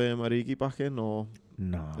you have Origi back in, or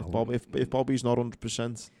no, if Bobby's not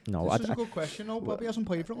 100%? no. this is a good question. No, Bobby hasn't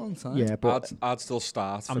played for a long time. Yeah, but I'd still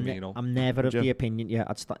start for me, I'm never of Yeah. the opinion.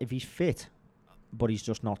 Yeah, if he's fit, but he's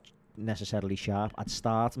just not necessarily sharp, I'd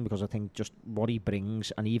start him because I think just what he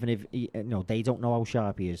brings, and even if they don't know how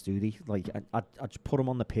sharp he is, do they? Like I'd just put him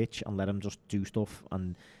on the pitch and let him just do stuff,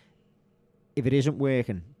 and if it isn't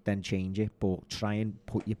working, then change it. But try and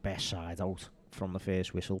put your best side out from the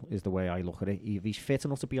first whistle is the way I look at it. If he's fit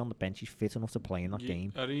enough to be on the bench, he's fit enough to play in that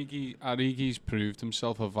game. Origi's proved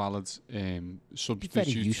himself a valid substitute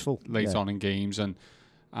useful, late yeah. on in games, and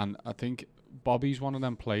I think Bobby's one of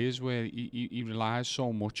them players where he relies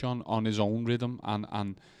so much on his own rhythm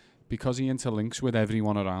and because he interlinks with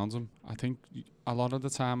everyone around him, I think a lot of the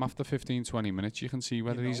time after 15-20 minutes you can see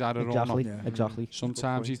whether he's at it or not. Exactly.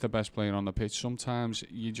 Sometimes he's the best player on the pitch. Sometimes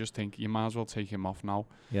you just think you might as well take him off now.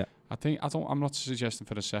 Yeah. I'm not suggesting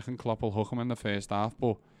for a second Klopp will hook him in the first half,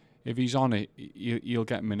 but if he's on it, he'll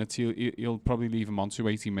get minutes. He'll probably leave him on to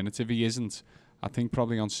 80 minutes. If he isn't, I think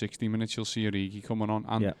probably on 60 minutes you'll see Origi coming on.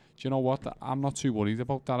 And do you know what? I'm not too worried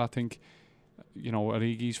about that. I think, you know,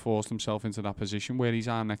 Origi's forced himself into that position where he's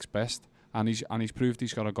our next best, and he's proved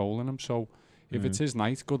he's got a goal in him. So if it's his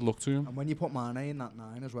night, good luck to him. And when you put Mane in that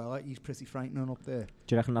 9 as well, he's pretty frightening up there.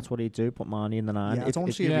 Do you reckon that's what he'd do? Put Mane in the 9? Yeah, I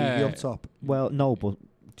don't see Origi up top. Well, no, but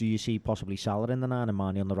do you see possibly Salah in the 9 and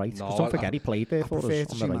Mane on the right? Because No, don't forget he played there for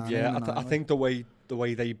us on the right. Yeah, I think the way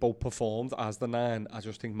they both performed as the 9, I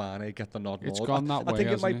just think Mane get the nod more. It's gone that way, I think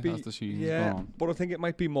it might hasn't be, as the season's yeah, gone on. but I think it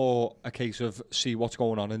might be more a case of see what's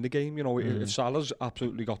going on in the game. You know, if Salah's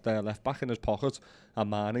absolutely got their left back in his pocket and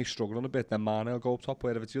Mane's struggling a bit, then Mane will go up top.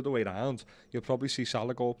 Where if it's the other way around, you'll probably see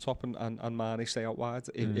Salah go up top and Mane stay out wide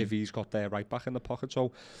if he's got their right back in the pocket.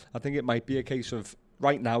 So I think it might be a case of,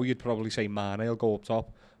 right now you'd probably say Mane will go up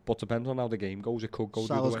top, but depends on how the game goes, it could go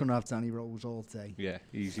the other way. Salah's going to have Danny Rose all day. Yeah,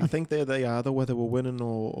 easy. I think they are, though, whether we're winning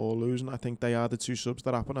or losing. I think they are the two subs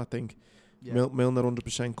that happen. I think Milner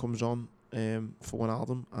 100% comes on for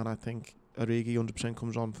Wijnaldum, and I think Origi 100%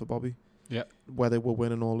 comes on for Bobby. Yeah. Whether we're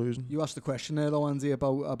winning or losing. You asked the question there, though, Andy,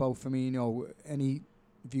 about Firmino.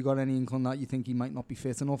 Have you got any inkling that you think he might not be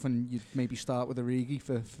fit enough, and you'd maybe start with Origi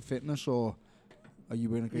for fitness, or are you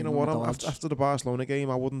in agreement? You know what? After the Barcelona game,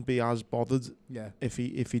 I wouldn't be as bothered if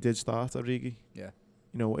he did start Origi. Yeah.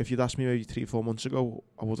 You know, if you'd asked me maybe 3-4 months ago,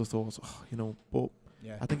 I would have thought, but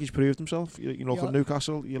yeah. I think he's proved himself. You look at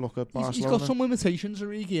Newcastle, you look at Barcelona. He's got some limitations,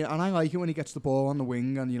 Origi, and I like it when he gets the ball on the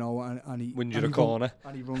wing and he wins you the corner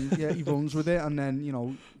and he runs. He runs with it, and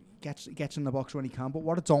then gets in the box when he can. But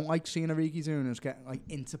what I don't like seeing Origi doing is getting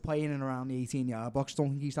into playing in around the 18-yard box. Don't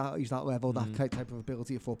think he's that level, that type of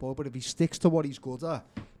ability of football. But if he sticks to what he's good at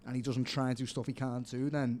and he doesn't try and do stuff he can't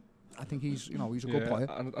do, then I think he's a good player.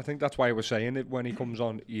 And I think that's why I was saying it, when he comes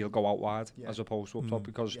on, he'll go out wide as opposed to up top,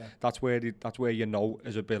 because that's where you know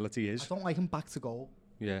his ability is. I don't like him back to goal.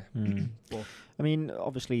 Yeah. But I mean,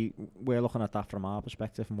 obviously, we're looking at that from our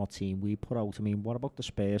perspective and what team we put out. I mean, what about the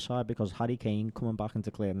Spurs side? Because Harry Kane coming back and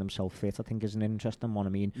declaring himself fit, I think, is an interesting one. I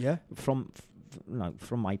mean, from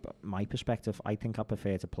my perspective, I think I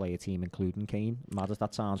prefer to play a team including Kane. Mad as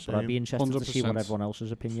that sounds, but I'd be interested to see what everyone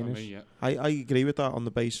else's opinion is. Me, I agree with that on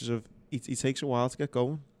the basis of he takes a while to get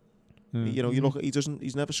going. You know, you look at,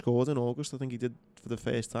 he's never scored in August. I think he did for the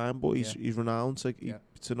first time, but he's renowned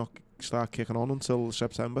to not start kicking on until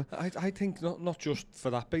September. I think not just for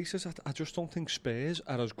that basis. I just don't think Spurs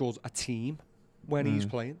are as good a team when he's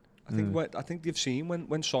playing. I think they've seen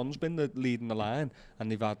when Son's been leading the line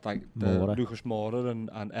and they've had Lucas Moura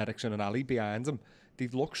and Eriksen and Ali behind them,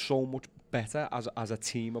 they've looked so much better as a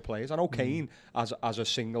team of players. I know Kane as a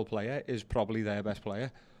single player is probably their best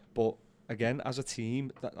player, but again, as a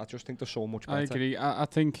team, I just think they're so much better. I agree. I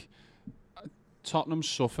think Tottenham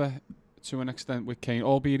suffer to an extent with Kane,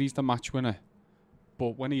 albeit he's the match winner.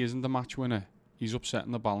 But when he isn't the match winner, he's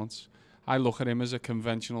upsetting the balance. I look at him as a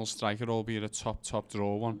conventional striker, albeit a top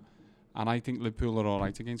draw one. And I think Liverpool are all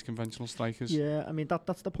right against conventional strikers. Yeah, I mean,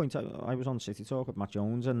 that's the point. I was on City Talk with Matt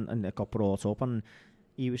Jones, and it got brought up, and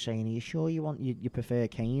he was saying, "Are you sure you prefer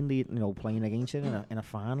Kane, playing against it in a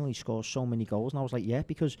final? He scores so many goals." And I was like, "Yeah,"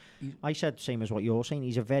 because I said same as what you're saying.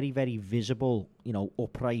 He's a very, very visible,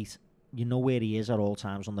 upright. You know where he is at all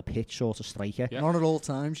times on the pitch, sort of striker. Yeah. Not at all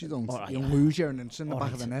times. You don't. You'll lose you, and it's in the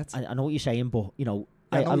back of the net. I know what you're saying, but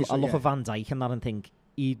I look at Van Dijk and that and think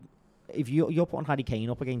if you're putting Harry Kane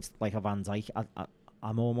up against like a Van Dijk,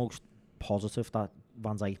 I'm almost positive that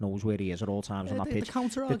Van Dijk knows where he is at all times on that pitch. The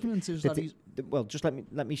counter argument is that he's... Well, just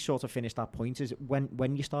let me sort of finish that point. Is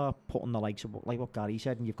when you start putting the likes of like what Gary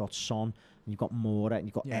said, and you've got Son, and you've got Moura, and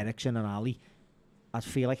you've got Eriksen and Ali, I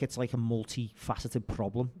feel like it's like a multi-faceted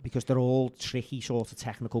problem because they're all tricky sort of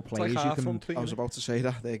technical players. I was about to say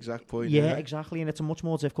that, the exact point. Yeah, exactly, and it's a much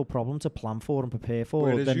more difficult problem to plan for and prepare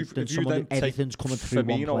for than someone everything's coming through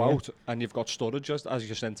one player. Out and you've got Sturridge just as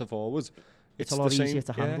your centre forward. It's a lot easier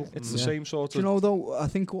to handle. It's the same sort of... Do you know, though, I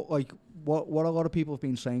think what a lot of people have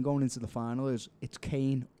been saying going into the final is it's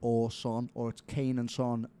Kane or Son, or it's Kane and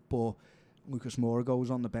Son, but Lucas Moura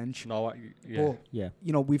goes on the bench. But,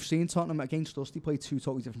 we've seen Tottenham against us, they played two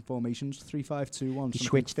totally different formations, 3-5-2-1. He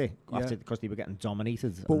switched it because they were getting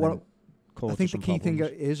dominated. But I think the key thing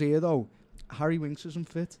is here, though, Harry Winks isn't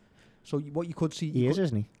fit. So what you could see... He is,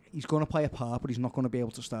 isn't he? He's going to play a part, but he's not going to be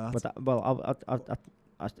able to start.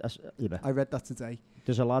 But I read that today.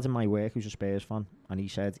 There's a lad in my work who's a Spurs fan, and he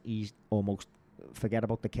said he's almost forget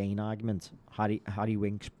about the Kane argument. Harry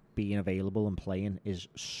Winks being available and playing is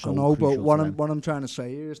so. I know, but crucial what I'm trying to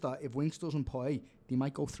say here is that if Winks doesn't play, they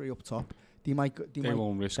might go 3 up top. They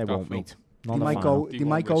won't risk They that. won't meet. They might go in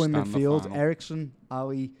withstand the midfield. final. Eriksen,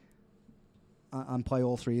 Ali, and play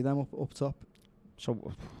all 3 of them up top.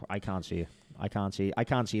 So I can't see it. I can't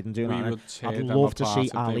see them doing We that. would tear I'd them love to apart see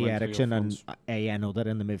if they Ali went 3 Eriksen up and front. another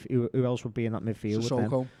in the midfield. Who else would be in that midfield with them?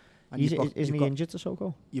 Sissoko. And Isn't he injured,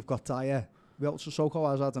 Sissoko? You've got Dyer. Well, Sissoko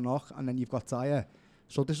has had a knock, and then you've got Dyer.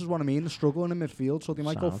 So this is what I mean. They're struggling in midfield, so they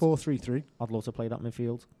might go Sound. 4-3-3. I'd love to play that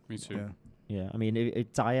midfield. Me too. Yeah, I mean,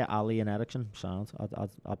 if Dyer, Ali, and Eriksen sound,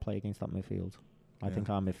 I'd play against that midfield. I think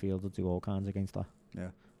our midfield would do all kinds against that. Yeah.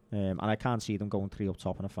 And I can't see them going 3 up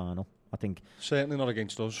top in a final. I think Certainly not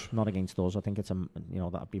against us. not against us. I think it's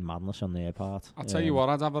that'd be madness on their part. I'll tell you what,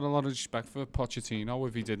 I'd have a lot of respect for Pochettino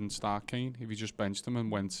if he didn't start Kane, if he just benched him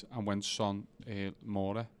and went Son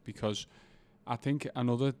Mora, because I think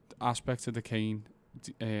another aspect of the Kane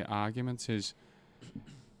argument is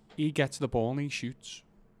he gets the ball and he shoots.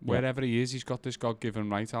 Wherever he is, he's got this God-given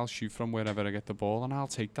right. I'll shoot from wherever I get the ball, and I'll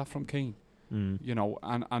take that from Kane. You know,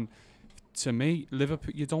 and to me,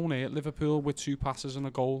 Liverpool, you don't hurt Liverpool with 2 passes and a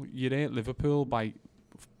goal. You hurt Liverpool by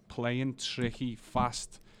playing tricky,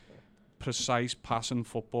 fast, precise passing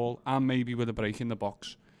football, and maybe with a break in the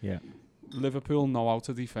box. Yeah. Liverpool know how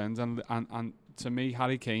to defend, and to me,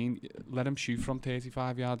 Harry Kane, let him shoot from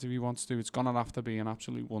 35 yards if he wants to. It's going to have to be an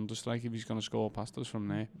absolute wonder strike if he's going to score past us from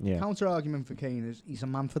there. Yeah. Counter argument for Kane is he's a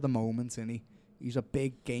man for the moment, isn't he? He's a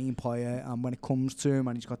big game player, and when it comes to him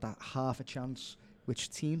and he's got that half a chance, which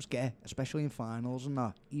teams get, especially in finals and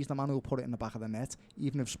that, he's the man who'll put it in the back of the net,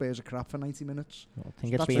 even if Spurs are crap for 90 minutes. I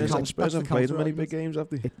think That's it's been the Spurs haven't played in many big counter-argument. games, have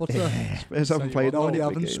they? What's that? Spurs haven't played in No, many they big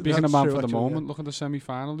haven't. games. Speaking That's of man true, for the actually, moment, look at the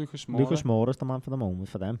semi-final, Lucas Moura. Lucas Moura's the man for the moment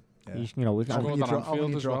for them. Yeah. He's, we've How got many Scored you at dro- how many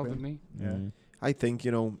Anfield you as well, drop in? didn't he? yeah. I think,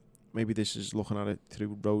 maybe this is looking at it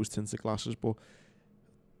through rose-tinted glasses, but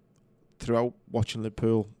throughout watching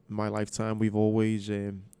Liverpool in my lifetime, we've always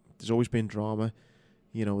there's always been drama.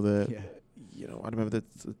 I remember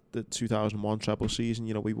the 2001 treble season.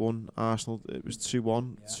 We won Arsenal. It was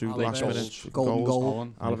 2-1, 2 last minute Golden goals. goal.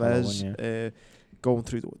 Alves going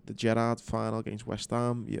through the Gerrard final against West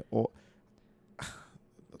Ham.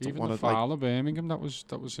 Even the foul of Birmingham, that was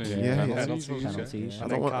penalties. Penalties. I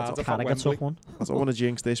don't want Carragher took one. I don't want to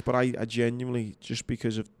jinx this, but I genuinely, just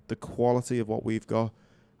because of the quality of what we've got,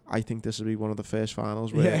 I think this will be one of the first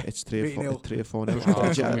finals where it's 3 or 4 nil.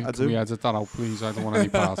 I Can do. we edit that out, please? I don't want any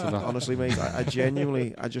part of that. Honestly, mate, I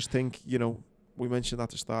genuinely, I just think, we mentioned at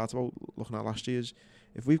the start about looking at last year's.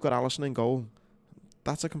 If we've got Alisson in goal,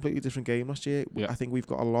 that's a completely different game last year. Yeah. I think we've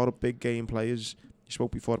got a lot of big game players. You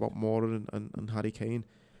spoke before about Moura and Harry Kane.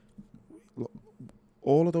 Look,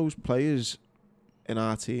 all of those players in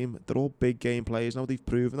our team, they're all big game players now. They've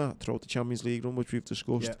proven that throughout the Champions League run, which we've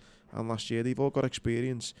discussed, and last year they've all got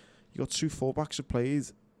experience. You got 2 fullbacks who played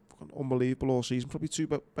unbelievable all season, probably 2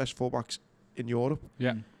 best fullbacks in Europe.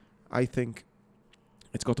 Yeah, I think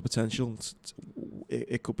it's got the potential.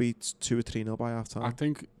 It could be 2 or 3 nil by half time. I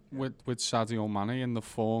think with Sadio Mane and the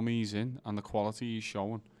form he's in and the quality he's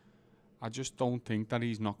showing, I just don't think that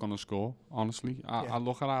he's not going to score, honestly. I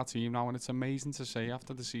look at our team now, and it's amazing to say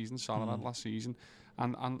after the season Salah had last season,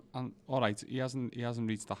 and all right, he hasn't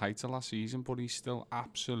reached the heights of last season, but he's still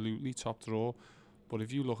absolutely top draw. But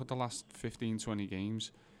if you look at the last 15-20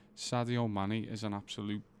 games, Sadio Mane is an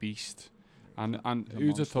absolute beast. And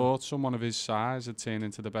who'd have thought someone of his size had turned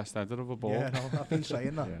into the best header of a ball? Yeah, no, I've been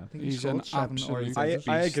saying that. I think He's he an scored 7 or 8 absolute headers.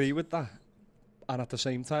 I agree with that. And at the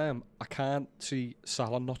same time, I can't see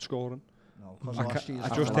Salah not scoring. No, 'cause I, last ca- year's I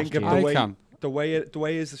Salah just last think of year. the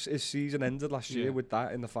way his season ended last year with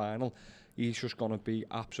that in the final, he's just going to be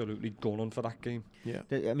absolutely gunning for that game. Yeah.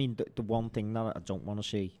 The one thing that I don't want to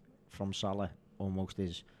see from Salah almost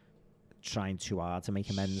is trying too hard to make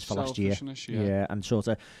amends for last year. Yeah. And sort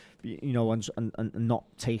of, and not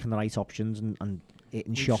taking the right options and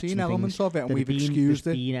hitting shots. We've seen and elements things. of it, and There's we've been- excused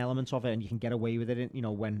there's it. been elements of it, and you can get away with it,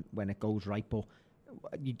 when it goes right. But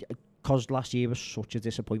because last year was such a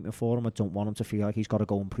disappointment for him, I don't want him to feel like he's got to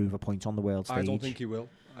go and prove a point on the world stage. I don't think he will.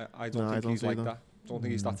 I don't think he's like that. I don't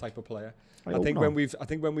think he's that type of player. I I hope think not.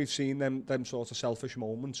 when we've seen them sort of selfish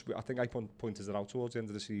moments, I think I pointed it out towards the end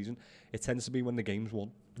of the season. It tends to be when the game's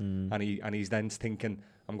won, and he's then thinking,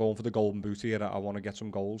 "I'm going for the golden boot here. I want to get some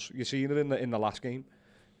goals." You seen it in the last game,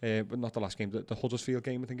 but not the last game, the Huddersfield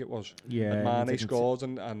game, I think it was. Yeah, And he Mane didn't- scored,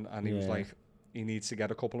 and he was like, he needs to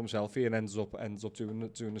get a couple himself. He ends up doing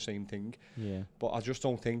the same thing. Yeah. But I just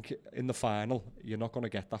don't think in the final you're not going to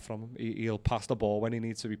get that from him. He'll pass the ball when he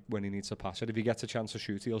needs to pass it. If he gets a chance to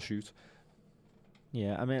shoot, he'll shoot.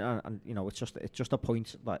 Yeah, I mean, and you know, it's just a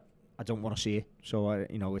point that I don't want to see it. So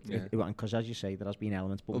you know, because as you say, there has been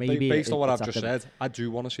elements, but maybe based on what I've just said, I do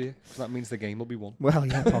want to see it. Because that means the game will be won. Well,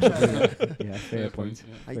 yeah, possibly. Yeah, fair point.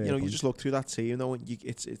 You know, you just look through that team though, and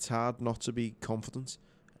it's hard not to be confident.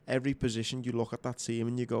 Every position you look at that team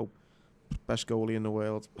and you go, best goalie in the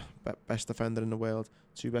world, best defender in the world,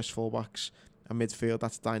 2 best fullbacks, a midfield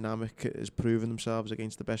that's dynamic, has proven themselves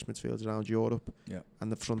against the best midfielders around Europe,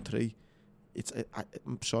 and the front 3.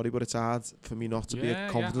 I'm sorry, but it's hard for me not to be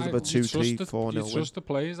confident about 2, 3, 4-0 win. It's just the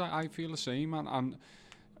players. I feel the same, and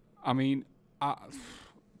I mean,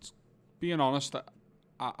 being honest,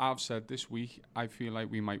 I've said this week I feel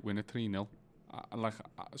like we might win a 3-0.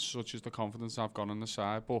 Such is the confidence I've got on the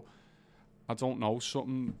side, but I don't know,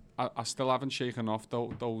 something I still haven't shaken off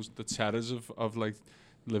the terrors of like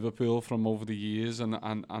Liverpool from over the years and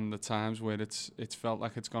the times where it's felt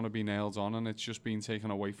like it's going to be nailed on and it's just been taken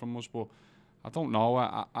away from us. But I don't know.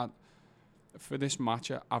 I for this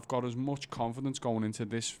match, I've got as much confidence going into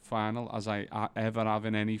this final as I ever have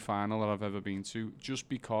in any final that I've ever been to, just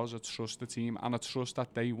because I trust the team and I trust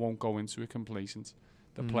that they won't go into it complacent.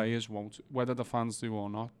 The players won't. Whether the fans do or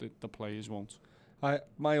not, the players won't.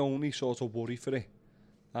 My only sort of worry for it,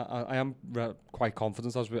 I am quite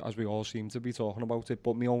confident as we all seem to be talking about it,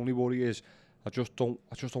 but my only worry is I just don't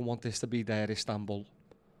want this to be their Istanbul.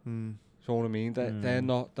 So what I mean? They're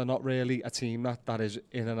not really a team that is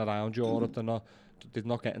in and around Europe. They're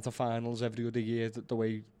not getting to finals every other year the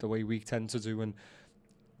way we tend to do. And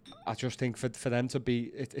I just think for them to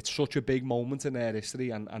be, it's such a big moment in their history,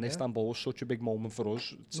 and Istanbul is such a big moment for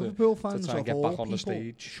us to Liverpool fans try and get back on the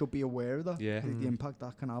stage. Should be aware of that, the impact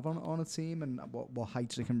that can have on a team and what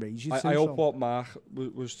heights it can raise you to. I hope what Mark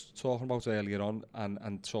was talking about earlier on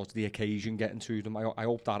and sort of the occasion getting to them, I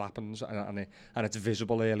hope that happens and it's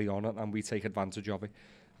visible early on and we take advantage of it.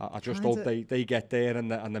 I just hope they get there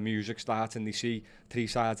and the music starts and they see 3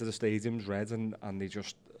 sides of the stadium's red and they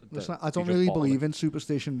just... Listen, I don't really believe in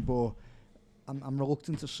superstition, but I'm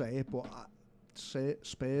reluctant to say it, but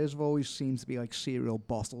Spurs have always seemed to be like cereal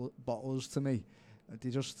bottlers to me. They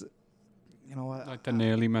just, you know... Like the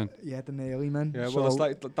Nearly Men. Yeah, the Nearly Men. Yeah, well, it's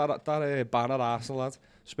like that banner Arsenal had.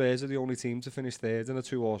 Spurs are the only team to finish third in a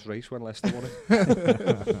 2-horse race when Leicester won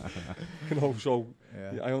it. You know, so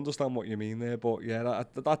I understand what you mean there, but yeah,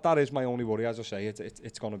 that is my only worry. As I say,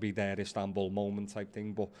 it's going to be their Istanbul moment type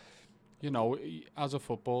thing, but... You know, as a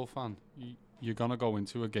football fan, you're gonna go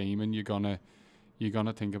into a game and you're gonna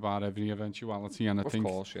think about every eventuality, and I think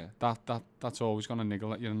that's always gonna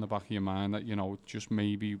niggle at you in the back of your mind that, you know, just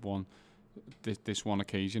maybe this one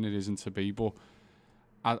occasion it isn't to be. But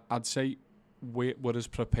I'd say we're as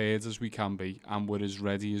prepared as we can be, and we're as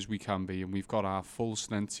ready as we can be, and we've got our full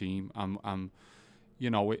strength team. And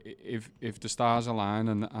you know, if the stars align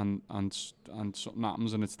and something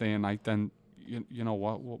happens and it's day and night, then you know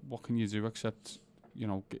what can you do except, you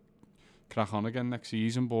know, crack on again next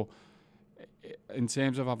season. But in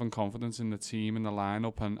terms of having confidence in the team and the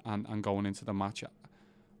lineup and going into the match,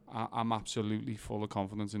 I'm absolutely full of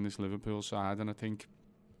confidence in this Liverpool side, and I think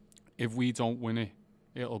if we don't win it,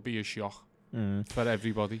 it'll be a shock for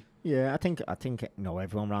everybody. Yeah, I think you know,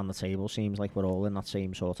 everyone around the table seems like we're all in that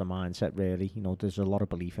same sort of mindset, really. You know, there's a lot of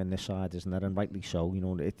belief in this side, isn't there? And rightly so. You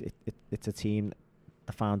know, it's a team,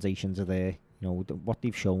 the foundations are there. You know, what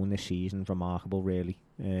they've shown this season is remarkable, really.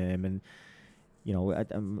 And you know,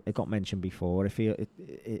 it got mentioned before. I feel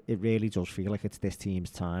it really does feel like it's this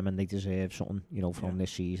team's time, and they deserve something, you know, from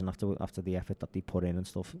this season after the effort that they put in and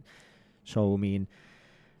stuff. So I mean,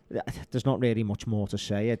 there's not really much more to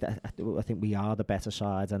say. I think we are the better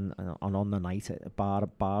side, and on the night,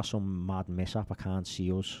 bar some mad mishap, I can't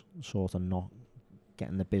see us sort of not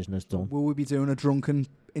getting the business done. Will we be doing a drunken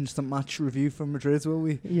instant match review from Madrid, will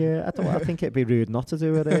we? Yeah, I think it'd be rude not to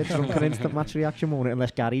do a drunken instant match reaction, won't it?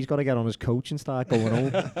 Unless Gary's got to get on his coach and start going home.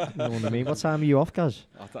 You know what I mean? What time are you off, Gaz?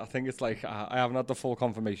 I think it's like, I haven't had the full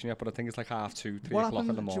confirmation yet, but I think it's like 2:30, 3 o'clock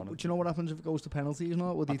in the morning. Do you know what happens if it goes to penalties or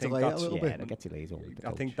not? Will they delay it a little bit? Yeah, it gets delayed.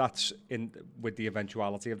 I think that's with the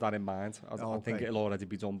eventuality of that in mind. I think it'll already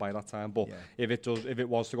be done by that time. But if it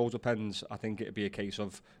was to go to pens, I think it'd be a case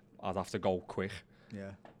of I'd have to go quick.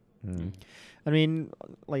 Yeah. I mean,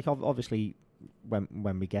 like obviously,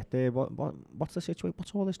 when we get there, what's the situation?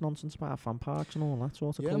 What's all this nonsense about fan parks and all that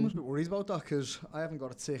sort of? Yeah, I'm a bit worried about that because I haven't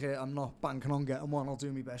got a ticket. I'm not banking on getting one. I'll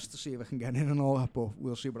do my best to see if I can get in and all that, but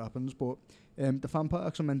we'll see what happens. But the fan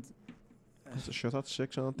parks are meant. It's a shut at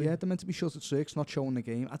 6, aren't they? Yeah, they're meant to be shut at 6, not showing the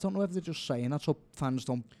game. I don't know if they're just saying that so fans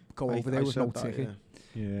don't go over there with no ticket.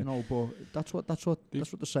 Yeah. You know, but that's what they're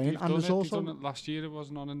saying. And there's they've also done it last year. It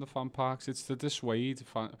wasn't on in the fan parks. It's to dissuade.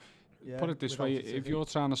 yeah, Put it this without way: the if ticket. you're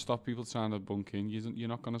trying to stop people trying to bunk in, you're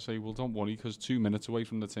not going to say, "Well, don't worry," because 2 minutes away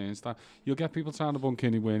from the turnstile, you'll get people trying to bunk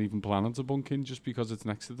in who weren't even planning to bunk in just because it's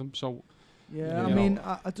next to them. So, Yeah, you I mean,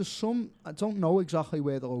 know. there's some. I don't know exactly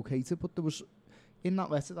where they're located, but there was in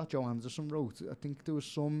that letter that Joe Anderson wrote. I think there was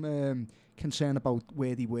some concern about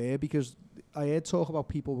where they were because I heard talk about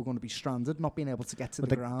people were going to be stranded, not being able to get to But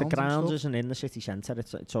the grounds. the grounds and stuff. isn't in the city centre.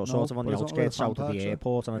 It's sort No, of on but the it's not where the outskirts fan south of the parks are.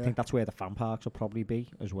 airport, and I Yeah. think that's where the fan parks will probably be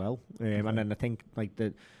as well. And then I think like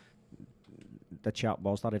the chat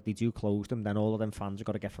was that if they do close them, then all of them fans have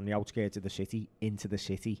got to get from the outskirts of the city into the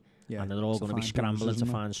city, Yeah, and they're all to going to be find scrambling buses, to isn't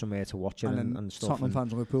it? find somewhere to watch it and and, then stuff. Tottenham And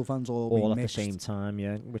fans and Liverpool fans all all be at the mixed. same time,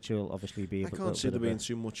 yeah, which will obviously be. I can't see there being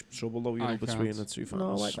too much trouble though, I between can't. the two fans.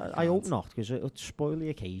 No, I hope not, because it'll spoil the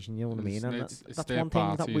occasion. You know what I mean? And It's that's their one thing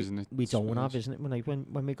that party, isn't it? we don't Spoils. have, isn't it?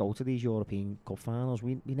 When we go to these European Cup finals,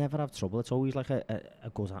 we never have trouble. It's always like a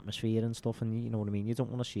good atmosphere and stuff, and you know what I mean. You don't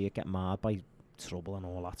want to see it get marred by trouble and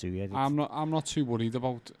all that, do you? I'm not too worried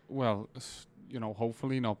about. Well, you know,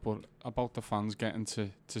 hopefully not, but about the fans getting to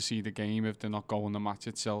see the game if they're not going the match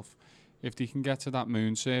itself. If they can get to that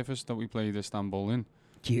moon surface that we played Istanbul in,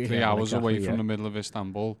 3 hours away from the middle of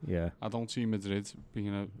Istanbul, Yeah. I don't see Madrid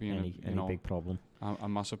being Any a big problem. a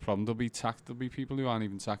massive problem. There'll be people who aren't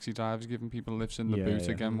even taxi drivers giving people lifts in the Yeah, boot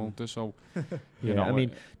yeah. again, won't there? So, Yeah, know, I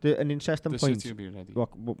mean, an interesting the point. city will be ready.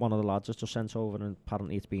 One of the lads has just sent over, and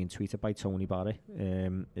apparently it's being tweeted by Tony Barry.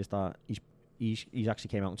 Is that he's actually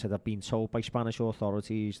came out and said that being told by Spanish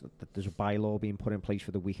authorities that there's a bylaw being put in place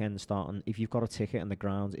for the weekend starting. If you've got a ticket and the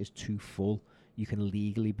ground is too full, you can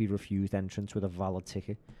legally be refused entrance with a valid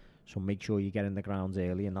ticket. So make sure you get in the grounds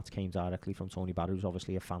early, and that came directly from Tony Barry, who's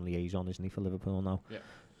obviously a fan liaison, isn't he, for Liverpool now?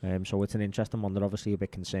 Yeah. So it's an interesting one. They're obviously a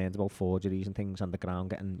bit concerned about forgeries and things, and the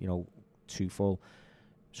ground getting too full.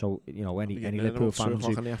 So any Liverpool fans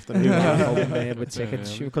who are going there with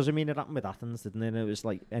tickets, because I mean it happened with Athens, didn't it? It was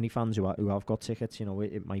like any fans who have got tickets,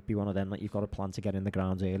 it might be one of them that you've got to plan to get in the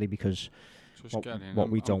grounds early, because Just what- get in what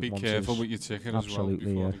and, we and don't be want careful is- with your ticket Absolutely,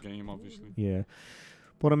 as well yeah. before the game, obviously. yeah.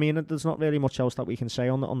 But I mean, there's not really much else that we can say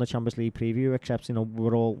on the Champions League preview, except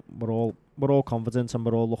we're all confident, and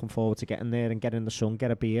we're all looking forward to getting there and get in the sun,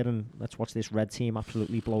 get a beer, and let's watch this red team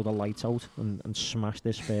absolutely blow the lights out and smash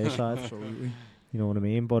this Spurs side. Absolutely. You know what I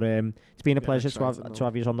mean? But it's been a pleasure to exciting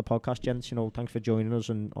have you on the podcast, gents. Thanks for joining us,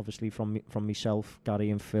 and obviously from myself,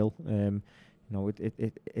 Gary, and Phil.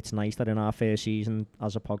 It's nice that in our first season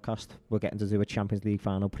as a podcast, we're getting to do a Champions League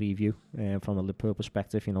final preview from a Liverpool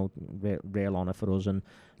perspective. Real honour for us and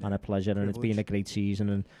a pleasure, and it's been a great season.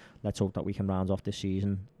 And let's hope that we can round off this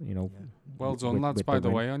season. Well done, lads. By the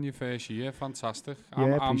way, on your first year, fantastic.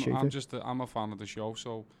 Yeah, appreciate it. I'm a fan of the show,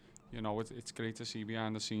 so it's great to see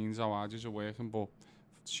behind the scenes how hard you're working. But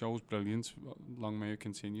the show's brilliant. Long may it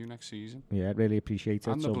continue next season. Yeah, really appreciate it.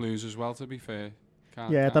 And the Blues as well, to be fair.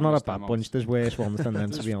 They're not a bad bunch. There's worse ones than them,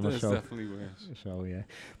 to be honest. There's definitely worse. So yeah,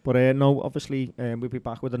 but no, obviously we'll be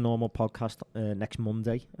back with a normal podcast next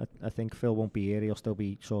Monday. I think Phil won't be here. He'll still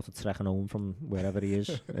be sort of trekking home from wherever he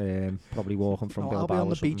is. Probably walking from Bilbao. I'll be on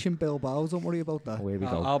the or something. beach in Bilbao. Don't worry about that. Away we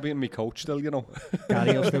go. I'll be in my coach still,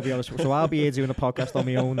 Gary will still be on. So I'll be here doing a podcast on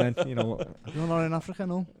my own then. You're not in Africa,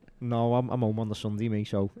 no? No, I'm home on the Sunday, me.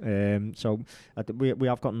 So, we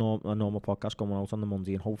have got a normal podcast going out on the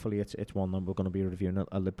Monday, and hopefully it's one that we're going to be reviewing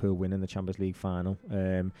a Liverpool win in the Champions League final.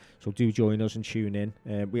 So do join us and tune in.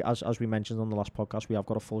 We as we mentioned on the last podcast, we have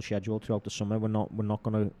got a full schedule throughout the summer. We're not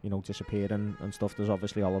going to disappear and stuff. There's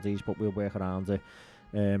obviously holidays, but we'll work around it.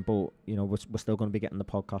 But we're still going to be getting the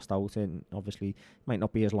podcast out, and obviously might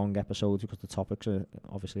not be as long episodes because the topics are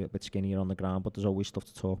obviously a bit skinnier on the ground, but there's always stuff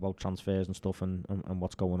to talk about, transfers and stuff, and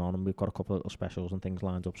what's going on, and we've got a couple of little specials and things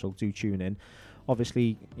lined up, so do tune in.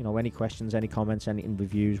 Obviously, any questions, any comments, any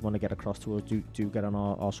reviews want to get across to us, do get on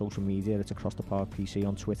our social media. It's Across the Park PC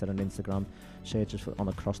on Twitter and Instagram. Search us on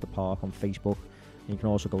Across the Park on Facebook. You can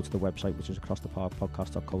also go to the website, which is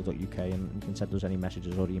acrosstheparkpodcast.co.uk, and you can send us any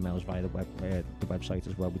messages or emails via the website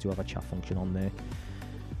as well. We do have a chat function on there.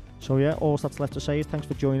 So yeah, all that's left to say is thanks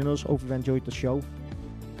for joining us. Hope you've enjoyed the show.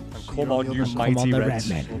 Come on, you mighty the Reds.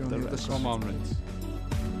 Red Men. Come on, Reds.